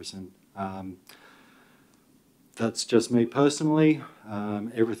comparison. That's just me personally.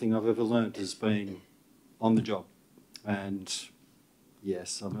 Everything I've ever learnt has been on the job. And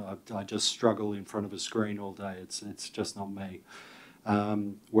yes, I just struggle in front of a screen all day. It's just not me.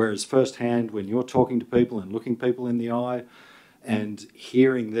 Whereas firsthand, when you're talking to people and looking people in the eye and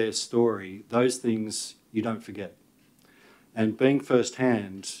hearing their story, those things you don't forget. And being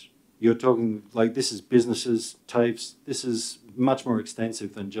firsthand, you're talking like this is businesses, TAFEs, this is much more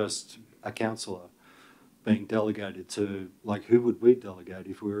extensive than just a councillor being delegated to, like who would we delegate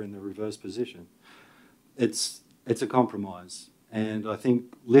if we were in the reverse position? It's a compromise. And I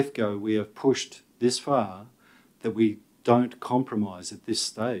think Lithgow, we have pushed this far that we don't compromise at this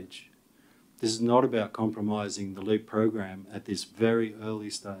stage. This is not about compromising the LEAP program at this very early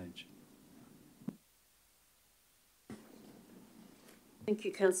stage. Thank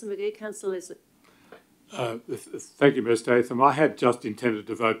you, Councillor McGee. Councillor Leslie. Thank you, Ms. Statham. I had just intended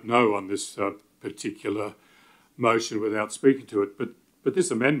to vote no on this particular motion without speaking to it, but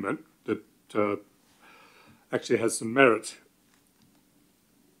this amendment that actually has some merit,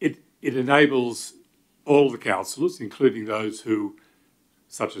 it enables all the councillors, including those who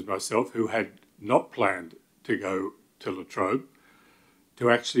such as myself, who had not planned to go to Latrobe, to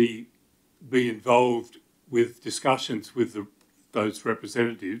actually be involved with discussions with those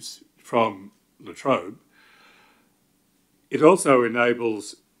representatives from Latrobe. It also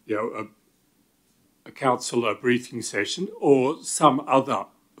enables, a councillor briefing session or some other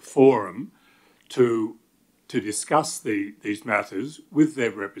forum to discuss these matters with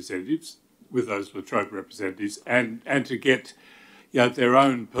their representatives, with those Latrobe representatives, and to get their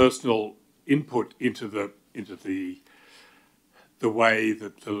own personal input into the way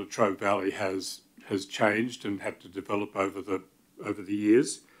that the Latrobe Valley has changed and had to develop over the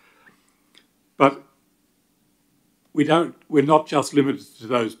years. But we're not just limited to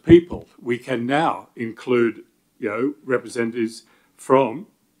those people. We can now include, representatives from,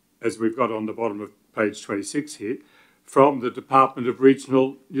 as we've got on the bottom of page 26 here, from the Department of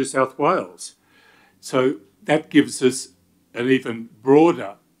Regional New South Wales. So that gives us an even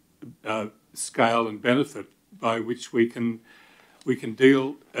broader scale and benefit by which we can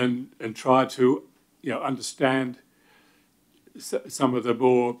deal and try to understand some of the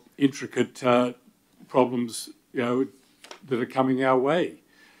more intricate problems that are coming our way.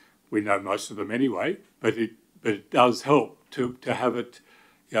 We know most of them anyway, but it does help to have it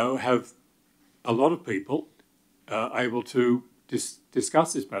have a lot of people able to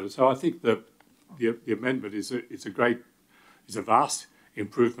discuss this matter. So I think the amendment is a vast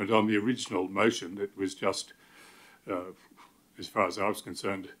improvement on the original motion that was just, as far as I was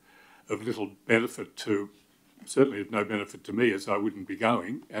concerned, of little benefit to, certainly of no benefit to me, as I wouldn't be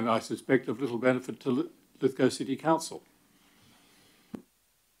going, and I suspect of little benefit to Lithgow City Council.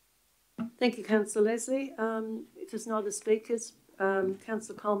 Thank you, Councillor Leslie. If there's no other speakers,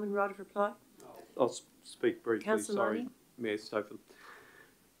 Councillor Coleman, right of reply. I'll speak briefly. Councillor Sorry, Marnie. Mayor Statham.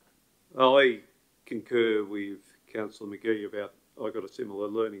 I concur with Councillor McGee about I've got a similar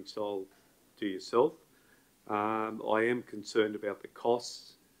learning style to yourself. I am concerned about the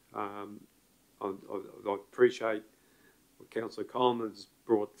costs. I appreciate what Councillor Coleman has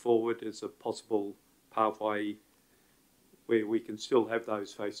brought forward as a possible pathway where we can still have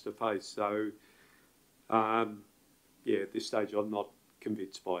those face-to-face. So, at this stage, I'm not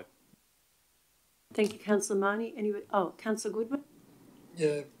convinced by it. Thank you, Councillor Marnie. Councillor Goodwin?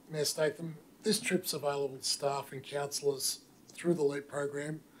 Yeah, Mayor Statham, this trip's available to staff and councillors through the LEAP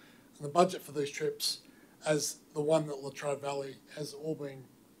program, and the budget for these trips, as the one that Latrobe Valley has all been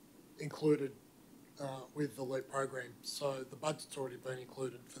included with the LEAP program. So the budget's already been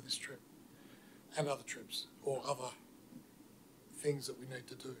included for this trip and other trips or other things that we need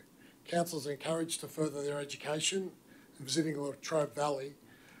to do. Councillors are encouraged to further their education, and visiting Latrobe Valley,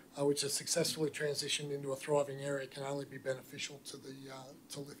 which has successfully transitioned into a thriving area, can only be beneficial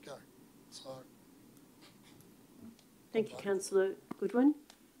to Lithgow. So, thank you, Councillor Goodwin.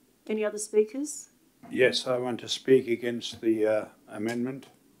 Any other speakers? Yes, I want to speak against the amendment.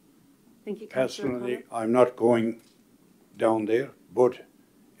 Thank you, Councillor Personally, O'Connor. I'm not going down there, but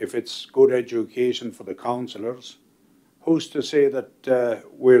if it's good education for the councillors, who's to say that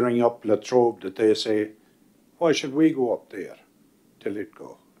we ring up Latrobe that they say, why should we go up there to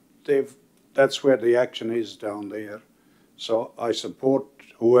Lithgow? That's where the action is down there. So I support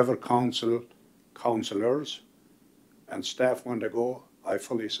whoever councillors and staff want to go, I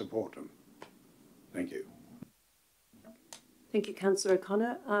fully support them. Thank you. Thank you, Councillor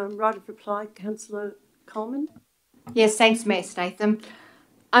O'Connor. Right of reply, Councillor Coleman. Yes, thanks, Mayor Statham.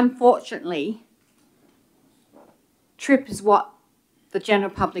 Unfortunately, TRIP is what the general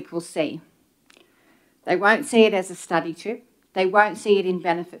public will see. They won't see it as a study trip. They won't see it in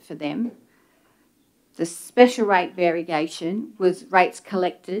benefit for them. The special rate variation was rates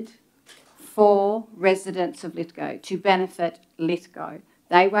collected for residents of Lithgow to benefit Lithgow.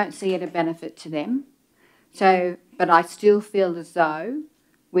 They won't see it a benefit to them. So, but I still feel as though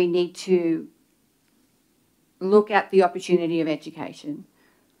we need to look at the opportunity of education.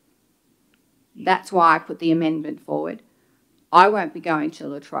 That's why I put the amendment forward. I won't be going to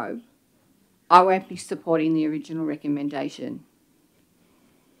Latrobe. I won't be supporting the original recommendation.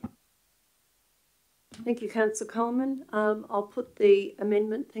 Thank you, Councillor Coleman. I'll put the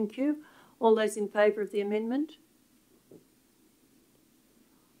amendment, thank you. All those in favour of the amendment?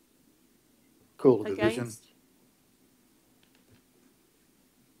 Call the division. Against?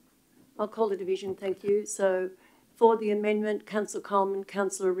 I'll call the division, thank you. So for the amendment, Councillor Coleman,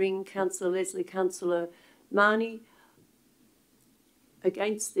 Councillor Ring, Councillor Leslie, Councillor Marnie.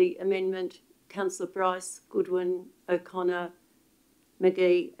 Against the amendment, Councillor Bryce, Goodwin, O'Connor,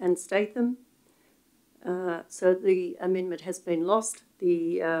 McGee and Statham. So the amendment has been lost.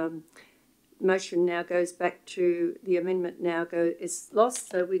 motion now goes back to, the amendment now is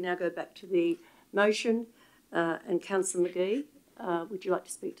lost, so we now go back to the motion. And Councillor McGee, would you like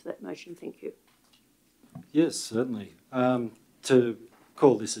to speak to that motion? Thank you. Yes, certainly. To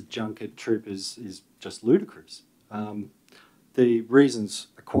call this a junket trip is just ludicrous. The reasons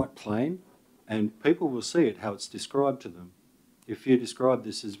are quite plain, and people will see it, how it's described to them. If you describe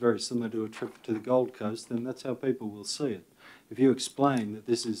this as very similar to a trip to the Gold Coast, then that's how people will see it. If you explain that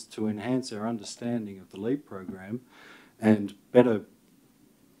this is to enhance our understanding of the LEAP program and better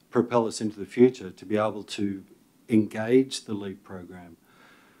propel us into the future to be able to engage the LEAP program,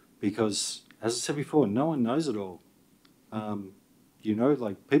 because, as I said before, no one knows it all. You know,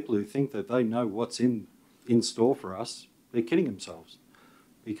 like people who think that they know what's in store for us, they're kidding themselves,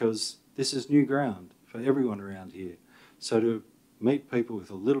 because this is new ground for everyone around here. So to meet people with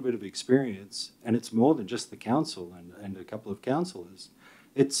a little bit of experience, and it's more than just the council and a couple of councillors,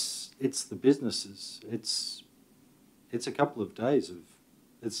 it's the businesses, it's a couple of days of,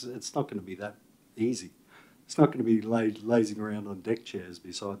 it's not going to be that easy. It's not going to be lazing around on deck chairs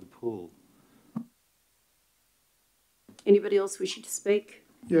beside the pool. Anybody else wishing to speak?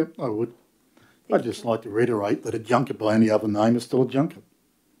 Yeah, I would. I'd just like to reiterate that a junket by any other name is still a junket.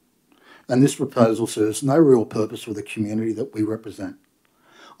 And this proposal serves no real purpose for the community that we represent.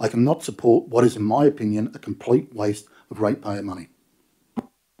 I cannot support what is, in my opinion, a complete waste of ratepayer money.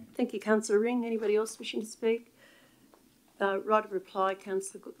 Thank you, Councillor Ring. Anybody else wishing to speak? Right of reply,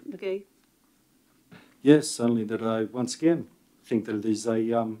 Councillor McGee. Yes, only that I, once again, think that it is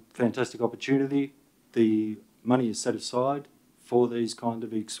a fantastic opportunity. The money is set aside for these kind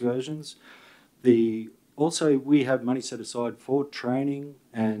of excursions. Also, we have money set aside for training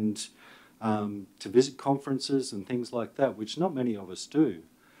and to visit conferences and things like that, which not many of us do.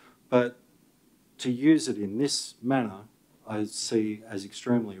 But to use it in this manner, I see as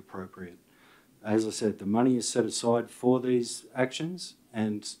extremely appropriate. As I said, the money is set aside for these actions,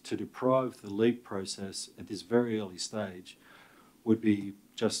 and to deprive the LEAP process at this very early stage would be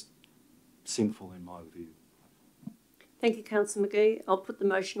just sinful in my view. Thank you, Councillor McGee. I'll put the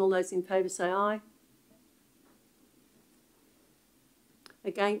motion. All those in favour say aye.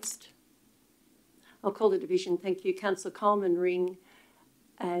 Against? I'll call the division. Thank you. Councillor Coleman, Ring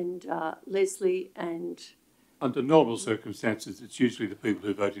and Leslie and... Under normal circumstances, it's usually the people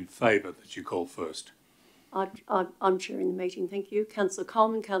who vote in favour that you call first. I'm chairing the meeting. Thank you. Councillor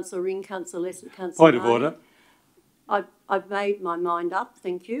Coleman, Councillor Ring, Councillor Leslie, Councillor Point of order. I've made my mind up.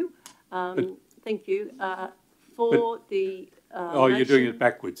 Thank you. Thank you. For the motion, you're doing it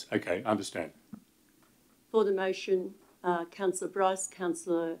backwards. Okay, understand. For the motion, Councillor Bryce,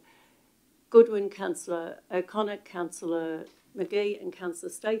 Councillor Goodwin, Councillor O'Connor, Councillor McGee and Councillor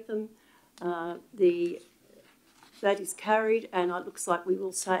Statham. That is carried, and it looks like we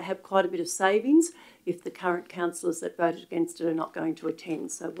will have quite a bit of savings if the current councillors that voted against it are not going to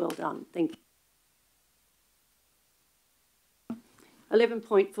attend. So well done. Thank you.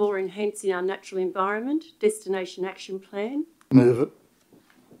 11.4, enhancing our natural environment, destination action plan. Move it.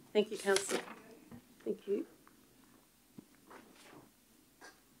 Thank you, Councillor. Thank you.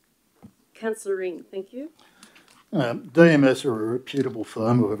 Councillor Ring, thank you. DMS are a reputable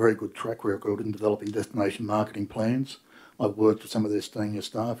firm with a very good track record in developing destination marketing plans. I've worked with some of their senior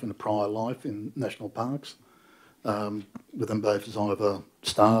staff in a prior life in national parks, with them both as either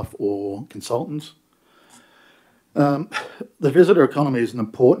staff or consultants. The visitor economy is an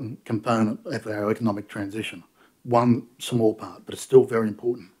important component of our economic transition. One small part, but it's still very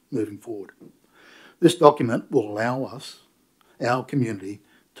important moving forward. This document will allow us, our community,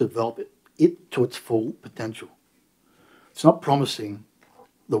 to develop it to its full potential. It's not promising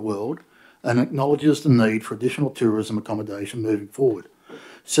the world and acknowledges the need for additional tourism accommodation moving forward,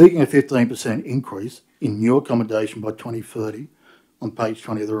 seeking a 15% increase in new accommodation by 2030 on page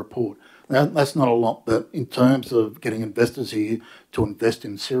 20 of the report. Now, that's not a lot, but in terms of getting investors here to invest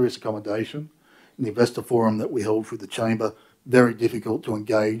in serious accommodation, in the investor forum that we held through the chamber, very difficult to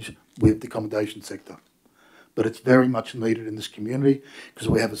engage with the accommodation sector. But it's very much needed in this community because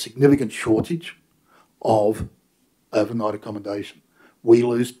we have a significant shortage of overnight accommodation. We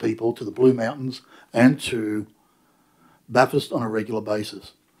lose people to the Blue Mountains and to Bathurst on a regular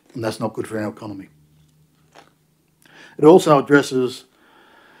basis, and that's not good for our economy. It also addresses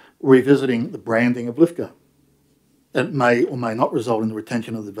revisiting the branding of Lithgow. It may or may not result in the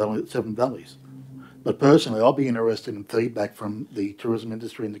retention of the Seven Valleys. But personally, I'll be interested in feedback from the tourism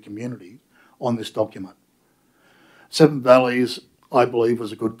industry and the community on this document. Seven Valleys, I believe,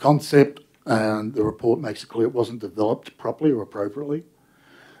 was a good concept, and the report makes it clear it wasn't developed properly or appropriately,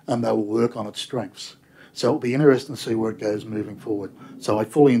 and they will work on its strengths. So it'll be interesting to see where it goes moving forward. So I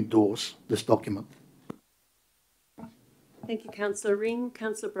fully endorse this document. Thank you, Councillor Ring.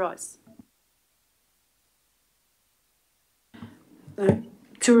 Councillor Bryce.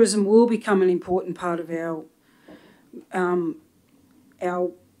 Tourism will become an important part of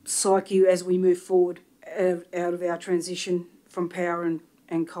our psyche as we move forward out of our transition from power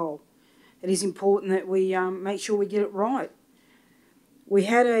and coal. It is important that we make sure we get it right. We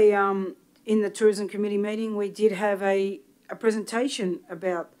had in the Tourism Committee meeting, we did have a presentation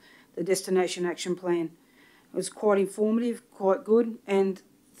about the Destination Action Plan. It was quite informative, quite good, and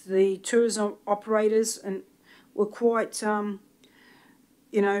the tourism operators were quite,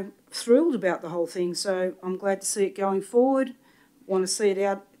 thrilled about the whole thing. So I'm glad to see it going forward. Want to see it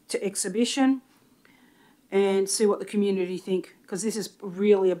out to exhibition and see what the community think, because this is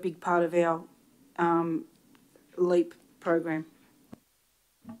really a big part of our LEAP program.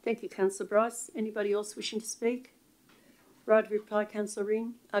 Thank you, Councillor Bryce. Anybody else wishing to speak? Right of reply, Councillor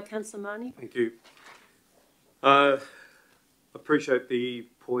Ring. Councillor Marnie. Thank you. Appreciate the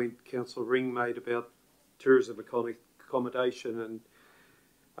point Councillor Ring made about tourism accommodation,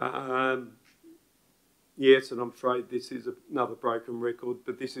 and yes, and I'm afraid this is another broken record,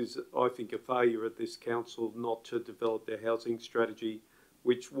 but this is, I think, a failure of this council not to develop their housing strategy,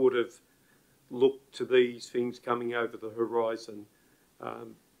 which would have looked to these things coming over the horizon.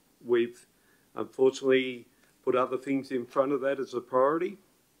 We've unfortunately put other things in front of that as a priority,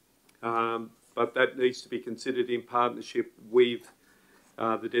 but that needs to be considered in partnership with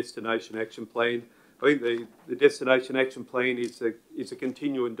the Destination Action Plan. I think the Destination Action Plan is a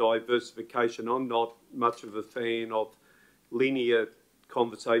continuing diversification. I'm not much of a fan of linear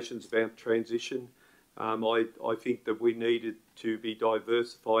conversations about transition. I think that we needed to be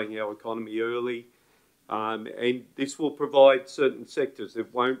diversifying our economy early, and this will provide certain sectors.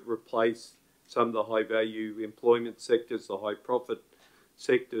 It won't replace some of the high-value employment sectors, the high-profit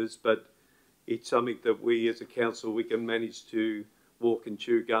sectors, but it's something that we as a council, we can manage to walk and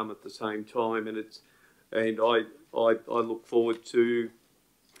chew gum at the same time, and I look forward to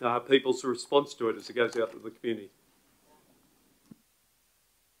people's response to it as it goes out to the community.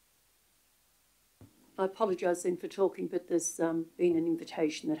 I apologise then for talking, but there's been an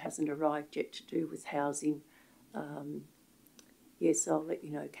invitation that hasn't arrived yet to do with housing. Yes, I'll let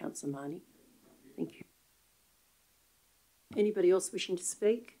you know, Councillor Marnie. Thank you. Anybody else wishing to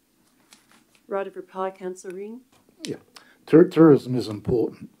speak? Right of reply, Councillor Ring. Yeah, tourism is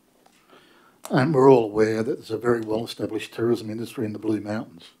important. And we're all aware that there's a very well-established tourism industry in the Blue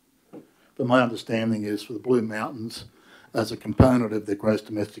Mountains. But my understanding is for the Blue Mountains, as a component of their gross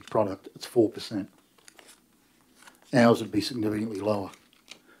domestic product, it's 4%. Ours would be significantly lower.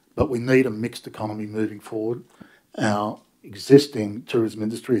 But we need a mixed economy moving forward. Our existing tourism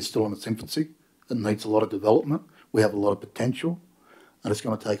industry is still in its infancy. It needs a lot of development. We have a lot of potential, and it's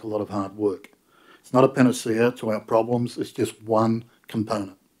going to take a lot of hard work. It's not a panacea to our problems. It's just one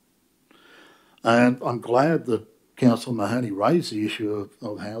component. And I'm glad that Councillor Mahoney raised the issue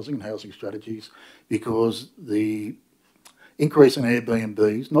of housing and housing strategies, because the increase in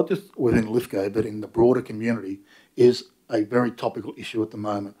Airbnbs, not just within Lithgow, but in the broader community, is a very topical issue at the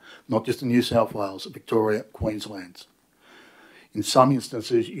moment, not just in New South Wales, Victoria, Queensland. In some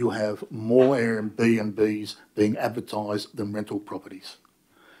instances, you have more Airbnbs being advertised than rental properties.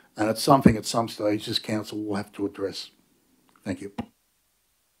 And it's something at some stage this council will have to address. Thank you.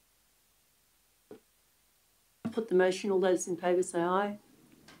 Put the motion. All those in favour say aye.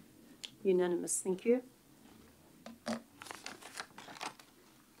 Unanimous. Thank you.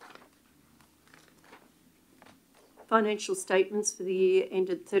 Financial statements for the year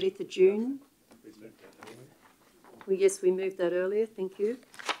ended 30th of June. Well, yes, we moved that earlier. Thank you.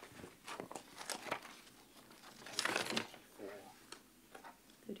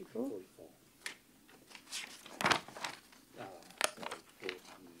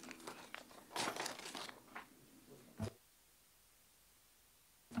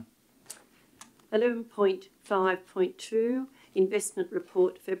 $11.5.2 Investment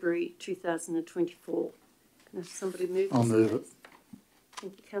Report, February 2024. Can I have somebody move this? I'll move it.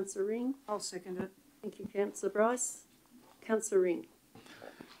 Thank you, Councillor Ring. I'll second it. Thank you, Councillor Bryce. Councillor Ring.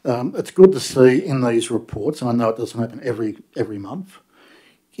 It's good to see in these reports, and I know it doesn't happen every month,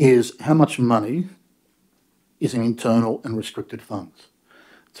 is how much money is in internal and restricted funds.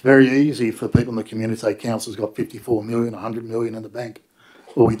 It's very easy for people in the community to say council's got 54 million, 100 million in the bank.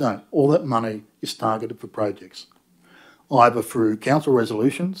 Well, we don't. All that money is targeted for projects, either through council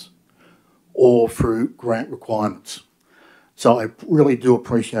resolutions or through grant requirements. So I really do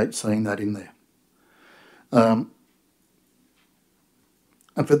appreciate seeing that in there. And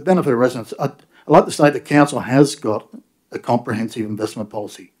for the benefit of residents, I'd like to say the council has got a comprehensive investment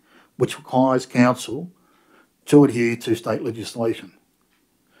policy, which requires council to adhere to state legislation.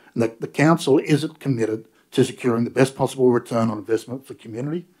 And the council is committed to securing the best possible return on investment for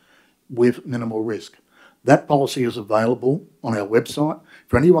community with minimal risk. That policy is available on our website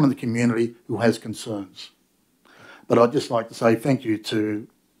for anyone in the community who has concerns. But I'd just like to say thank you to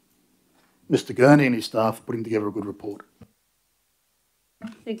Mr. Gurney and his staff for putting together a good report.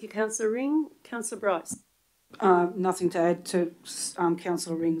 Thank you, Councillor Ring. Councillor Bryce. Nothing to add to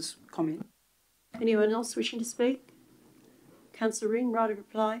Councillor Ring's comment. Anyone else wishing to speak? Councillor Ring, right of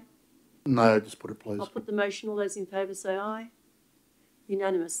reply? No, just put it, please. I'll put the motion. All those in favour say aye.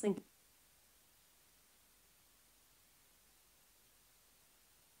 Unanimous. Thank you.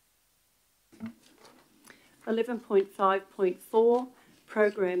 (11.5.4)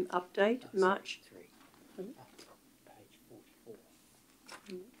 Program update, March. Page 44.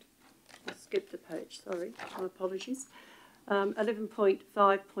 Skip the page, sorry, my apologies.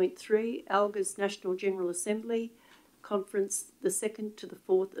 11.5.3 ALGA's National General Assembly Conference, the 2nd to the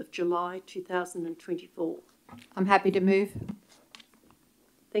 4th of July 2024. I'm happy to move.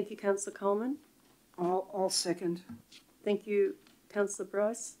 Thank you, Councillor Coleman. I'll second. Thank you, Councillor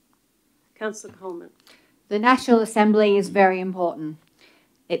Bryce. Councillor Coleman. The National Assembly is very important.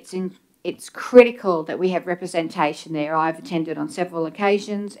 It's critical that we have representation there. I've attended on several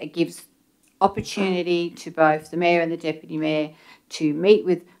occasions. It gives opportunity to both the Mayor and the Deputy Mayor to meet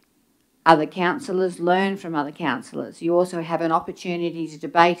with other councillors, learn from other councillors. You also have an opportunity to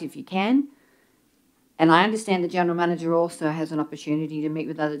debate if you can. And I understand the General Manager also has an opportunity to meet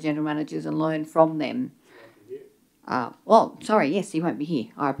with other General Managers and learn from them. Well, sorry, yes, he won't be here.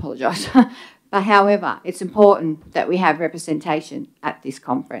 I apologise. But however, it's important that we have representation at this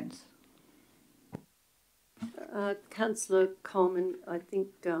conference. Councillor Coleman, I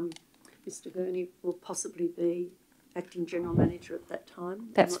think Mr. Gurney will possibly be Acting General Manager at that time.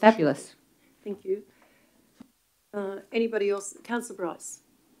 That's fabulous. Sure. Thank you. Anybody else? Councillor Bryce?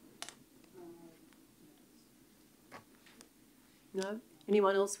 No?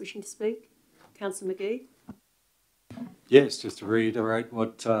 Anyone else wishing to speak? Councillor McGee? Yes, just to reiterate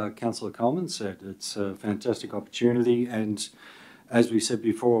what Councillor Coleman said, it's a fantastic opportunity, and as we said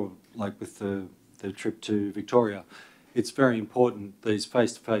before, like with the trip to Victoria, it's very important, these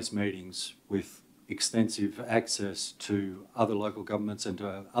face-to-face meetings with extensive access to other local governments and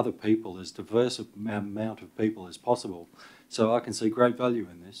to other people, as diverse amount of people as possible. So I can see great value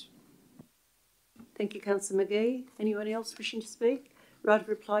in this. Thank you, Councillor McGee. Anyone else wishing to speak? Right of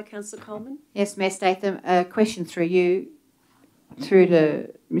reply, Councillor Coleman. Yes, Mayor Statham, a question through you, through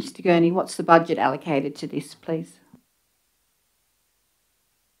to Mr. Gurney. What's the budget allocated to this, please?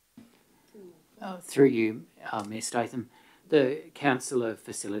 Through you, Mayor Statham, the councillor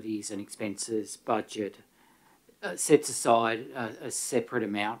facilities and expenses budget sets aside a separate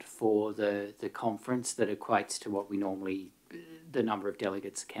amount for the conference that equates to what we normally, the number of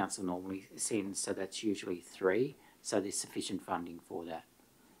delegates the council normally sends, so that's usually 3, so there's sufficient funding for that.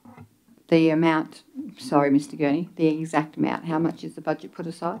 The amount, sorry Mr. Gurney, the exact amount, how much is the budget put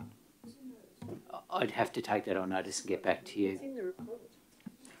aside? I'd have to take that on notice and get back to you. It's in the report.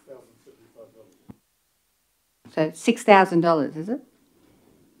 So $6,000, is it?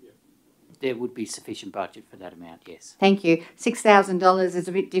 There would be sufficient budget for that amount, yes. Thank you. $6,000 is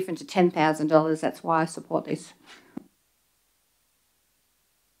a bit different to $10,000. That's why I support this.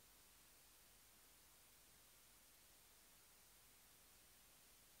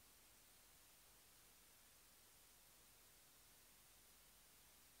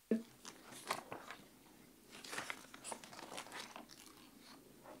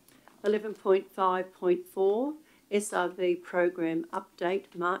 (11.5.4) SRV Program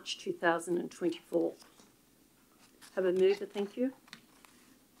Update, March 2024. Have a mover, thank you.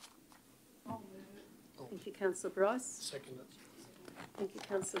 Thank you, Councillor Bryce. Second it. Thank you,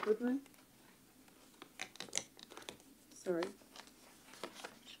 Councillor Goodwin. Sorry.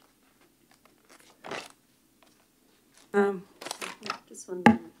 Just one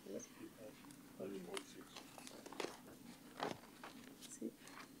moment, please.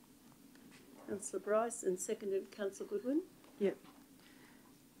 Councillor Bryce and seconded Councillor Goodwin. Yep.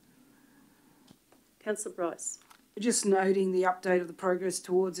 Councillor Bryce. Just noting the update of the progress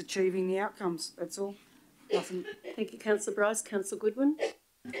towards achieving the outcomes, that's all. Nothing. Thank you, Councillor Bryce. Councillor Goodwin.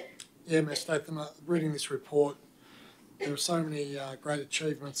 Yeah, Mayor Statham, reading this report, there are so many great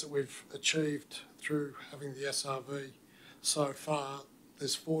achievements that we've achieved through having the SRV so far.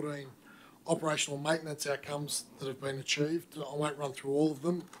 There's 14 operational maintenance outcomes that have been achieved. I won't run through all of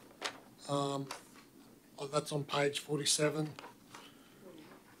them. That's on page 47.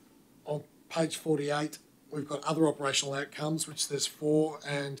 On page 48, we've got other operational outcomes, which there's 4,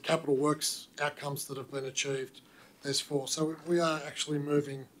 and capital works outcomes that have been achieved, there's 4. So we are actually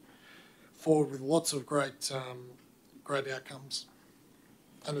moving forward with lots of great outcomes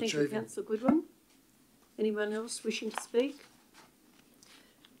and Thank achieving. you, Councillor Goodwin. Anyone else wishing to speak?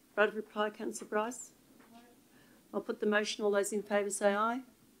 Right of reply, Councillor Bryce. I'll put the motion. All those in favour say aye.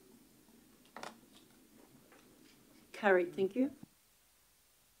 Carried. Thank you.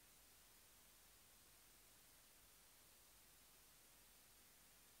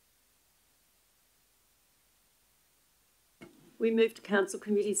 We move to council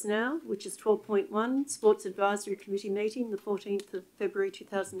committees now, which is 12.1, Sports Advisory Committee meeting, the 14th of February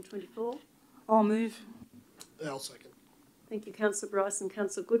 2024. I'll move. I'll second. Thank you, Councillor Bryce and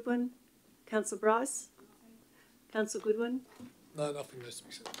Councillor Goodwin. Councillor Bryce? Councillor Goodwin? No, nothing needs to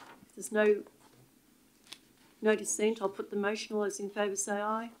be said. If there's no dissent, I'll put the motion. All those in favour say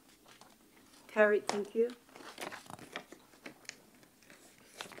aye. Carried. Thank you.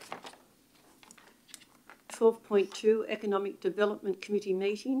 (12.2) Economic Development Committee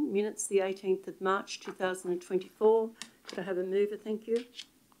meeting, minutes the 18th of March 2024. Could I have a mover? Thank you.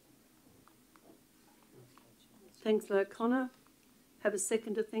 Thanks, O'Connor. Have a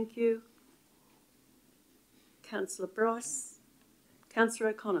seconder? Thank you. Councillor Bryce.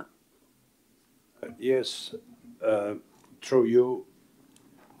 Councillor O'Connor. Yes, through you,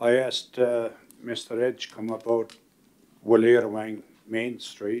 I asked Mr. Edgecombe about Wallerawang Main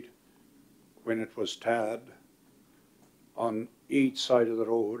Street when it was tarred. On each side of the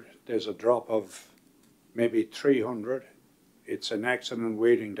road, there's a drop of maybe 300. It's an accident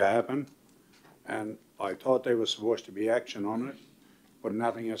waiting to happen, and I thought there was supposed to be action on it, but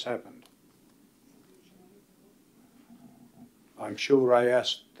nothing has happened. I'm sure I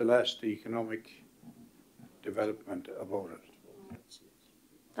asked the last economic development about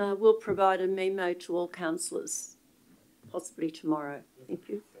it. We'll provide a memo to all councillors, possibly tomorrow. Thank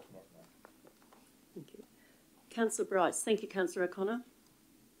you. Thank you. Councillor Bryce. Thank you, Councillor O'Connor.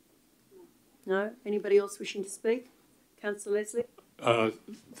 No? Anybody else wishing to speak? Councillor Leslie?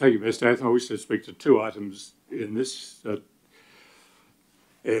 Thank you, Mr. Anthony. I wish to speak to 2 items in this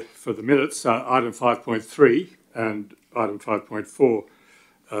for the minutes, item 5.3 and item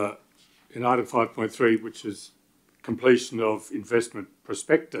 5.4. In item 5.3, which is completion of investment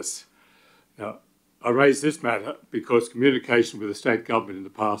prospectus. Now, I raise this matter because communication with the state government in the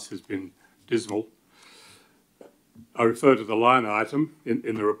past has been dismal. I refer to the line item in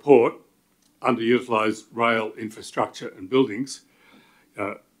the report, underutilised rail infrastructure and buildings.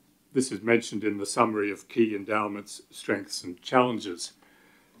 This is mentioned in the summary of key endowments, strengths and challenges.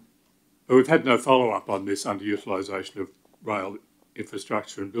 But we've had no follow-up on this underutilisation of rail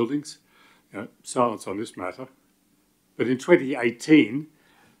infrastructure and buildings. Silence on this matter. But in 2018,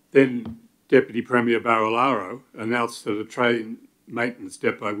 then Deputy Premier Barilaro announced that a train maintenance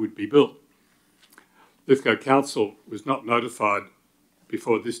depot would be built. Lithgow Council was not notified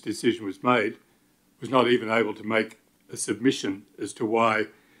before this decision was made, was not even able to make a submission as to why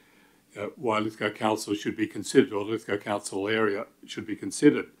Lithgow Council should be considered, or Lithgow Council area should be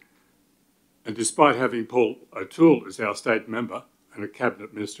considered. And despite having Paul O'Toole as our state member and a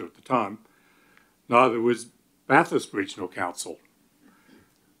cabinet minister at the time, neither was Bathurst Regional Council,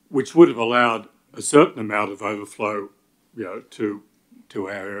 which would have allowed a certain amount of overflow, to our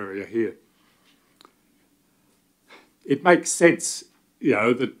area here. It makes sense,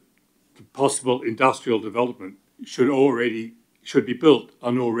 that the possible industrial development should be built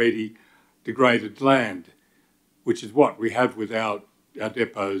on already degraded land, which is what we have with our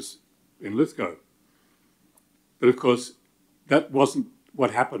depots in Lithgow. But of course, that wasn't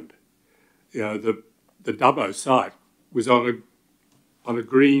what happened. The Dubbo site was on a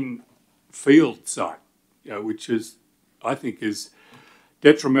green field site, which is, I think, is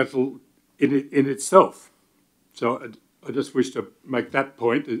detrimental in itself. So I just wish to make that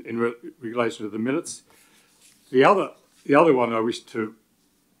point in relation to the minutes. The other one I wish to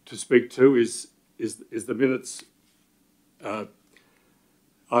speak to is the minutes, item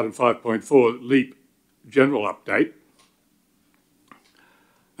 5.4, LEAP general update.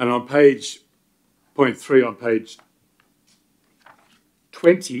 And on page 0.3, on page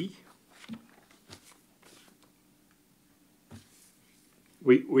 20,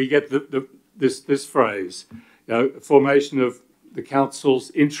 we get this phrase, formation of the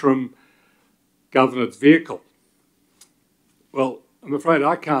council's interim governance vehicle. Well, I'm afraid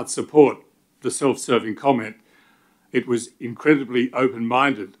I can't support the self-serving comment. It was incredibly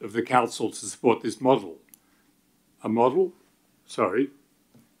open-minded of the council to support this model.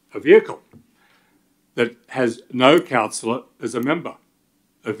 A vehicle that has no councillor as a member.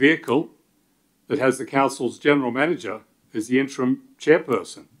 A vehicle that has the council's general manager as the interim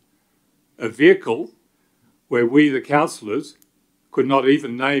chairperson. A vehicle where we, the councillors, could not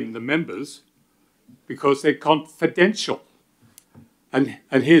even name the members because they're confidential. And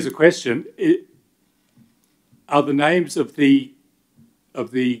here's a question: are the names of the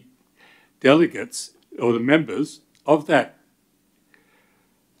delegates or the members of that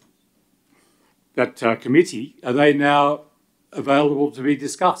committee, are they now available to be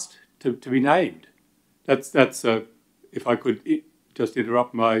discussed, to be named? That's if I could just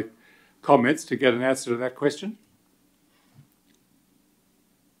interrupt my comments to get an answer to that question.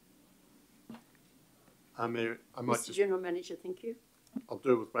 Mayor, I might Mr. General Manager, thank you. I'll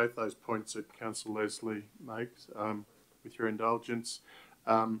deal with both those points that Councillor Leslie makes, with your indulgence.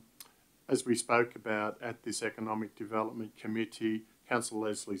 As we spoke about at this Economic Development Committee, Councillor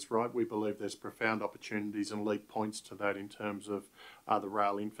Leslie's right. We believe there's profound opportunities and lead points to that in terms of the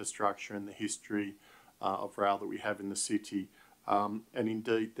rail infrastructure and the history of rail that we have in the city. And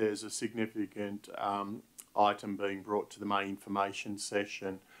indeed, there's a significant item being brought to the May information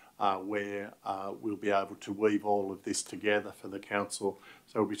session where we'll be able to weave all of this together for the council.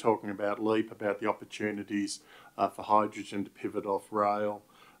 So we'll be talking about LEAP, about the opportunities for hydrogen to pivot off rail,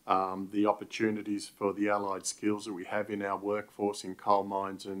 the opportunities for the allied skills that we have in our workforce in coal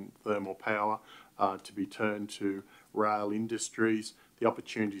mines and thermal power to be turned to rail industries, the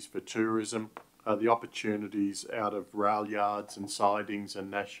opportunities for tourism, the opportunities out of rail yards and sidings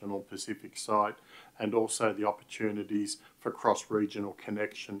and National Pacific site, and also the opportunities for cross-regional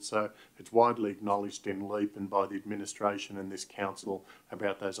connection. So it's widely acknowledged in LEAP and by the administration and this council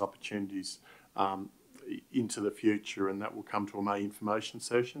about those opportunities into the future, and that will come to a May information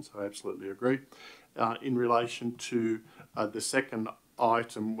session, so I absolutely agree. In relation to the second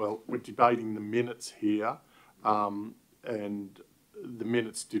item, well, we're debating the minutes here, and the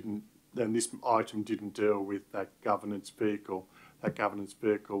minutes didn't, and this item didn't deal with that governance vehicle. That governance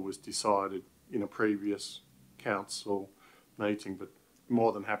vehicle was decided in a previous council meeting, but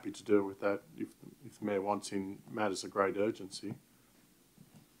more than happy to deal with that if the Mayor wants in matters of great urgency.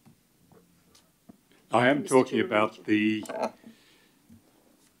 I am talking about the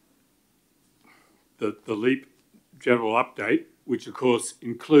LEAP general update, which of course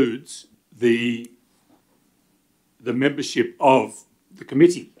includes the membership of the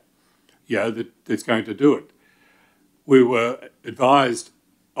committee, that's going to do it. We were advised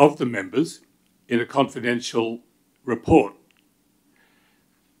of the members in a confidential report.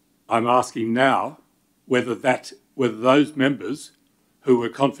 I'm asking now whether those members who were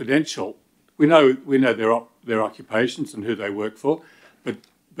confidential, we know their occupations and who they work for, but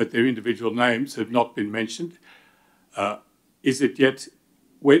their individual names have not been mentioned. Is it yet?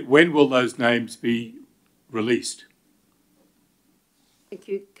 When will those names be released? Thank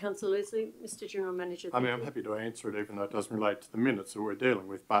you, Councillor Leslie. Mr. General Manager. I'm happy to answer it, even though it doesn't relate to the minutes that we're dealing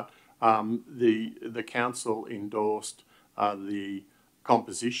with. But the council endorsed the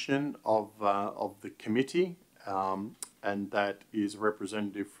composition of the committee, and that is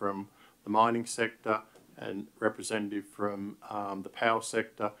representative from the mining sector, and representative from the power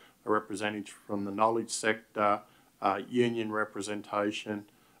sector, a representative from the knowledge sector, union representation,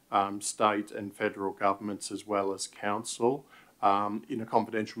 state and federal governments, as well as council. In a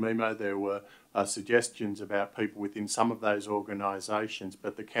confidential memo, there were suggestions about people within some of those organisations,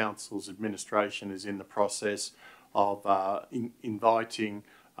 but the council's administration is in the process of inviting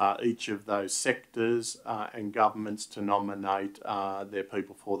each of those sectors and governments to nominate their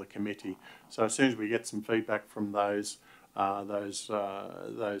people for the committee. So as soon as we get some feedback from those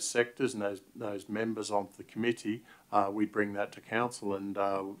sectors and those members of the committee, we bring that to council, and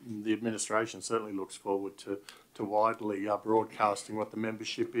the administration certainly looks forward to widely broadcasting what the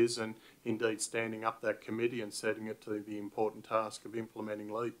membership is, and indeed standing up that committee and setting it to the important task of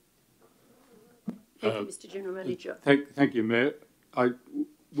implementing LEAP. Thank you, Mr. General Manager. Thank you, Mayor. I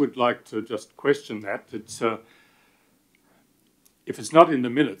would like to just question that. It's if it's not in the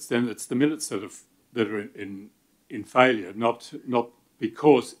minutes, then it's the minutes that are in failure, not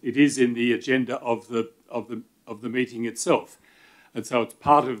because it is in the agenda of the meeting itself, and so it's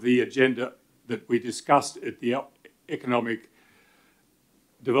part of the agenda that we discussed at the Economic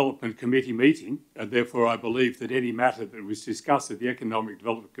Development Committee meeting, and therefore I believe that any matter that was discussed at the Economic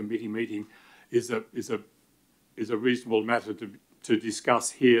Development Committee meeting is a reasonable matter to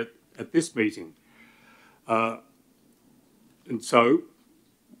discuss here at this meeting, and so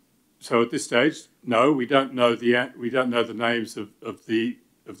at this stage, no, we don't know the names of the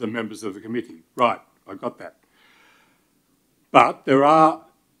members of the committee. Right, I got that. But there are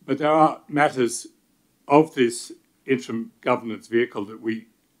matters of this interim governance vehicle that we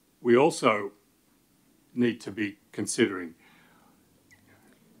also need to be considering.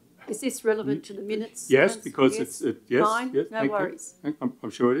 Is this relevant to the minutes? Yes, because yes? yes, Fine, yes, no worries. I'm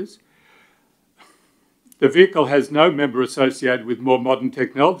sure it is. The vehicle has no member associated with more modern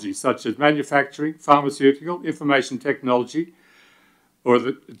technology, such as manufacturing, pharmaceutical, information technology, or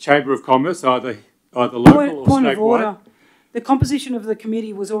the Chamber of Commerce, either local or Point statewide. of order. The composition of the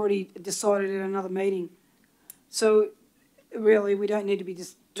committee was already decided at another meeting. So, really, we don't need to be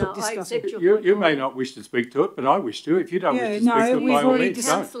discussing it. You may not wish to speak to it, but I wish to. If you don't wish to speak to it, by all means,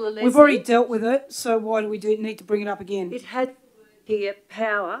 don't. We've already dealt with it, so why do we need to bring it up again? It had here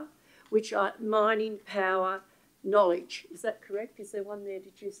power, which are mining power, knowledge. Is that correct? Is there one there,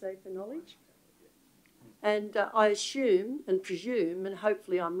 did you say, for knowledge? And I assume and presume, and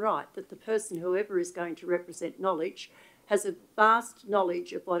hopefully I'm right, that the person, whoever is going to represent knowledge, has a vast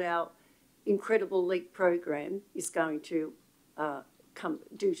knowledge of what our incredible LEAP program is going to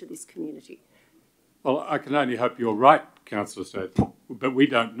do to this community. Well, I can only hope you're right, Councillor Statham, but we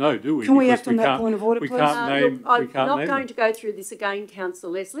don't know, do we? Can we act on that point of order, please? Look, I'm not going to go through this again,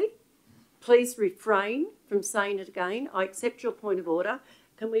 Councillor Leslie. Please refrain from saying it again. I accept your point of order.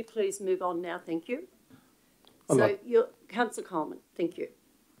 Can we please move on now? Thank you. So, Councillor Coleman, thank you.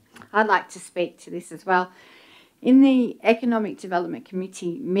 I'd like to speak to this as well. In the Economic Development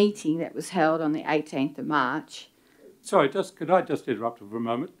Committee meeting that was held on the 18th of March... Sorry, could I just interrupt for a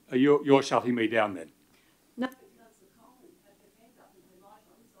moment? You're shutting me down then? No.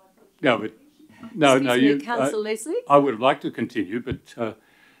 No, but... No, Excuse me, Councillor Leslie? I would have liked to continue, but...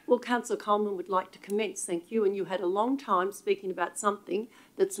 Well, Councillor Coleman would like to commence, thank you, and you had a long time speaking about something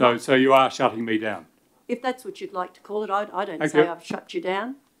that's not... So you are shutting me down? If that's what you'd like to call it, I don't say I've shut you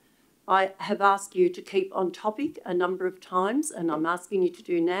down. I have asked you to keep on topic a number of times, and I'm asking you to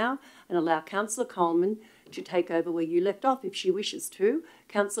do now, and allow Councillor Coleman to take over where you left off if she wishes to.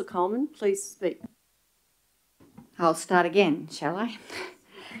 Councillor Coleman, please speak. I'll start again, shall I?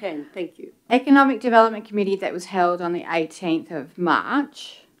 You can, thank you. Economic Development Committee that was held on the 18th of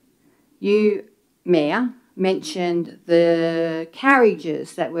March, you, Mayor, mentioned the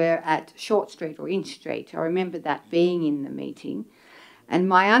carriages that were at Short Street or Inch Street. I remember that being in the meeting. And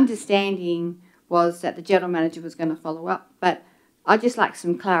my understanding was that the General Manager was going to follow up, but I'd just like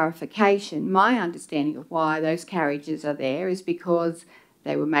some clarification. My understanding of why those carriages are there is because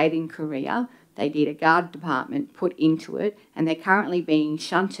they were made in Korea, they did a guard department put into it, and they're currently being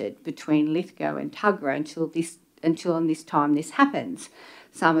shunted between Lithgow and Tuggerah until on this time this happens.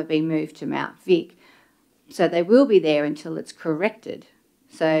 Some have been moved to Mount Vic. So they will be there until it's corrected.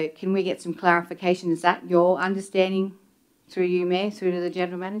 So can we get some clarification? Is that your understanding through you, Mayor, through to the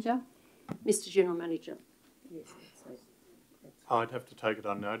General Manager? Mr General Manager. Yes. I'd have to take it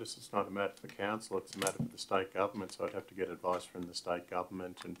on notice. It's not a matter for the council, it's a matter for the state government, so I'd have to get advice from the state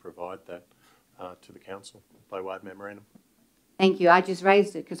government and provide that to the council by way of memorandum. Thank you. I just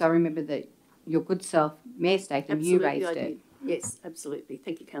raised it because I remember that your good self, Mayor Statham, you raised it. Yes, absolutely.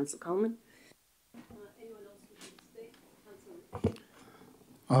 Thank you, Councillor Coleman. Anyone else wishing to speak?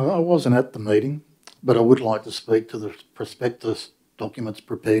 I wasn't at the meeting, but I would like to speak to the prospectus documents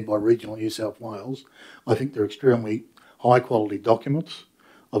prepared by Regional New South Wales. I think they're extremely high quality documents.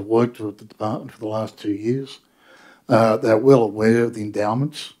 I've worked with the department for the last 2 years. They're well aware of the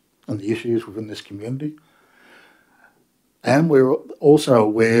endowments and the issues within this community. And we're also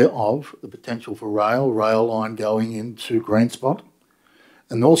aware of the potential for rail line going into Green Spot.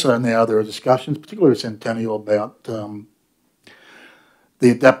 And also now there are discussions, particularly with Centennial, about the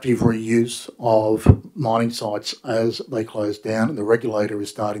adaptive reuse of mining sites as they close down, and the regulator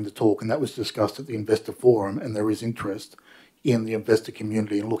is starting to talk, and that was discussed at the investor forum, and there is interest in the investor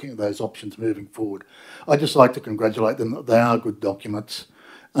community in looking at those options moving forward. I'd just like to congratulate them that they are good documents,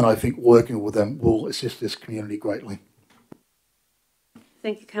 and I think working with them will assist this community greatly.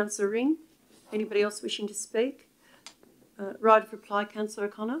 Thank you, Councillor Ring. Anybody else wishing to speak? Right of reply, Councillor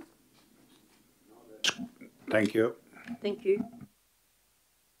O'Connor. Thank you. Thank you.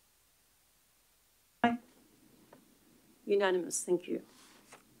 Unanimous, thank you.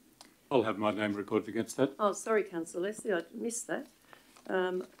 I'll have my name recorded against that. Oh, sorry, Councillor Leslie, I missed that.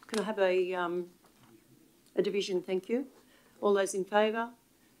 Can I have a division, thank you? All those in favour?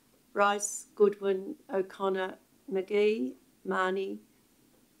 Rice, Goodwin, O'Connor, McGee, Marnie,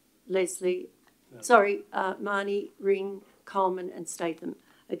 Leslie, Marnie, Ring, Coleman and Statham.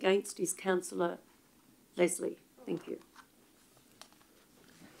 Against is Councillor Leslie. Thank you.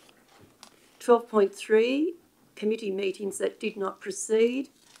 12.3, committee meetings that did not proceed.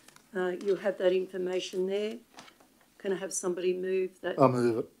 You'll have that information there. Can I have somebody move that? I'll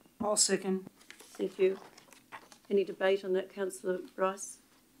move it. I'll second. Thank you. Any debate on that, Councillor Rice?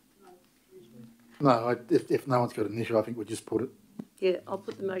 No, if no one's got an issue, I think we'll just put it. Yeah, I'll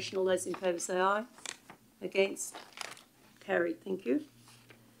put the motion. All those in favour say aye. Against? Carried. Thank you.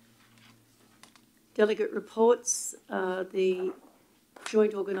 Delegate reports. The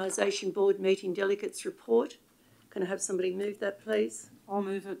Joint Organisation Board Meeting Delegates Report. Can I have somebody move that, please? I'll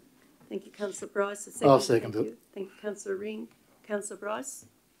move it. Thank you, Councillor Bryce. A second. I'll second it. Thank you, Councillor Ring. Councillor Bryce?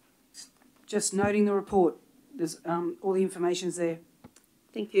 Just noting the report. There's all the information's there.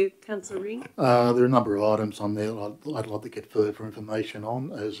 Thank you, Councillor Ring. There are a number of items on there I'd like to get further information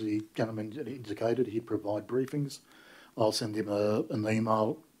on. As the gentleman indicated, he'd provide briefings. I'll send him an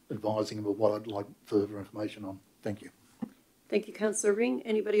email advising him of what I'd like further information on. Thank you. Thank you, Councillor Ring.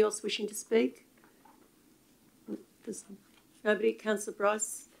 Anybody else wishing to speak? There's nobody. Councillor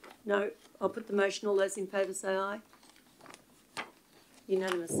Bryce? No. I'll put the motion. All those in favour say aye.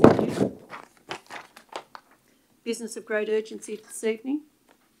 Unanimous. Thank you. Business of great urgency this evening?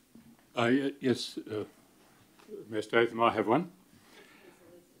 Yes, Mayor Statham, I have one.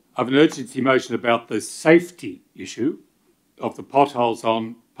 I have an urgency motion about the safety issue of the potholes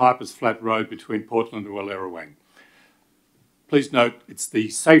on Piper's Flat Road between Portland and Wallerawang. Please note it's the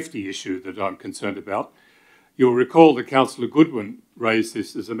safety issue that I'm concerned about. You'll recall that Councillor Goodwin raised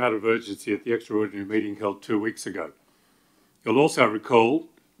this as a matter of urgency at the extraordinary meeting held 2 weeks ago. You'll also recall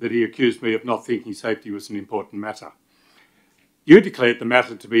that he accused me of not thinking safety was an important matter. You declared the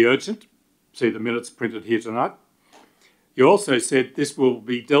matter to be urgent. See the minutes printed here tonight. You also said this will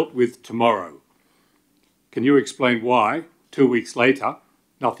be dealt with tomorrow. Can you explain why, 2 weeks later,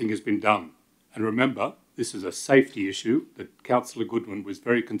 nothing has been done? And remember, this is a safety issue that Councillor Goodwin was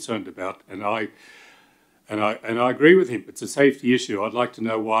very concerned about, and I agree with him. It's a safety issue. I'd like to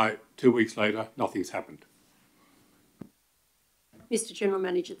know why 2 weeks later nothing's happened. Mr General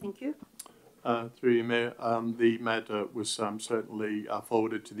Manager, thank you. Through you, Mayor, the matter was certainly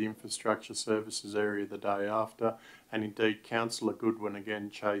forwarded to the Infrastructure Services area the day after, and indeed Councillor Goodwin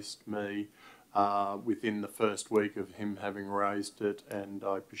again chased me within the first week of him having raised it, and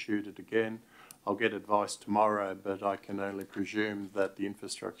I pursued it again. I'll get advice tomorrow, but I can only presume that the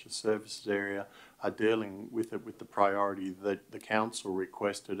Infrastructure Services area are dealing with it with the priority that the Council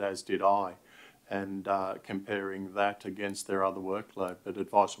requested, as did I, and comparing that against their other workload, but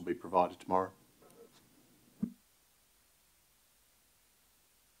advice will be provided tomorrow.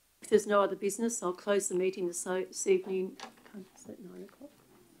 If there's no other business, I'll close the meeting this evening. Is that 9 o'clock?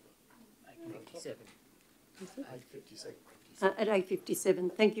 8:57. At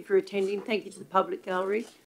 8:57. Thank you for attending. Thank you to the public gallery.